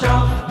 ciao,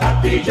 ciao.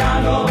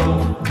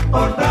 Partigiano,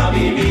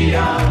 portami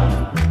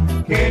via,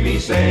 che mi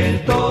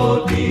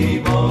sento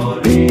di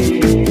morire.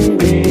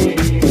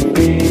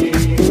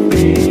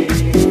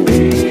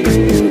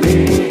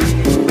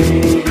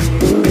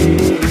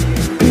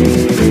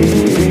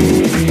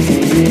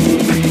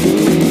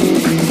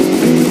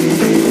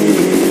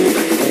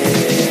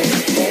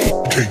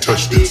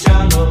 Touch this.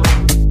 Partigiano,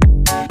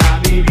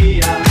 dammi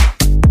via.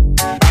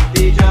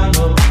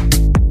 Partigiano,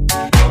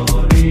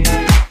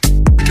 morire.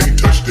 Can't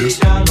touch this.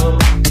 Partigiano,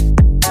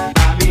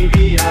 dammi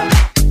via.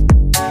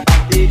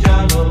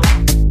 Partigiano,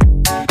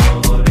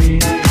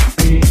 morire.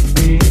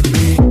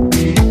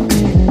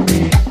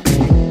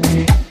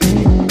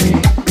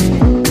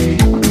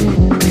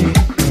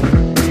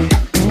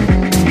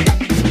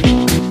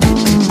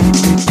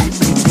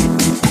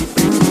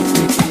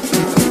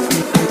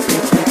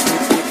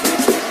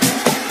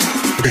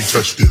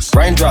 Touch this.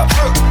 Raindrop,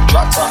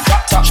 drop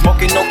top,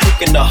 smoking, no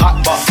cooking, the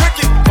hot bar.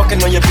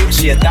 Fucking on your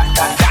bitch, yeah, that.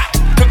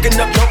 Cooking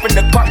up dope in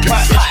the crock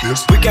pot.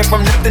 We came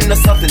from nothing to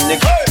something,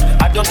 nigga.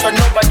 I don't try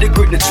nobody,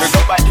 grip the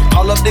trigger.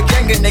 Call up the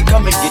gang and they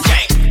come and get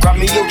gang. Grab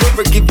me a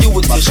river, give you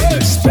a tissue.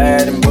 It's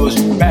bad and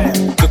bullshit,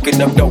 bad.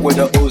 Cooking up dope with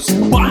a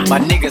Uzi. My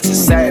niggas are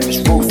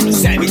savage,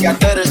 ruthless. We got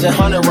 30s and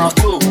 100 rounds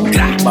too.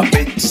 My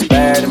bitch is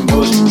bad and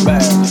bullshit,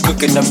 bad.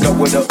 Cooking up dope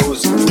with a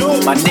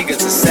Uzi. My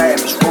niggas are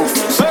savage,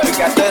 ruthless. We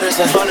got 30s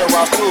and 100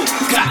 rounds too.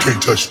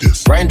 Can't touch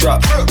this.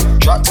 Raindrop,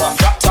 drop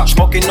top,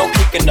 smoking, no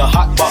cooking the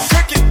hot pot.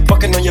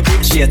 Fucking on your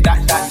bitch, yeah, that.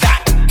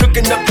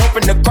 Cooking up dope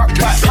in the crock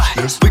pot.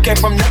 We came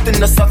from nothing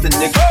to something,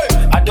 nigga.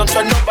 I don't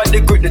try nobody,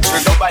 grip the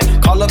trigger. Nobody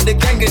call up the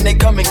gang and they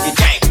come and get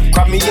gang.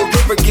 Cry me a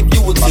river, give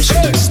you a tissue.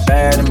 It's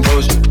bad and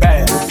bullshit,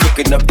 bad.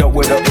 Cooking up dope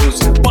with a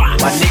Uzi.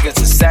 My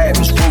niggas are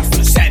savage,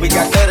 ruthless. We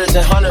got 30s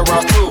and 100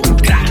 rounds too.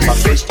 My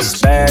bitch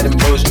is bad and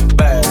bullshit,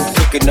 bad.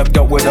 Cooking up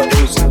dope with a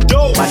Uzi.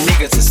 My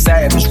niggas are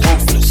savage,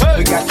 ruthless.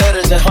 We got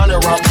 30s and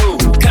 100 rounds too.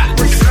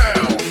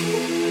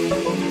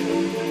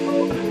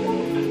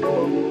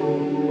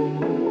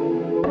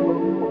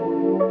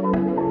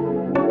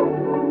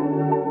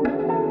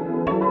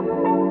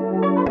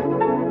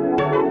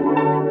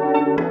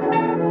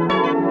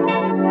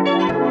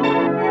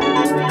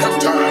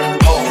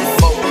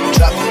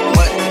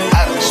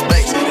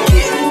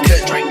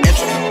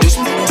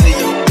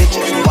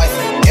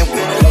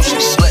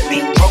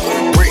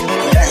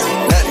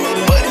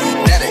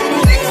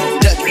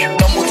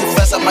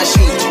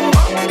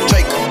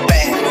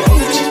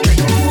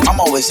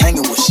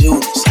 Hanging with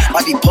shooters,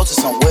 might be posted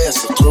somewhere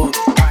secluded.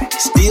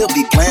 Still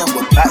be playing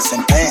with pots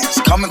and pans.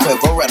 Call me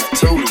Quavo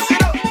Ratatouille.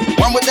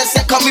 Run with that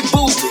set, call me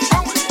Booby.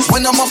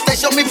 When I'm on stage,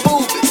 show me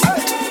boobies.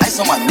 Ice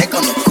on my neck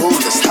on the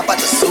coolest. How about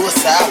the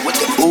suicide with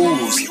the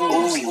ooze?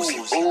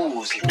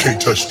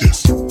 Can't touch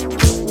this.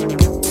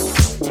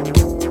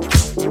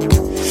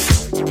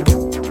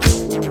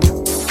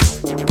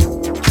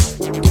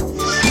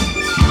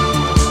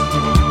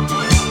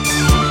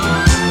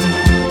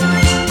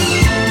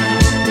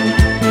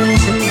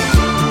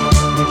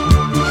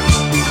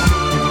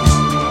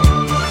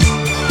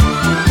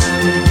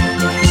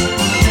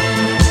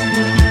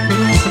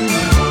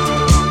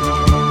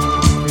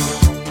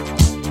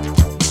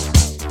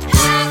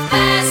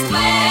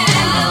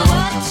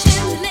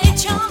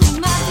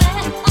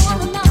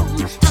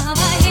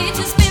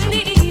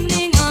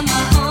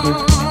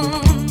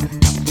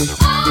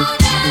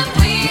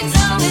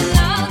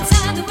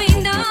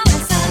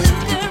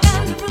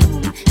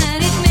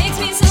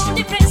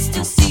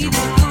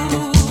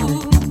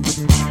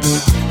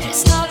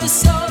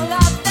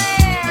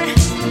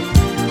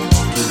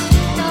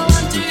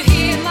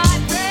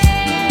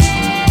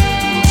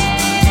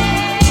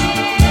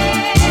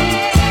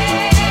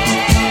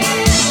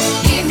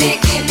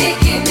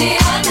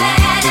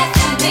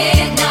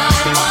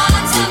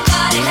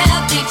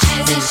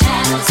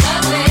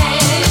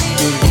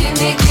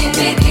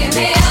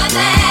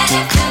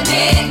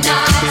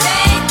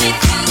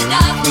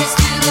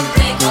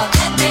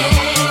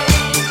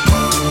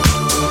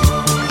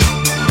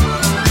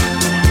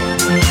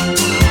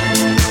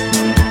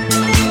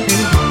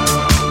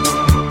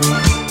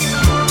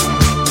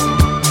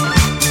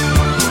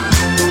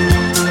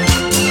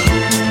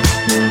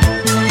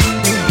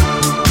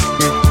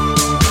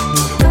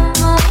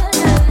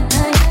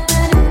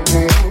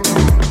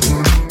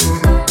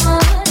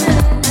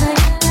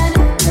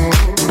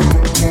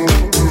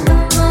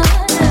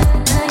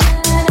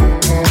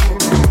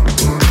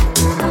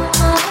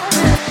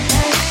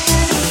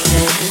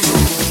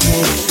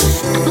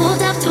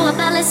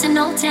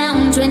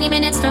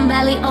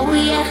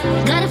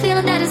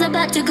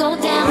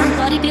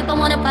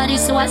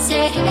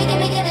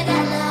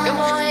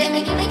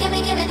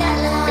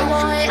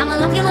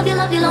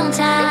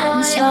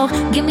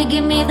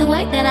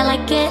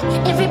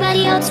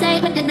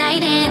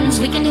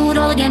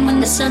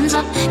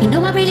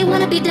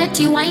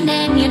 You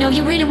whining, you know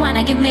you really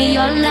wanna give me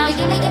your love.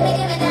 Give me that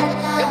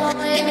love.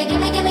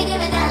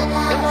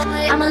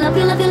 I'ma love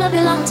you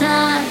long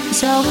time.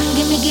 So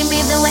give me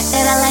the way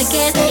that I like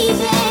it, baby.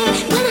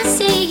 When I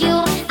see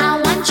you, I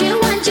want you.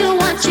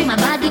 My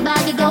body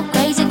go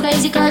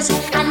crazy, 'cause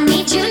I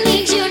need you,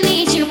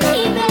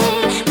 baby.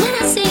 When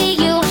I see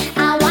you,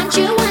 I want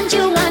you.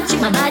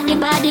 My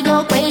body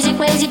go crazy,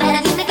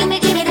 better give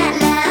me that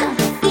love.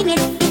 Give me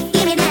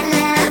that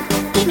love.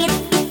 Give me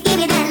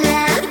that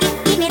love.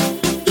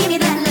 Give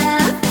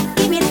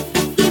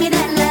me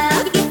that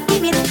love.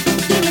 Give me that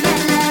love. Give me that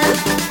love.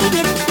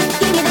 Give me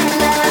that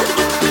love.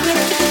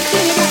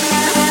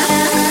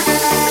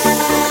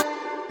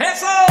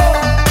 Eso!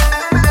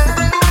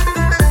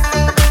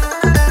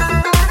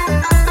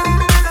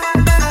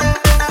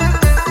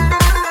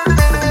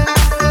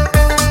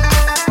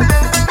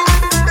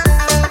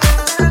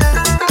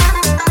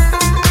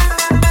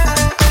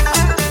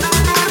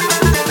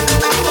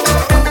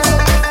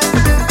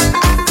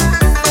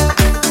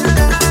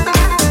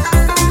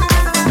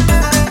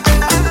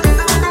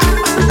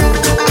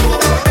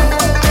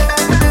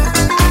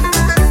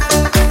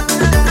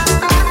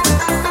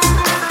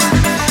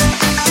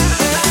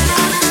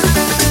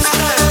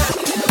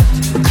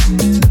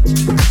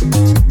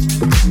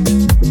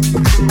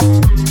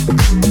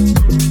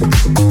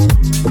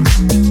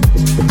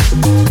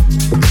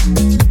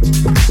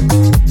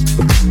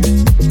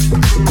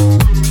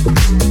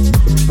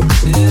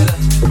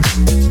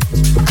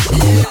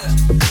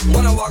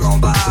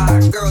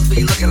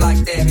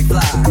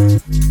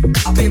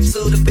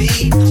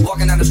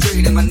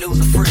 avenues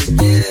of free,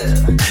 yeah.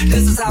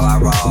 This is how I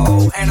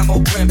roll,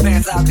 animal print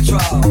pants out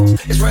control.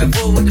 It's Red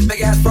Bull with the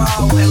big ass bra,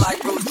 and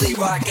like Bruce Lee,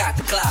 I got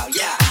the clout,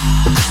 yeah.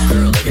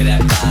 Girl, look at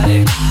that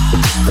body.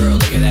 Girl,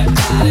 look at that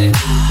body.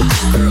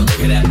 Girl, look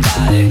at that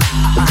body.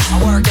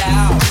 I work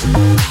out.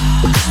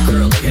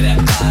 Girl, look at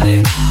that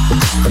body.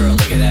 Girl,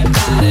 look at that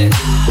body.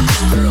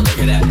 Girl, look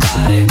at that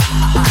body. I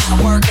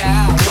work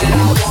out when I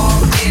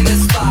walk in the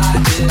spot.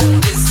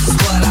 This is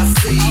what I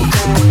see.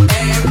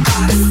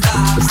 Everybody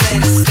stops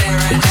and is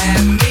staring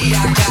at me. I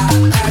got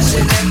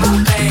passion in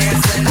my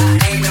pants and I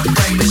ain't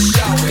afraid to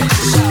show it.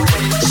 Show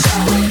it,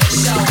 show it,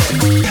 show it.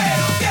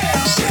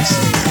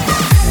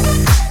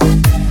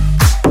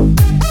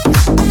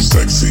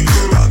 Sexy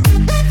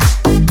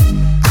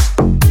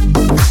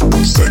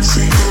and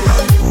sexy and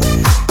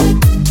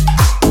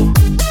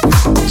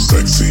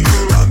sexy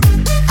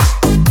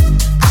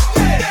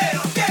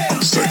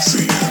and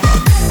sexy and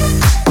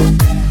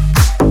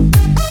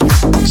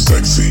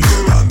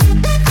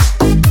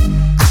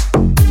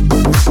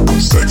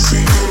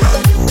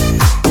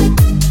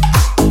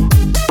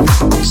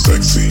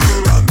sexy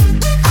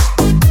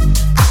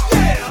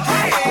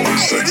and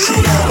sexy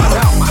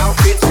My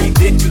outfit's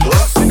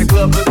ridiculous. In the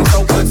club looking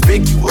so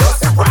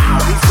conspicuous. And wow,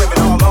 these women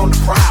all on the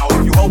prowl.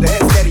 If you hold the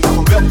head steady,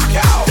 I'ma milk the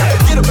cow.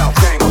 Forget about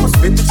fame, I'ma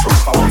spit the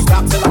truth. I won't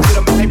stop till I get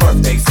them in their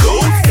birthday suits. So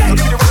give me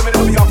the rhythm and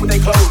it'll be off with their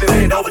clothes. Then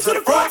head over to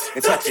the front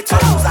and touch your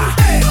toes.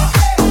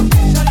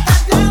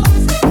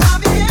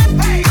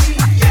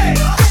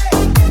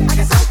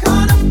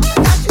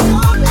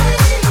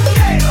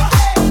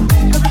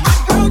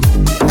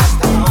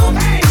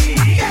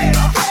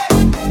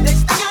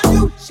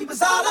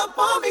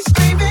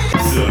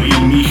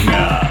 Sorin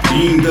Michnea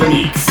in the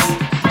mix.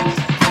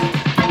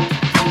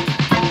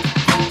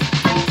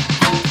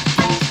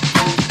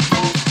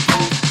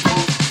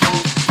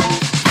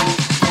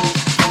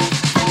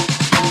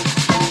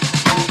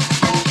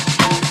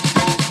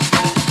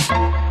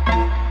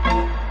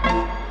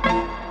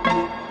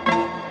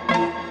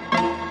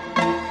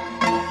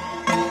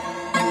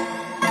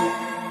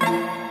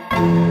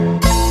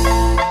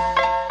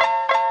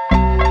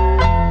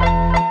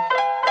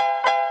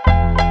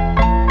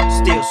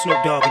 Still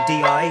Snoop Dogg and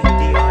D.I.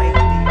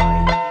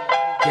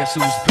 Guess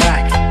who's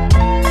back?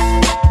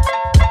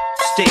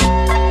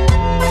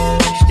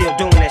 Still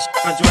doing that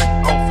shit, Andre?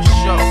 Oh, for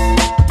sure.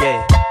 Yeah.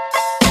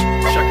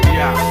 Check me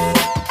out.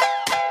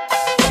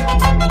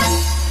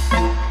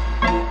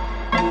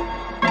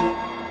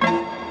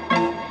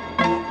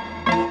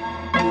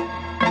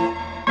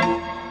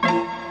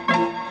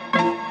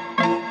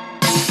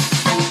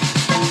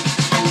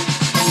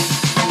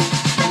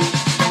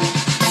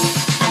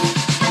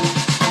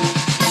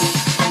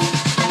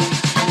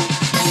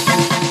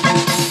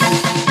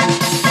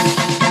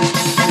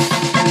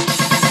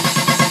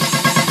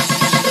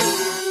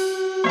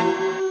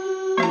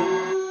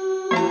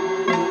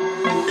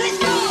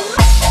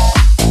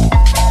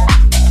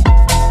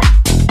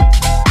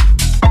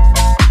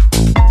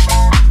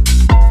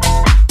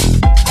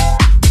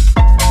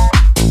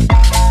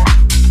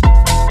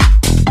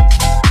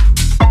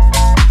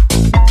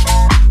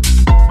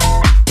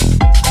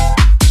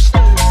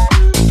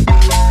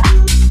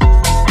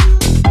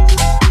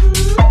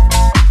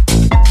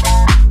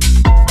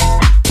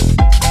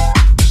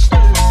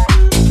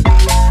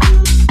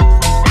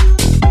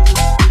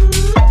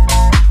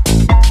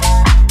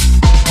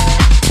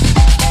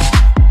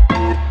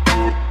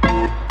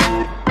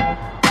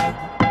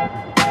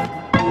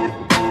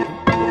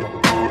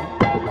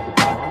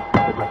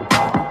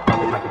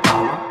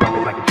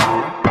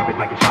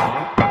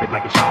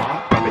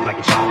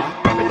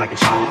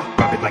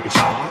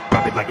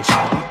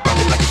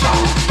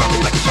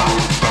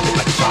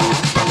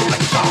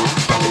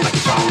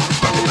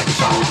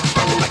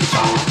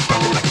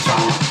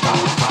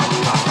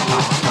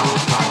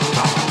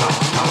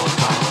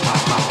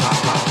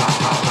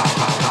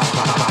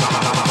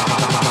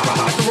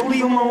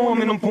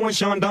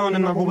 Sean Don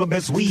and I roll the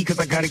best weed cause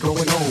I got it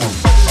going on.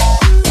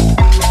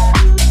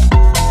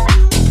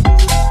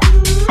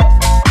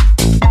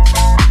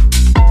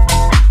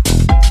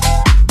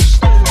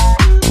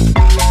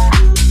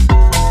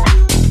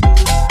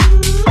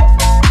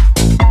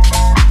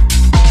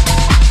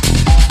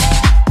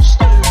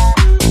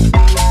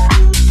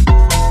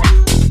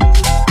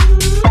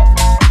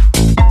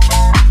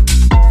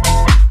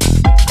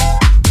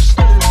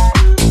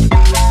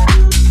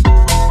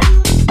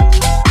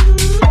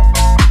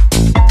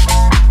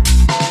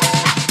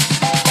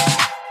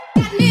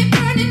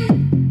 Burning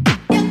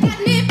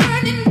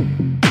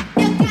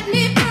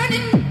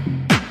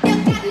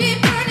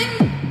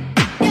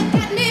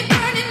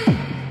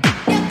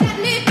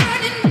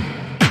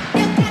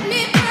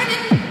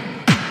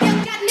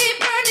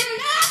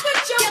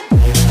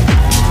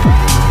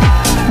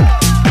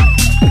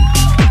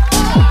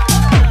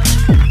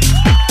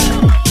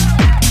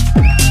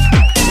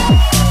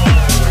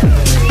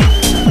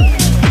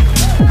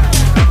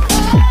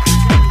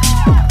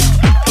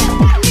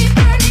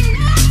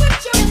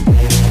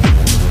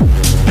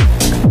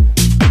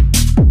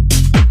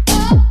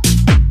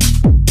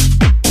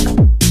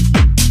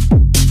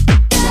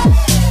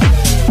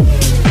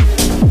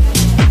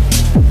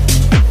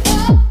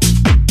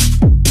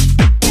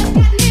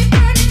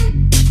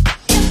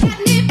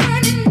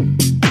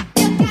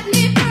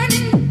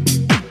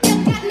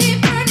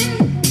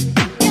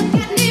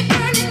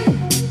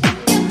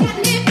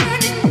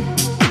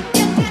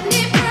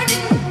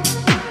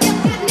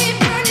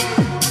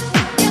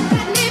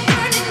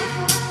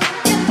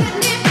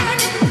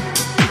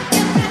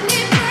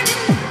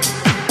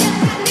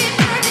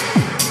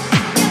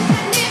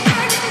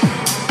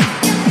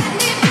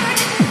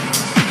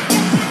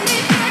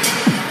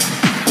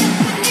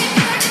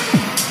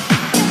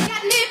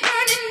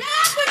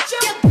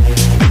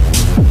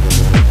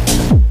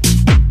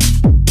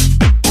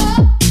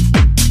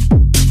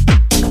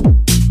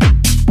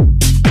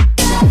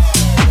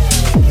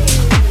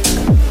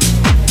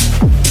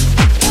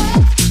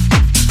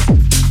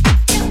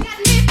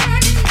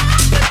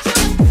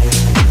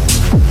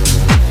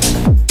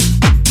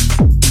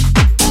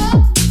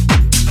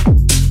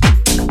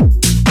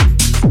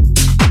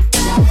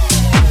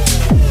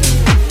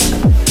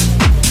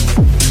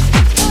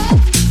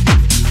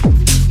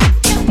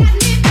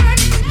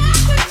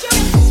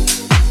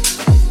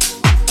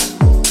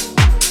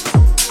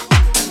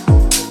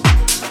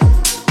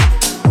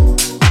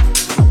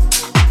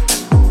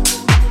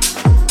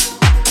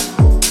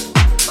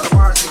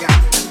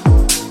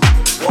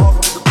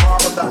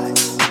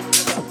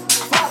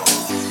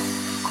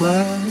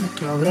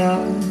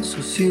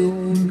abrazos y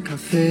un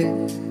café.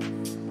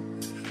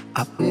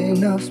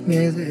 Apenas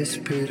me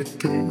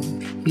desperté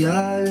y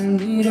al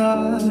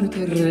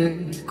mirarte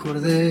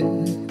recordé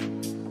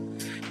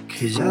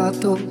que ya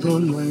todo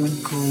lo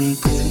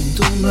encontré en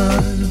tu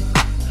mano,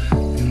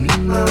 en mi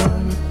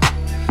mano.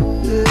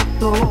 De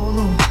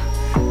todo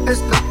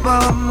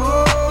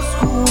escapamos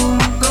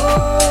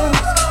juntos,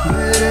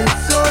 ver el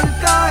sol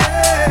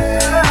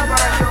caer.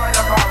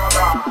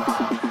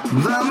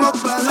 Vamos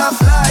pa' la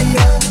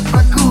playa,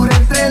 pa'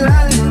 curarte el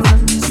alma.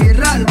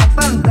 Cierra la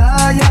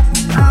pantalla,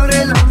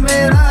 abre la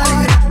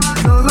medalla.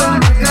 Todo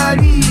en el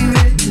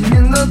Caribe,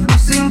 viendo tu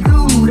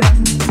cintura.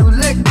 Tú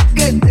le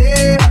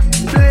coqueteas,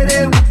 tú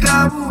eres un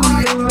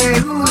cabullo, me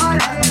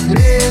gusta.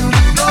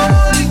 Lento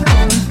y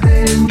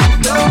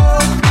contento,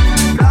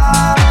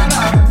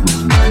 cara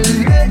al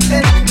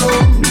viento.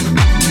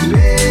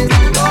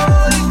 Lento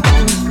y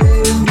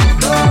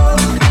contento,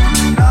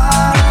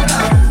 cara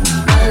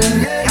al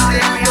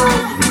viento.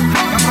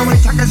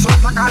 Aprovecha que el sol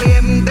está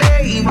caliente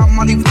y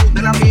vamos a disfrutar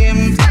el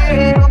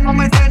ambiente. Vamos a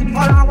meter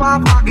por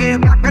agua pa' que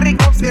vea que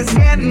rico se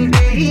siente.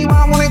 Y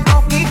vamos a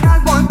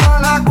tropical por toda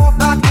la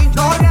costa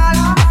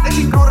quinchorreal.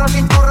 Si corre,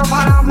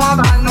 paramos a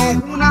darnos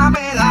una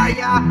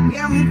medalla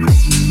bien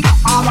fría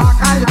pa'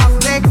 bajar la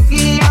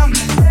sequía.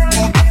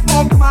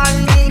 Comemos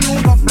mal y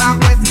unos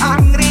tragos de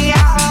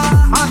sangría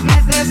pa' que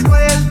te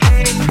suelte.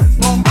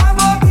 Ponga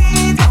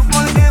poquito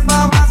porque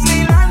pa'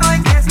 vacilar no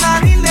hay que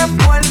salir de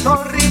Puerto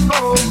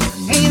Rico.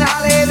 Y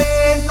dale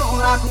lento,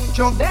 date un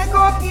shot de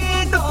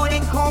coquito. Y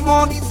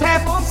como dice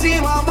Ponzi,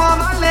 vamos a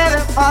darle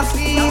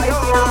despacito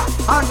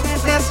a que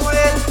te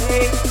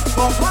suelte.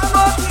 Poco a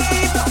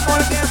poquito,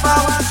 porque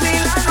pa'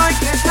 vacilar no hay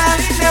que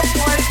salir de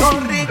Puerto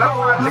Rico.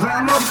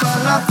 Vamos pa'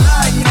 la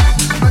playa,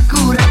 pa'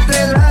 curarte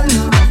el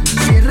alma.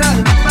 Cierra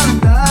la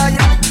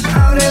pantalla,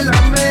 abre la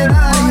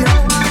medalla.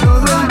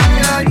 Todo en el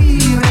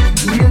Caribe,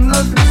 viendo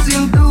tu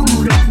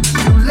cintura.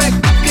 Tú le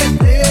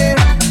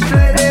coqueteas, tú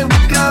eres un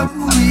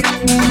cabullo.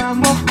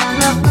 Vamos pa'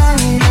 la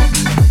playa,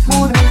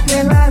 curarte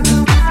el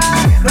alma.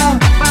 Cierra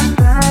la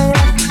pantalla,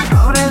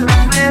 abre la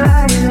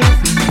medalla.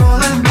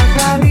 Todo en el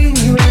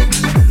Caribe,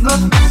 viendo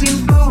tu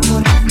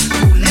cintura.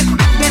 Tú le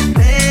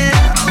coqueteas,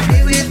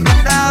 baby, tú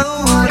estás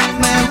dura y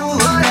me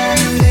gusta.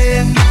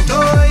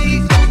 Estoy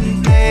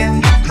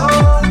contento,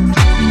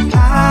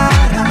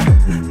 cara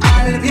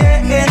al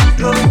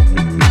viento.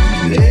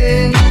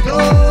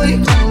 Estoy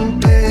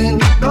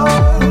contento,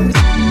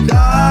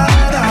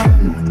 cara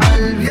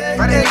al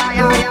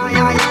viento.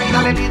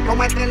 Dale lindo,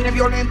 métele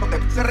violento. Te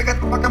puse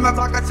reggaetón pa' que me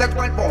saque ese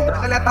cuerpo.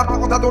 Dale hasta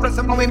abajo, está duro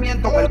ese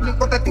movimiento. El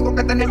único testigo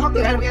que tenemos aquí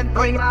es el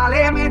viento. Y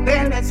dale,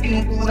 métele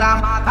cintura.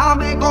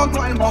 Mátame con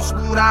tu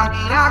hermosura.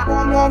 Mira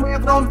cómo me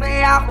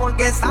frontea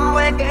porque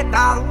sabe que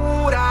está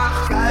dura.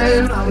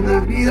 Calma mi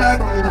vida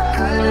con la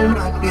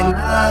calma que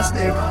nada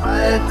hace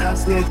falta.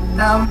 Si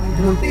estamos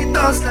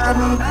juntitos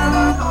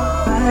andando.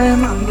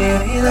 Calma mi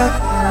vida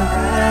con la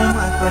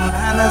calma que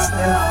nada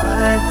hace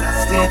falta.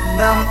 Si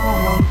estamos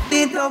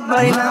juntitos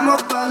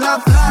bailamos pa' la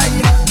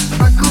playa,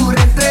 pa'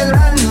 curarte el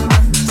alma.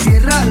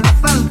 Cierra la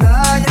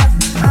pantalla,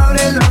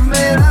 abre la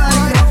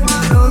medalla.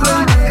 Todo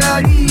en el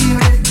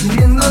Caribe,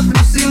 viendo tu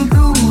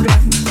cintura.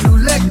 Tú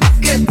le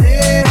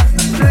coqueteas,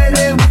 tú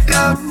eres un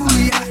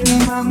cabullo.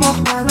 Vamos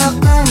pa' la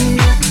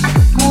playa,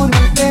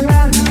 curarte el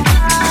alma.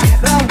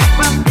 Cierra la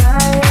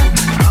pantalla,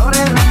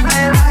 abre la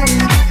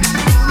medalla.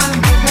 Todo en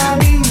el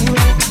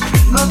Caribe,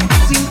 viendo tu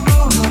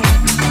cintura.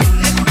 Tú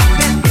le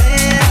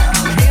coqueteas,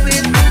 baby,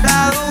 tú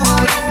estás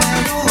dura, me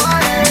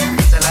duele.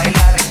 Se la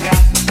isla de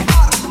Gas,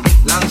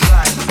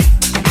 Lanzai,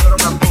 Pedro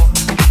Capó,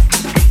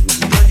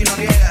 Georgie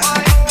Noriega,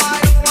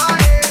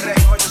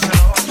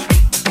 R808,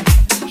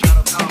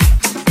 Charlottetown,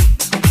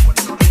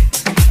 Puerto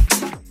Rico.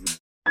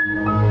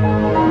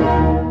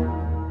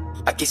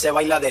 Aquí se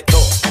baila de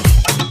todo.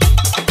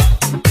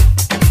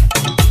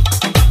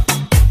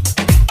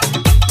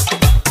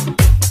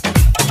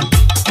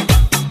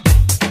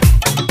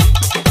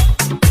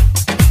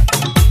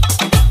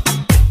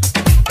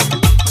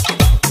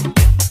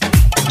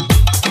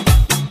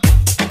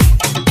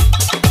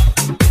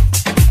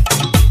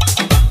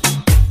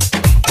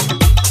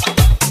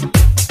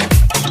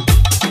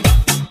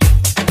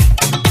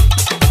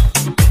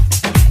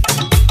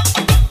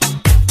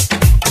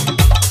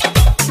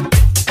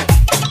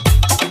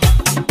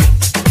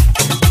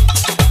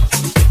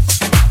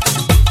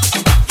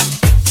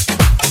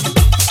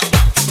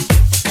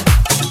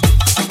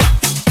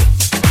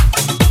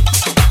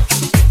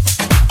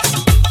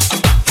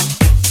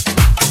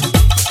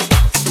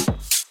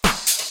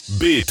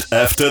 Beat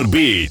after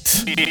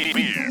beat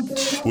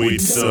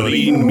with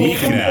Sorin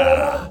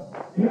Michnea.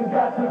 You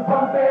got to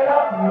pump it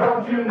up,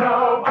 don't you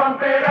know?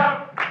 Pump it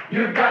up.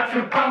 You got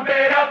to pump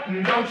it up,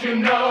 don't you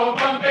know?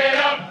 Pump it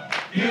up.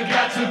 You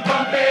got to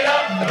pump it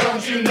up,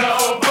 don't you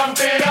know? Pump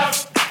it up.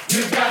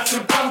 You got to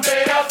pump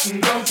it up,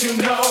 don't you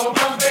know?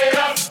 Pump it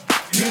up.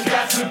 You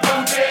got to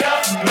pump it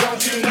up,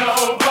 don't you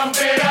know? Pump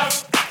it up.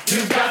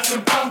 You got to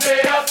pump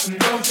it up,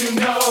 don't you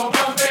know?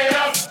 Pump it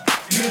up.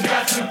 You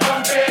got to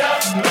pump it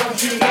up,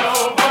 don't you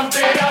know? Pump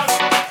it up.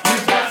 You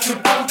got to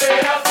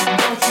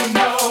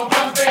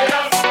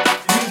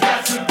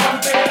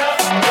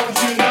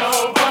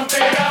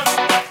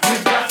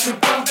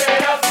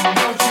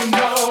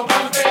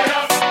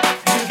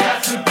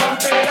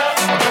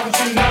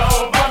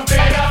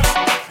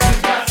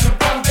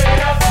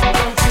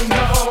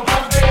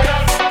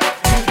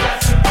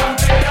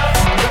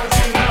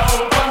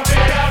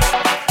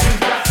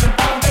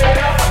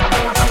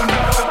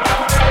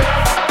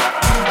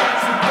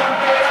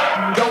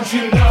Don't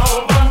you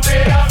know? Bump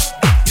it up.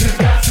 You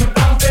got to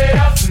bump it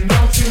up.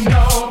 Don't you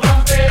know?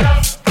 Bump it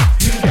up.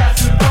 You got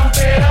to bump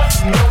it up.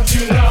 Don't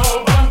you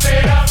know? Bump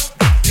it up.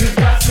 You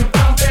got to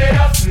bump it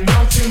up.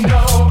 Don't you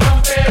know?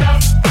 Bump it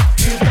up.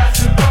 You got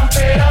to bump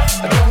it up.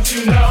 Don't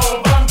you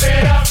know? Bump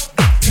it up.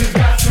 You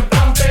got to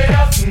bump it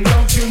up.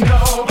 Don't you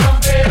know?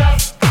 Bump it up.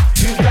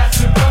 You got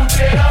to bump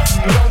it up.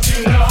 Don't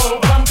you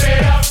know? Bump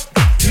it up.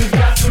 You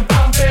got to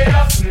bump it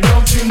up.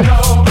 Don't you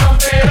know?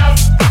 Bump it up.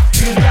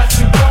 You got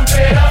to bump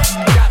it up.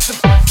 Got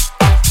to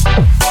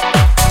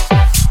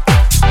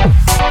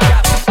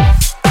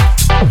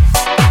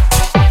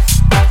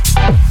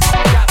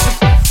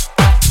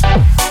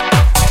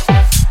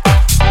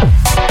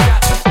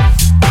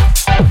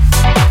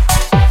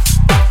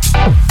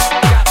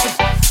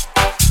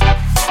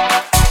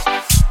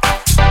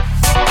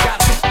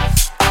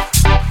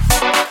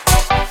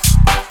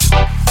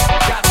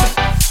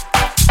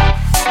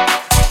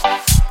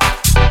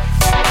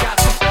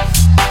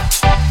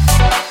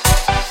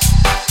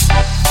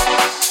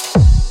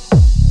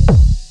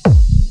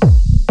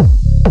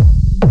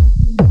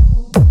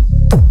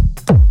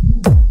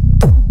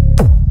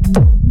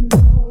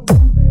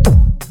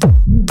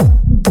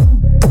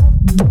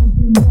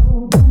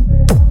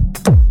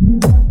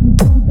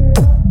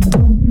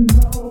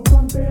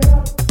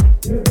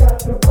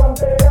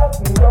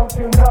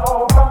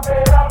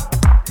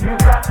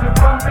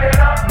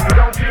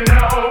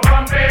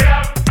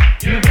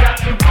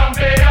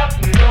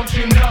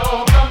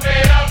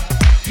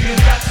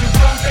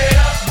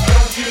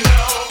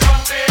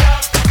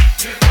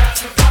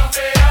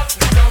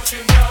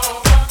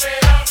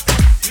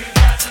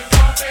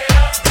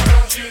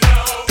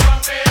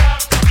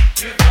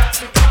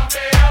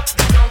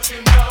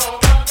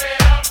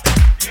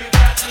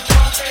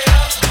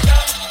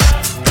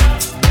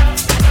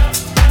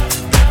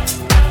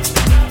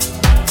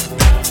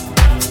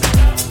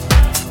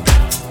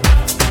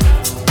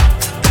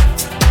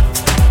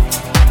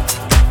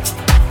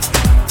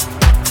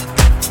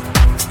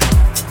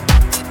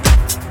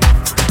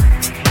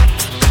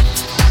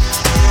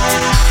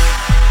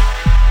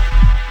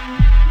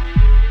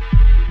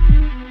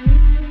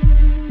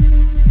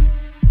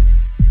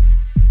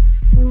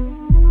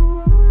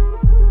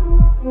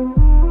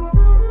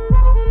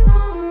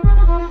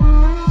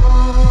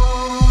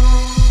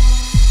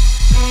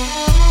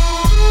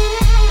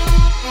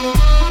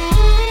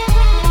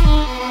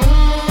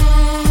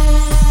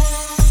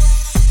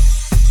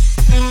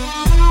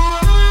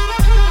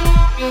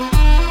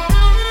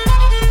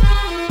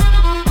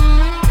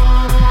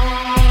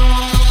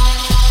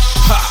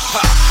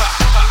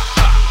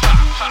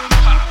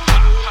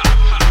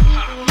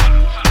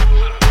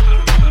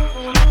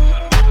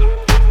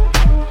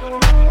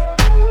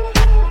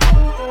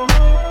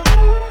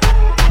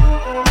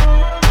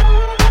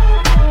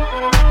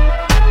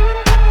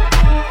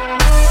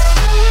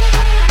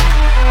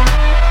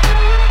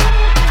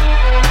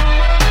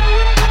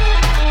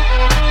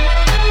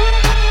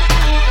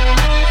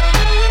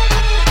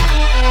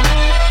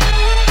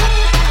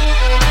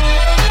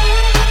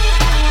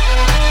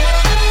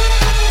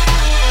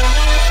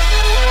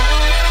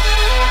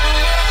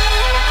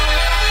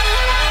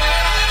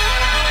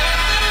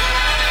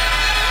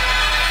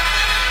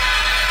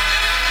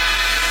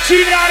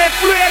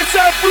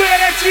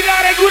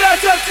Cine, gura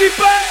să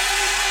țipe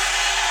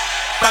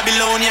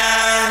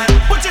Babylonian.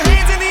 Put your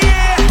hands in the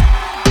air.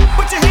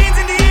 Put your hands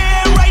in the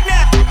air right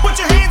now. Put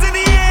your hands in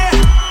the air.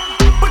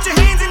 Put your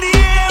hands in the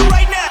air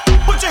right now.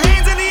 Put your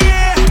hands in the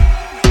air.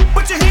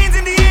 Put your hands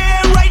in the air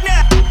right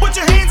now. Put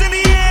your hands in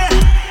the air.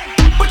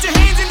 Put your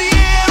hands in the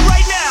air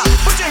right now.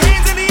 Put your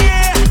hands in the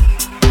air.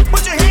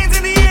 Put your hands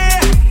in the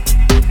air.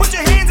 Put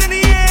your hands in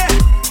the air.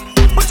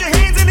 Put your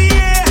hands in the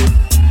air.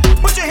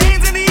 Put your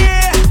hands in the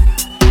air.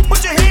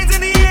 Put your hands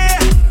in the air.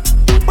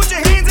 Put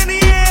your hands in the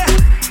air.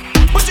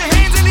 Put your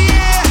hands in the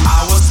air. I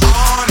was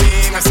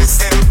morning, I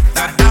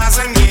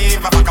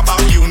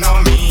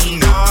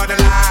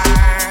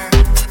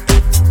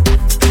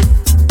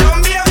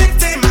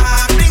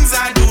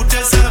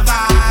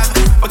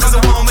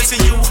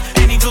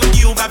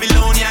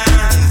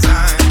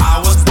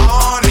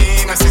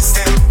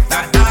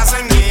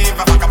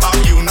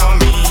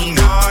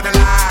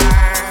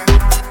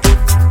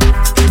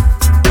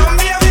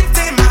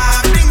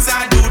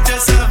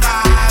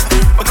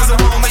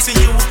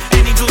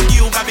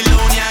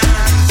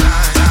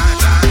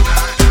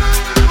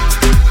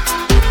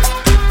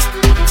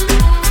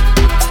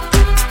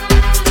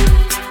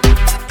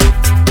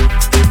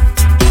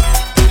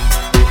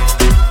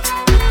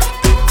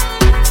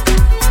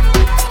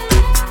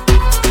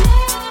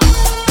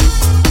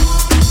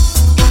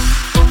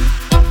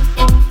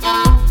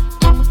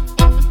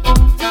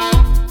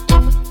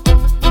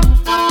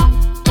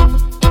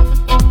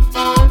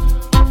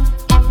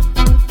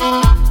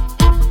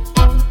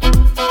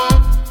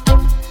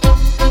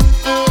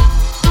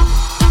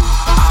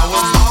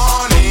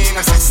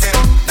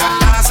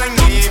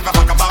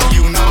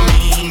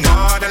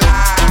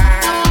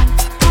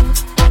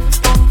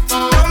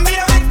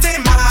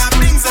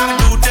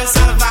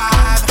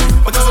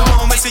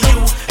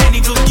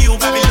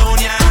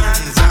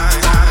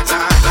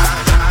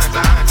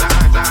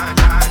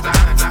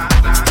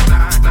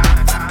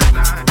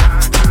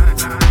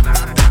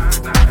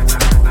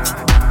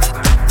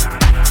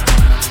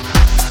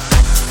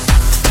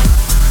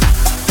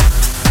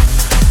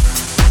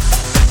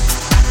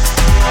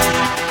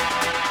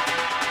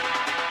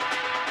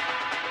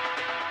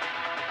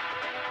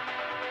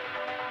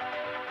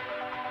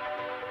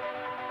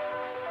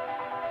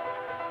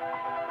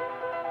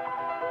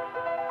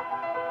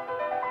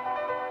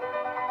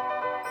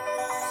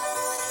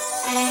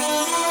I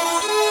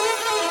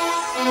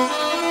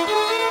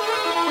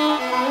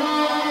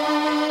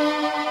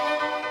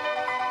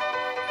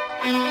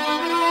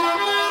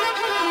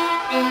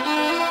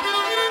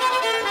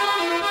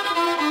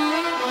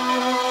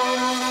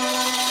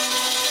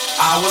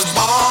was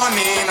born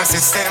in a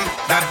system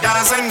that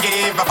doesn't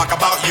give a fuck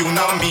about you,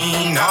 nor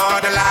me,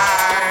 nor the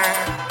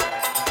lie.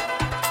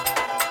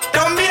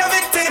 Don't be a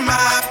victim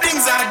of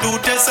things I do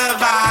to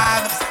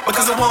survive,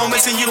 because I won't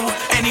miss you,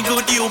 any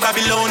good you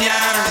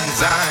Babylonians.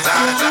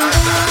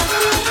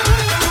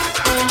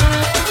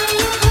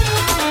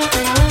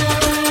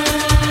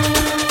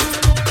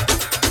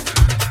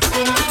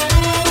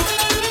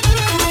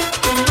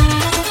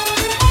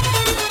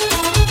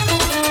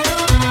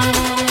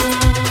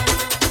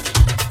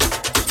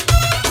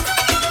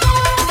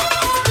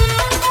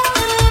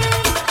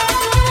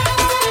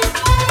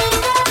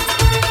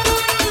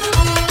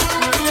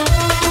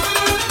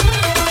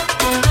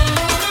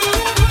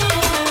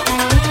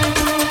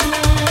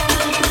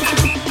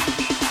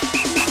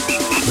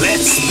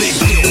 Let's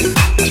begin.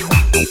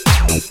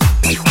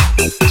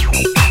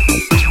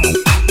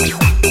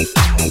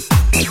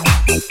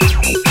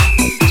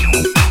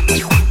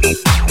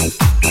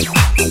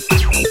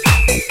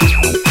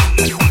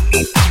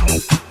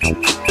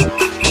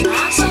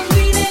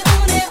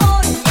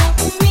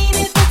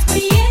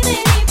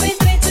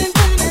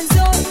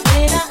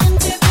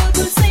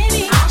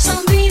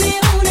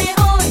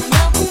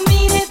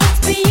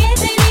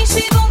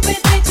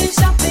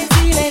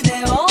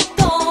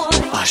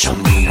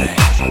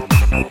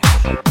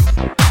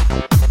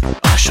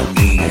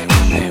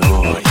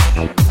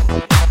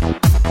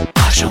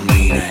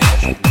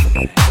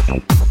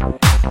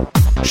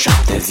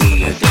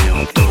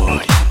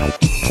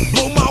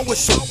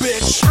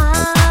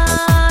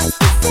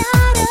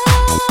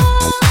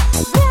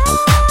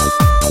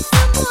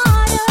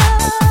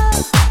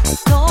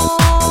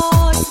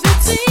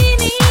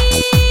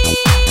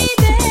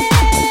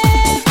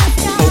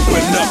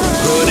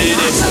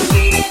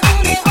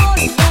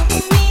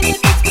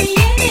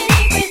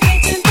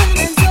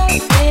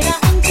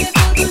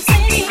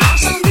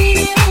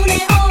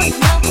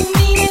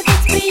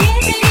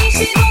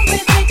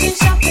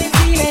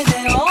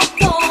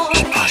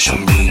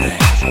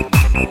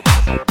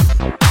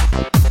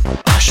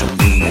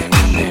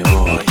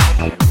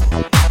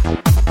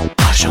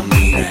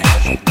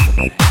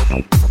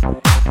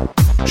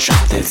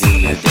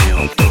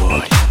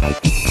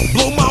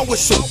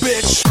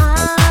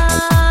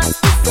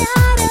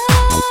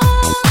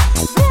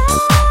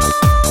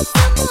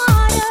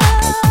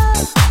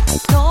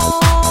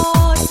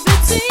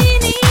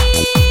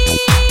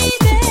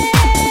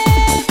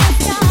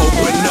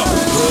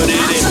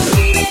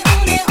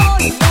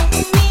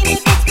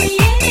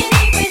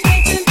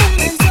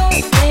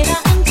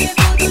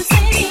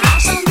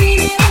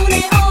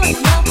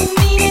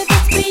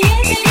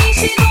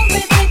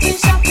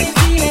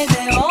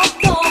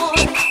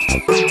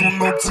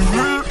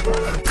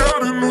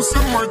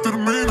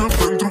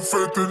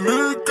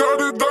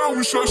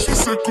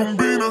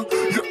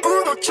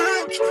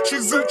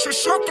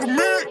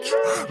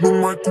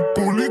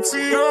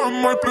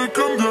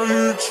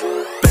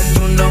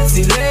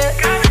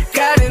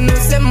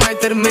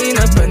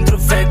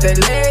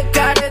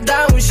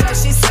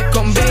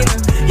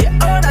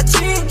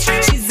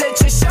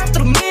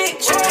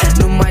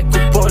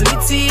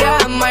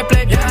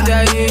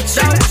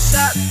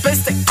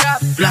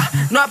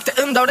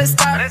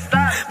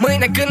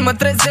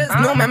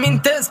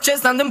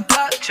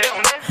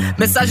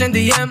 Mesaje în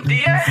DM,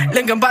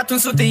 lângă-mi bat un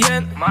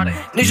sutien.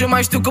 Nici nu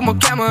mai știu cum o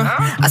cheamă.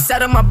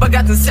 Aseară m-a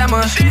băgat în seamă.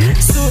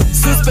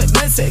 Sus pe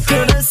mese,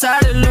 când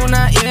răsare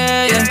luna,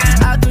 yeah.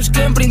 Atunci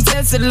când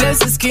prințesele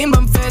se schimbă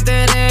în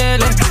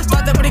feterele.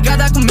 Toată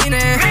brigada cu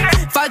mine,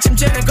 facem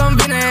ce ne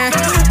convine.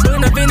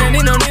 Până vine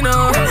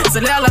Nino, să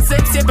le ia la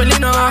secție pe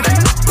lino.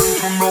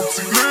 Pentru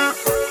nopțile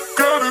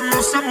care nu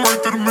se mai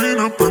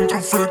termină, pentru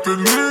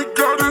fetele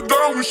care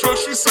dau ușa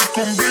și se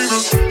combină.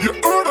 E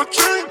ora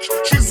 5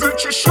 și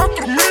 10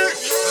 șaturi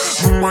mici.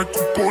 Numai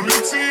cu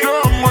poliția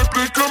mai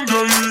plecăm de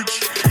aici.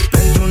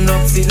 Pentru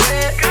nopțile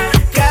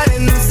care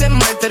nu se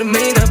mai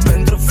termină,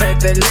 pentru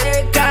fetele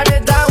care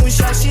dau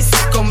ușa și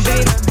se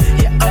combină.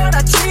 E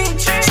ora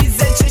 5 și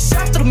 10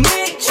 șaturi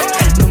mici.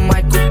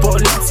 Numai cu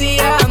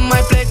poliția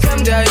mai plecăm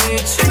de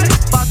aici.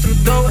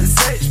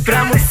 4:20,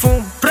 prea mult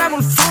fum, prea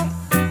mult fum.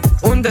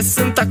 Unde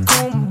sunt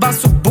acum?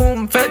 Basul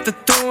boom, fete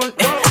tun.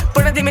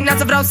 Până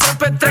dimineața vreau să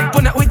petrec,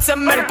 până uit să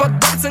merg, pot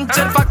doar să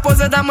încerc. Fac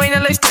poze, dar mâine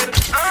le șterg.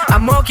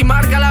 Am ochii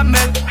mari ca la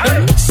mel.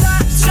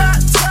 Shot,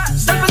 shot, shot,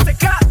 dă peste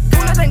cap,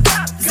 pune-te în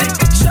cap. Zic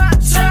shot,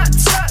 shot,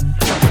 shot.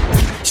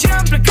 Și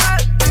am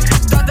plecat,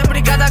 toată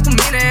brigada cu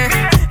mine.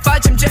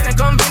 Facem ce ne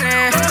convine.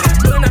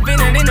 Până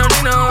vine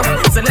Nino,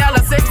 să le ia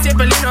la secție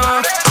pe lino.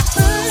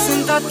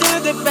 Sunt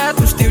atât de beat,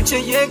 nu știu ce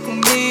e cu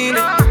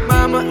mine.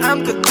 Mamă, am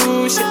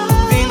cătușe,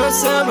 vino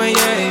să mă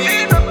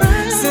iei.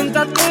 Sunt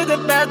atât de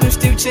beat, nu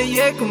știu ce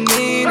e cu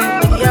mine.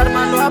 Iar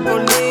m-a luat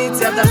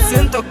poliția, dar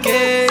sunt ok.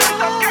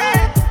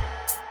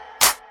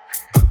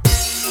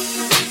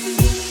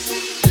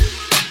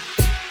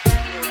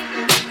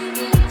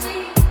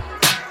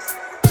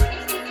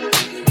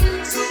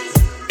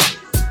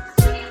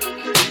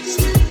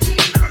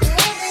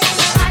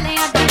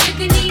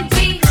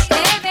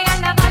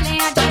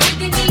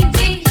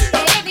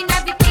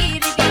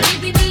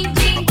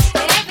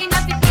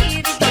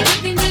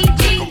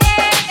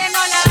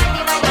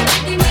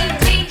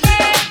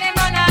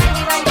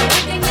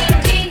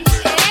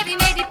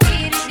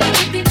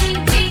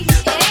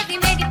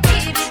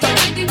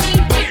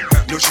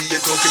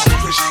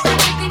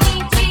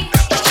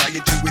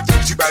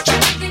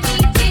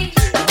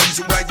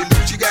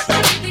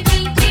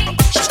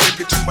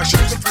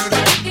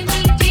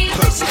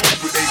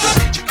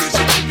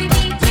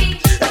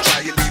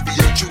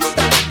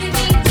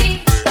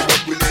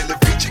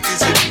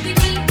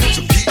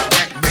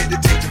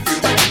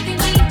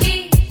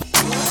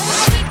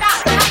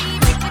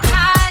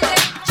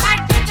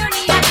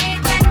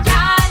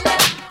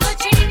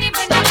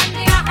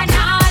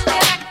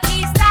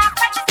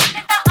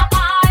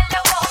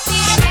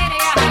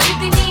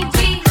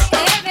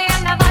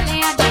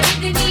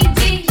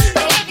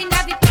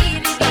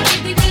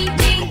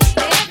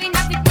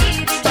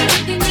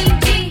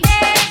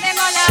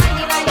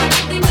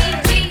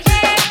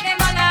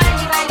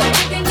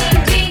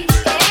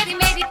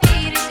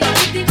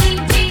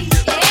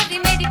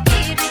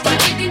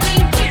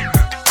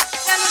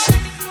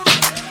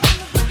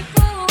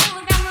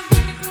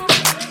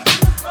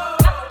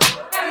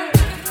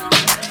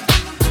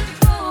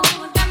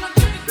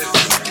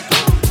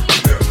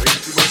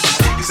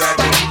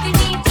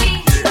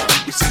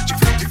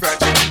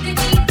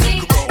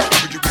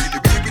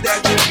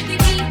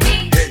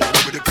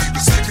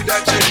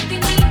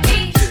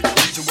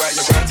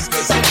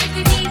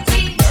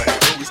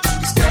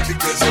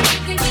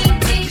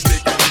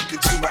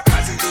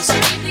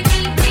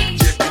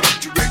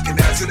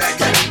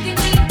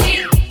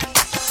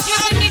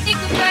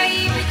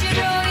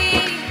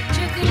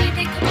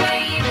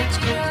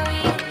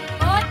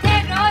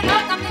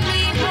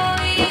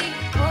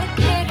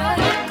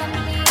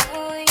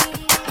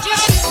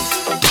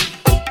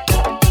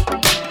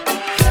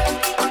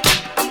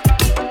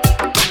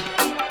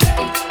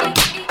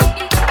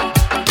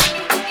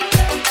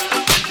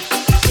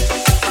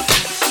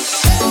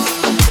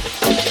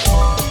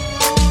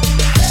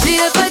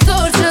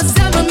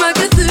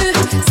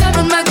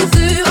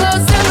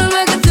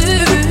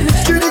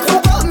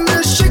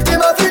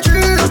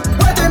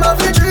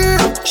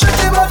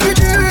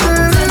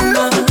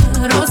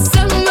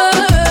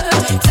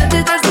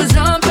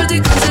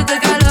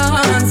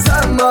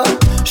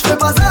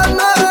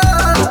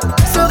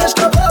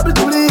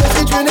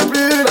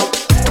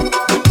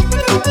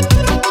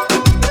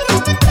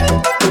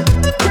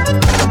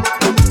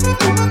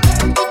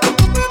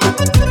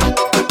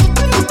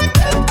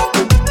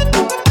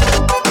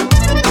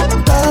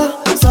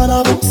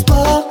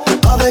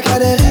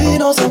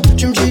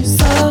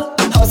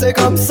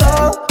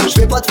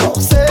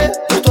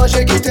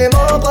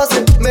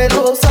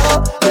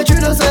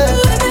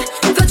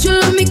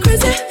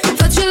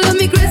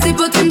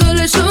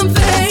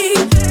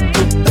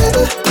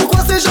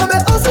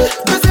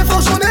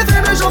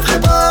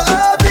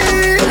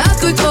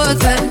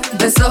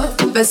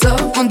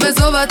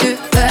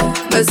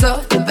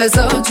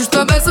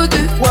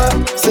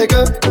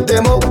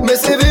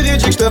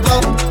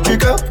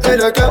 et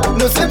le cœur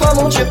ne sait pas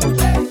mentir.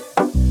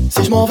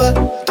 Si je m'en vais,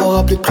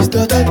 t'auras plus de prise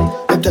de tête.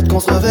 Et peut-être qu'on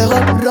se reverra.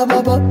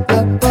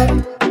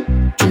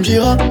 Tu me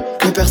diras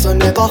que personne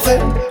n'est parfait,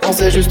 on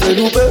s'est juste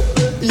loupé.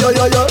 Yo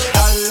yo yo.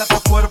 Dale a tu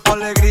cuerpo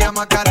alegría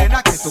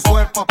Macarena, que tu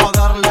cuerpo pa'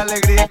 darle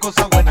alegría y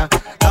cosas buenas.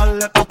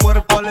 Dale a tu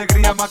cuerpo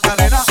alegría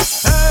Macarena.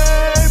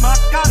 Hey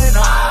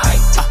Macarena.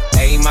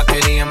 Hey,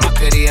 Macarena,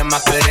 Macarena,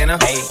 Macarena.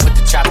 Hey, put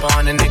the chopper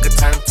on the nigga,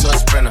 turn him to a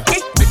sprinter.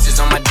 Bitches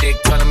on my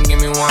dick, tell them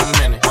give me 1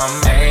 minute.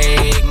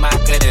 Hey,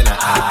 Macarena.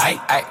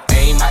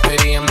 Hey,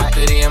 Macarena,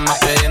 Macarena,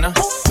 Macarena.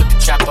 Put the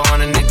chopper on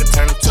the nigga,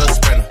 turn him to a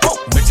sprinter.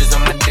 Bitches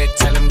on my dick,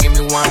 tell them give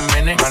me 1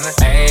 minute.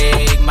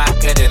 Hey,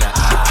 Macarena.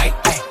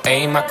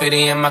 Hey,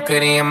 Macarena,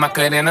 Macarena,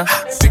 Macarena.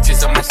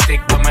 Bitches on my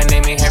stick, but my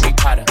name ain't Harry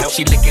Potter.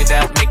 She lick it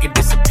up, make it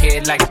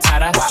disappear like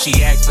Tata.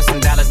 She asked for some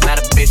dollars, not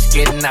a bitch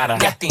getting out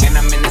of. And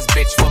I'm in this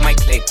bitch with my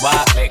click.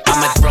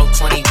 I'ma throw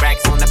 20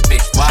 racks on the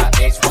bitch.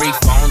 It's 3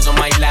 phones on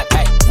my lap,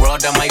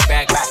 world on my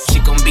back. She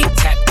gon' be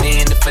tapped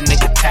in if a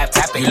nigga tap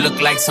it. You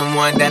look like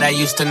someone that I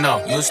used to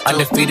know.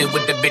 Undefeated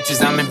with the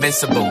bitches, I'm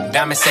invincible.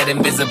 Diamond said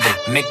invisible.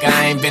 Nigga,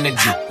 I ain't been a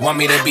Jew. Want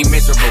me to be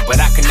miserable, but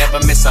I can never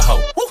miss a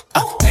hoe.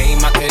 Hey,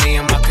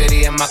 Macarena,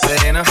 Macarena,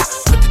 Macarena.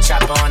 Put the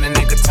chopper on a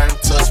nigga, turn him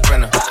to a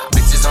sprinter.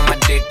 Bitches on my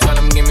dick, tell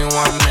them give me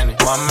 1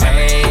 minute.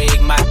 Hey,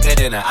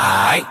 Macarena.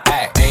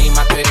 Hey,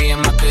 Macarena,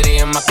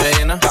 Macarena,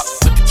 Macarena.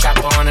 Put the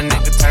chopper on a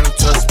nigga, turn him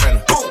to a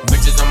sprinter.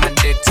 Bitches on my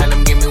dick, tell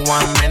them give me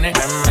 1 minute.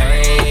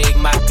 Hey,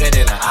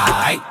 Macarena.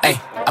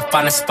 I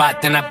find a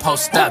spot, then I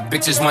post up.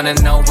 Bitches wanna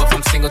know if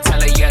I'm single, tell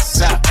her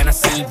yes up. And I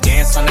see you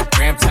dance on the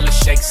gram, tell her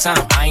shake some.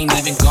 I ain't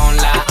even gon'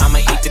 lie, I'ma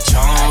eat the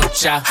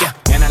choncha. Yeah,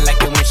 and I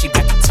like it when she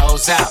got the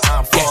toes out.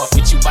 Yeah,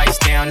 get you ice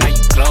down, now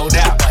you glowed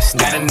out.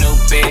 Got a new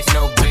bitch,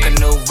 took a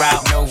new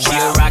route. She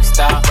a rock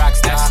star,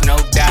 that's no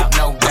doubt.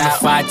 I'm the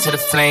fire to the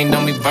flame,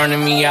 don't be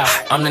burning me out.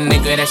 I'm the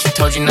nigga that she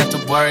told you not to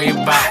worry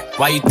about.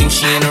 Why you think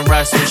she in a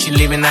rush when she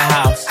leaving the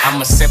house?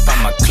 I'ma sip,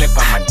 I'ma clip,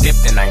 I'ma dip,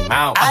 then I'm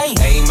out.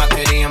 Hey,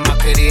 Macarena,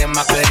 Macarena,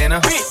 Macarena.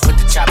 Put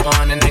the chopper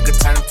on the nigga,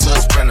 turn him to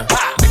a sprinter.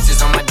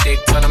 Bitches on my dick,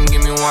 tell them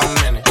give me 1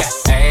 minute.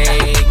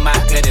 Hey,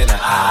 Macarena.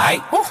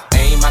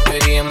 Hey,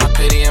 Macarena,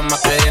 Macarena,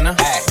 Macarena.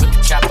 Put the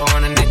chopper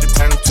on the nigga,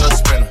 turn him to a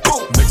sprinter.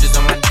 Bitches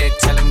on my dick,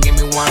 tell them give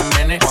me 1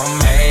 minute.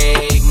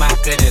 Hey,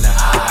 Macarena.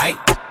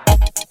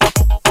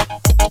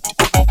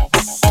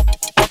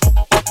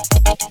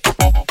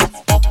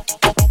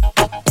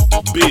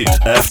 Beat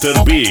after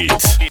beat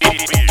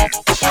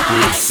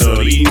with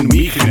Sorin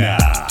Michnea.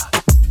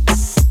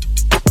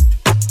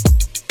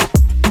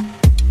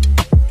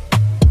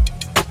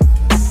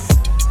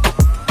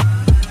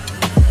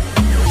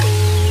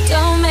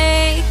 Don't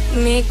make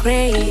me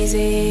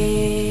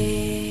crazy.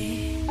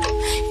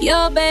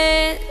 Your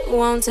bed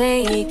won't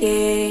take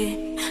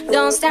it.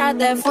 Don't start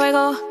that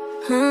fuego.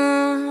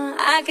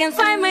 I can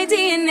find my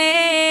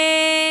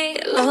DNA.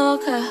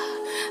 Loca.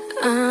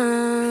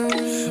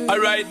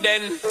 Alright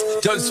then,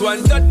 just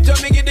one touch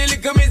of me give the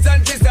little miss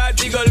and she start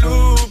to go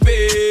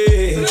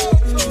loopy.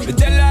 Me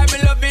tell her me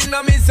loving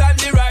her miss and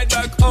the ride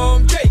back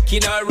home.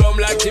 Taking her home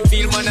like she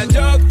feel man a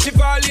joke. She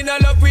fall in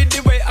love with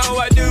the way how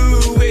I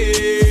do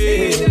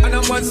it. And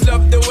I must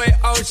love the way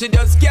how she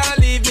just can't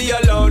leave me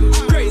alone.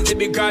 Crazy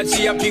because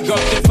she a pick up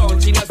the phone.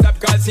 She not stop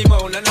call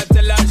Simone and I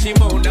tell her she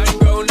moan and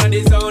grown on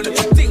the zone.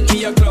 Think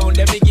me a clown,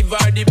 then me give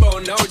her the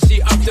bone. Now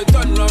she have to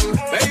turn round.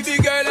 Baby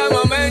girl, I'm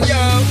a man, yo.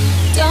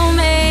 Don't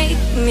make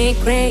me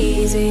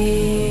crazy.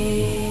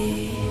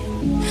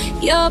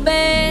 Your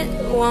bed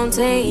won't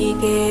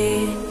take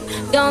it.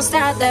 Don't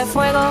start that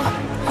fuego.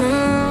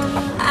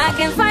 I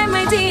can find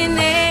my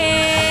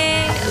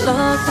DNA.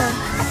 Loca.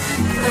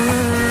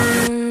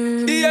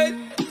 Yeah,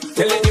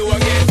 telling you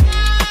again.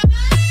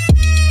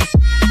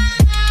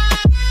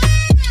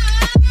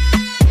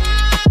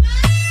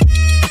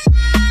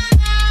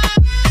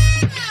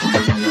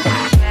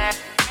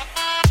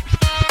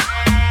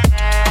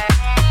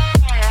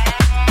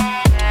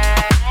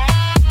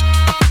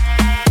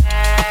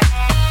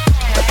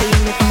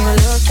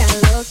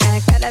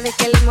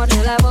 Que le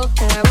mordió la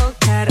boca,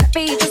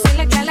 rapidito se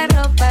le cae la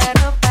ropa,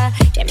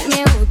 y a mí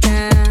me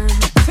gusta.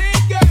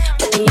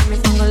 Porque yo me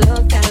pongo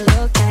loca,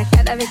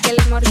 cada vez que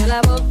le mordió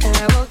la boca,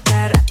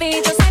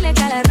 rapidito se le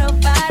cae la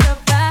ropa,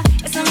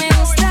 eso me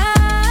gusta.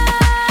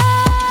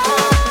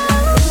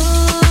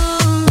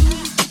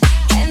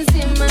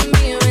 Encima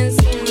mío,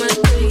 encima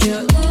tuyo,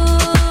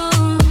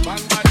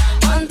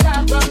 on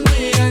top of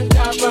me,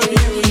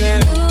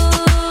 yeah.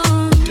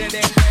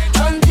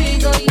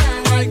 Contigo ya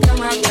no hay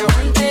cama que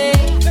aguante.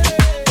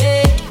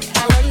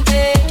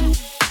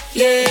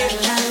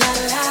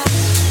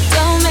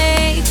 Don't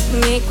make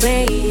me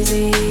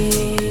crazy.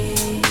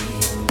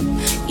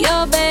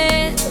 Your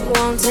bed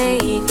won't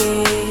take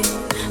it.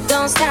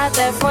 Don't start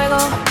that fuego.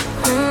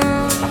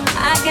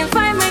 I can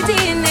find my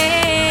DNA.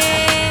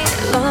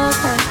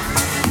 Loca.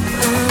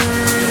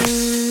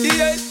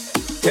 Yeah,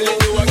 telling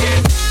you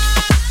again.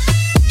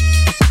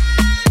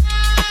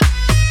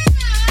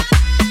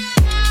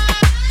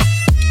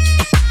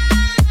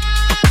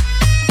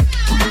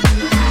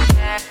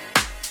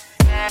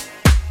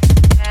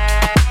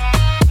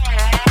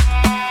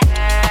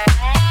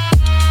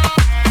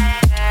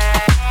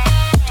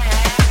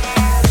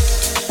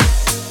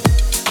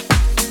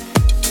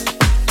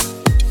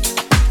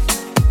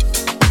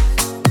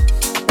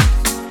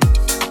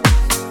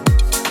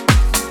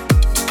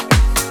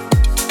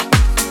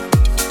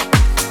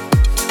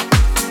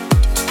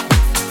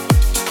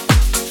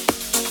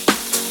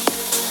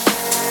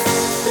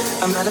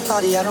 I'm at a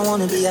party I don't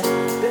wanna be at,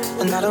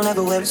 and I don't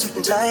ever wear a suit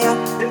and tie.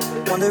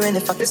 Wondering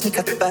if I can sneak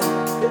out the back.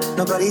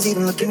 Nobody's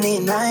even looking me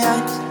in my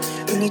eyes.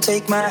 Can you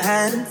take my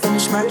hand,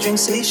 finish my drink,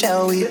 say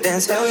shall we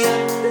dance? Hell yeah.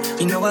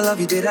 You know I love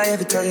you, did I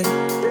ever tell you?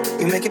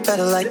 You make it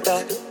better like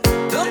that.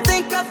 Don't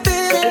think I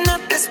fit in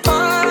at this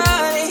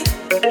party.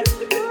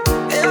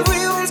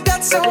 Everyone's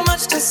got so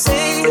much to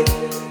say.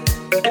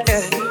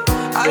 Yeah.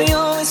 I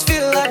always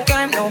feel like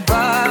I'm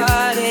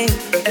nobody.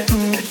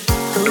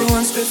 Who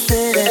wants to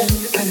fit in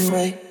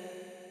anyway?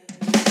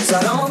 'Cause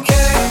I don't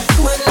care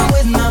when I'm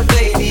with my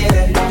baby,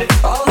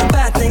 yeah. All the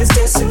bad things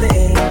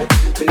disappear.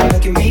 But you're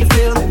making me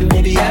feel like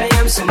maybe I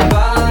am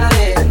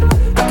somebody.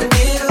 I can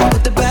deal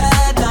with the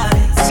bad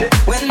nights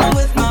when I'm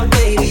with my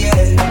baby,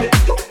 yeah.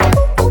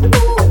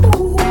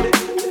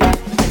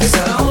 'Cause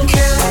I don't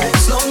care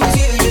as long as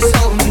you just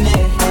hold me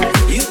near.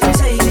 You can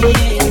take me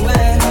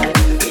anywhere.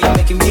 But you're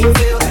making me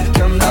feel like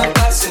I'm not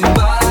by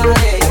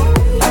somebody.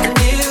 I can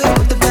deal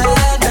with the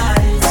bad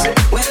nights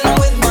when I'm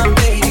with my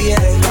baby,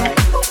 yeah.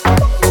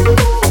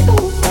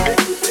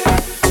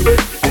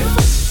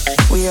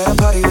 We at a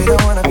party we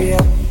don't wanna be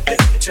at.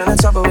 Trying to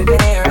talk but we can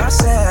hear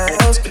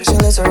ourselves. Pushing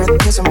this or rather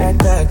kiss them right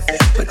back.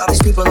 But all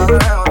these people all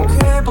around, I'm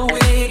crippled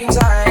with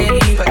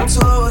anxiety. But I'm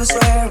told it's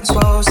where I'm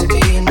supposed to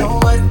be. You know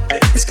what?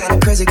 It's kinda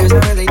crazy 'cause I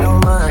really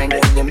don't mind.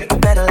 And you make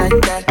it better like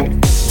that.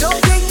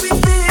 Don't make me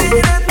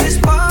fit at this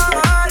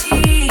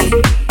party.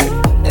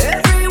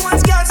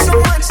 Everyone's got so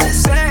much to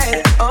say.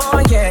 Oh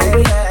yeah,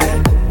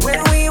 yeah. When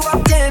we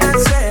walked in I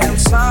said I'm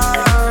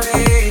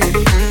sorry.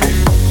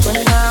 But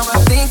now I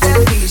think that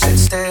we should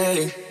stay.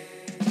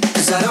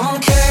 'Cause I don't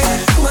care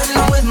when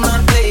I'm with my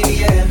baby,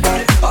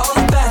 yeah. All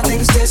the bad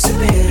things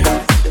disappear.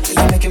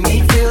 You're making me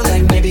feel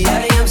like maybe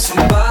I am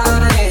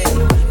somebody.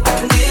 I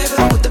can deal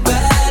with the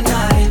bad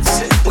nights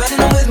when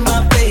I'm with my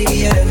baby,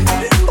 yeah.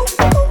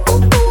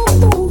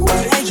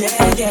 Yeah,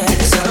 yeah, yeah.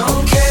 'Cause I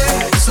don't care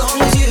as long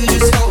as you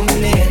just hold me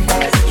near.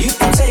 You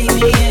can take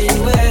me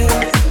anywhere.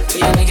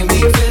 You're making me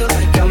feel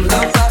like I'm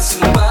loved by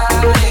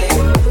somebody.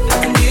 I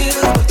can deal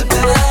with the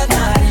bad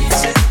nights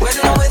when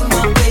I'm with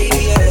my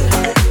baby, yeah.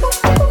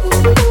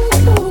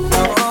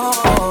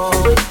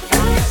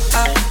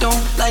 I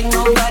don't like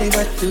nobody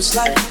but you. It's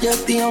like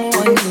you're the only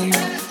one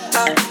here.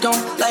 I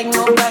don't like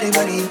nobody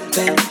but you,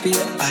 baby.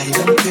 I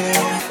don't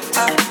care.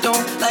 I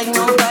don't like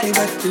nobody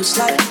but you. It's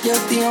like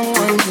you're the only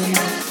one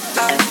here.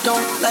 I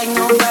don't like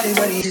nobody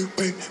but you,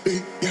 baby.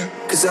 Yeah.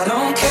 'Cause I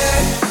don't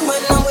care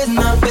when I'm with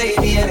my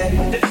baby,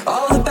 yeah.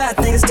 All the bad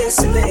things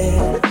disappear.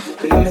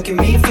 You're making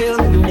me feel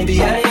like maybe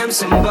I am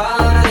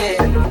somebody.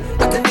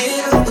 I can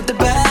deal with the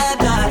bad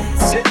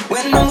nights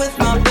when I'm with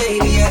my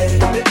baby, yeah.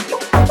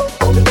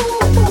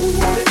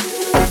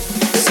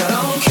 'Cause I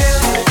don't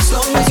care as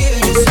long as you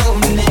just hold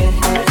me near.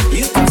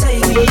 You can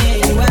take me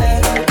anywhere.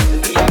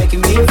 You're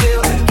making me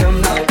feel like I'm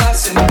not by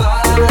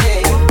somebody.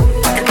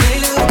 I can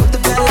deal with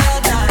the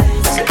bad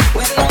nights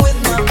when I'm with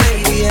my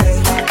baby, yeah.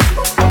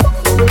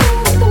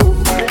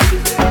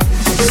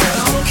 'Cause I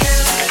don't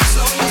care as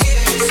long as you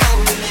just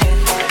hold me near.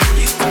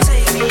 You can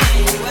take me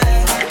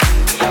anywhere.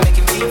 You're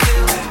making me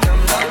feel like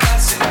I'm not by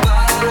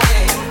somebody.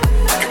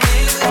 I can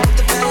deal with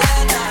the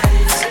bad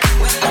nights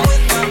when I'm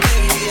with my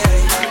baby, yeah.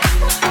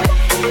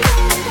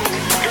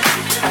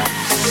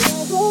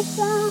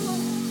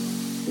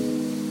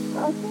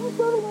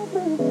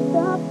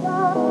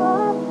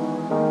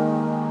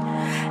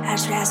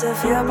 Aș vrea să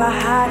fiu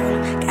paharul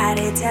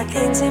care ți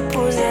atinge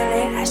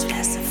buzele. Aș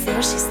vrea să fiu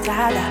și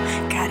strada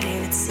care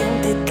îți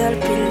simte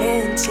tălpile.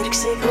 Încerc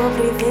și cu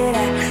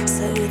privirea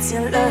să îți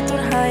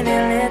înlătur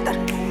hainele. Dar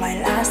nu mai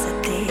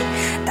lasă-te,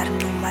 dar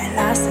nu mai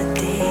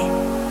lasă-te.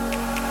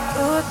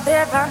 Tu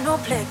deva nu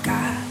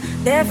pleca.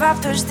 De fapt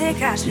tu știi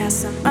că aș vrea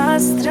să mă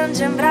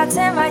strângi în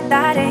brațe mai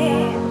tare.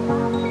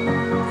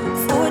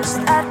 Fugi,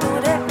 dar tu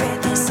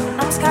repede să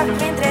nu-mi scap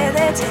printre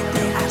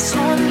degete.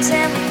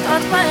 Ajungem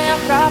tot mai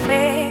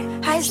aproape.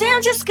 Hai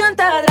zi-mi ce-ți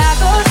cântă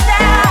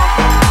dragostea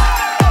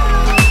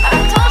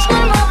atunci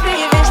când mă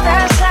privești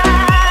așa.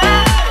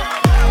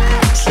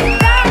 Și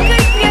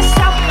dacă-i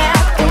piesa mea,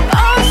 tu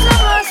o să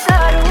mă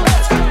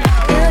săruți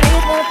în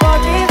ritmul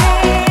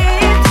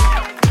potrivit.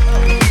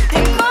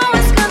 Din cum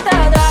îți cântă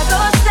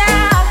dragostea,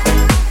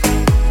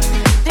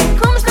 din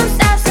cum-ți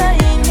dansează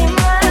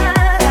inima.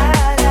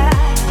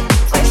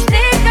 Păi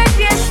știi că-i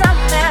piesa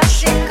mea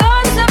și că o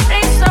să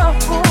vrei să o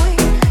pui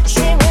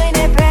și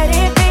mâine pe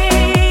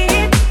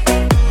repeat.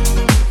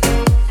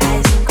 Hai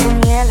zi-mi cum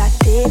e la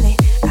tine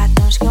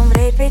atunci când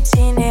vrei pe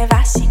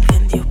cineva și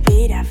când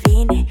iubirea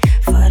vine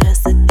fără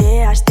să te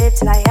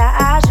aștepți la ea.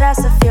 Aș vrea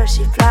să fiu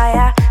și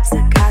ploaia, să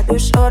cad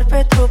ușor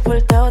pe trupul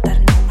tău. Dar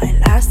nu mai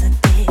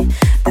lasă-te,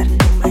 dar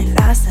nu mai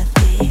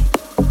lasă-te.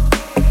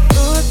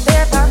 Tu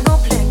deva nu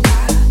pleca.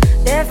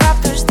 De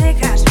fapt tu știi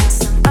că aș vrea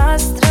să mă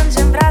strângi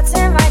în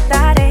brațe mai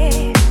tare.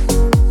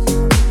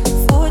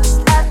 Fugi,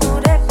 dar tu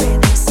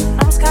repede să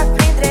nu-mi scap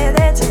printre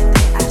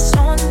degete.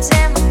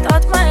 Ajungem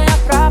tot mai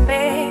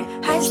aproape.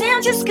 Hai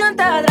zi-mi ce-ți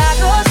cântă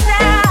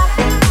dragostea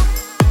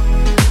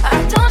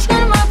atunci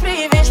când mă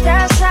privești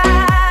așa.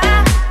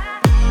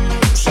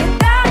 Și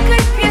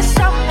dacă-i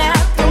piesa mea,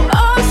 tu o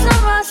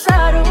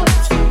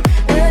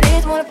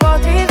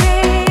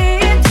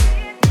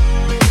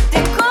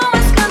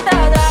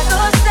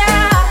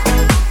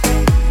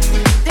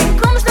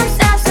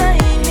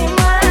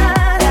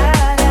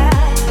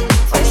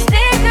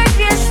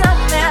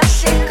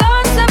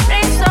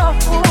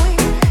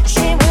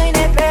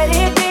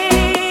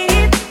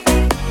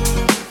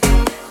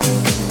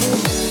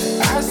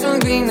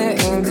bine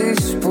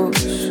indispus.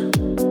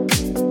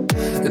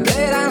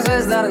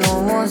 Deranjez, dar nu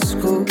mă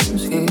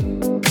scuzi.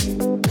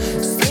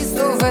 Scris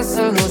tu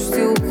vesel, nu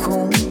știu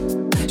cum.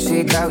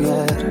 Și dau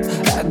iar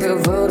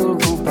adevărul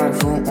cu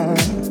parfum.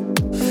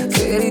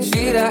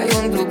 Fericirea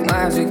e un truc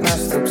magic,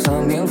 n-aștept să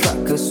mi-l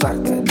facă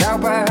soarta. Dau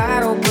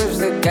paharul pâși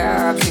de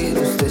cap și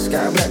rostesc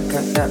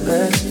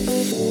abracadabra.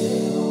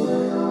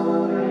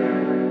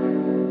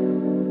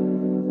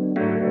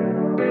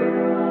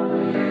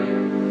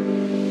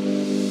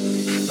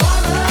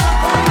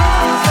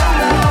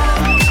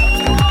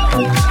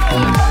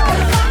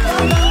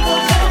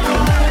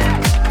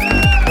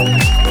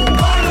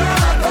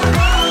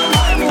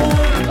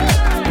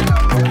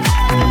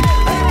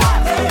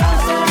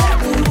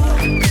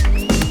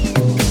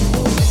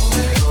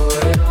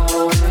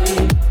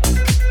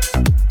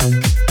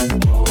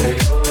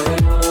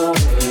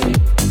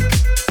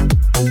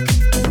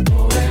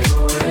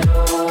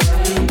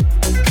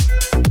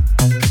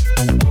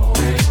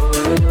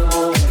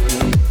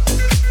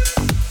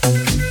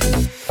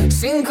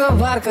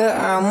 Parcă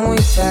am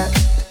uitat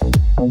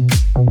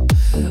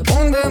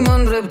unde mă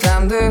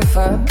îndreptam de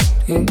fapt.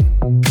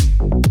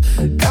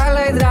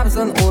 Calea-i dreaptă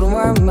în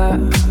urma mea,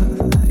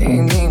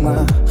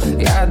 inima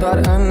ia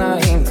doar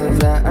înainte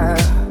vrea.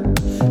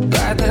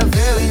 Toate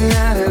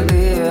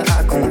felinarele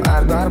acum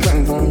ar doar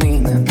pentru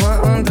mine.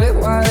 Mă întreb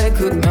oare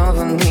cât mi-a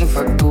venit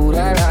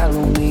factura la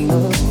lumină.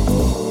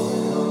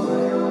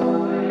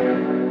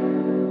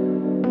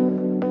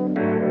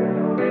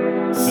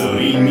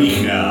 Sorin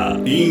Michnea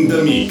in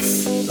the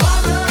mix.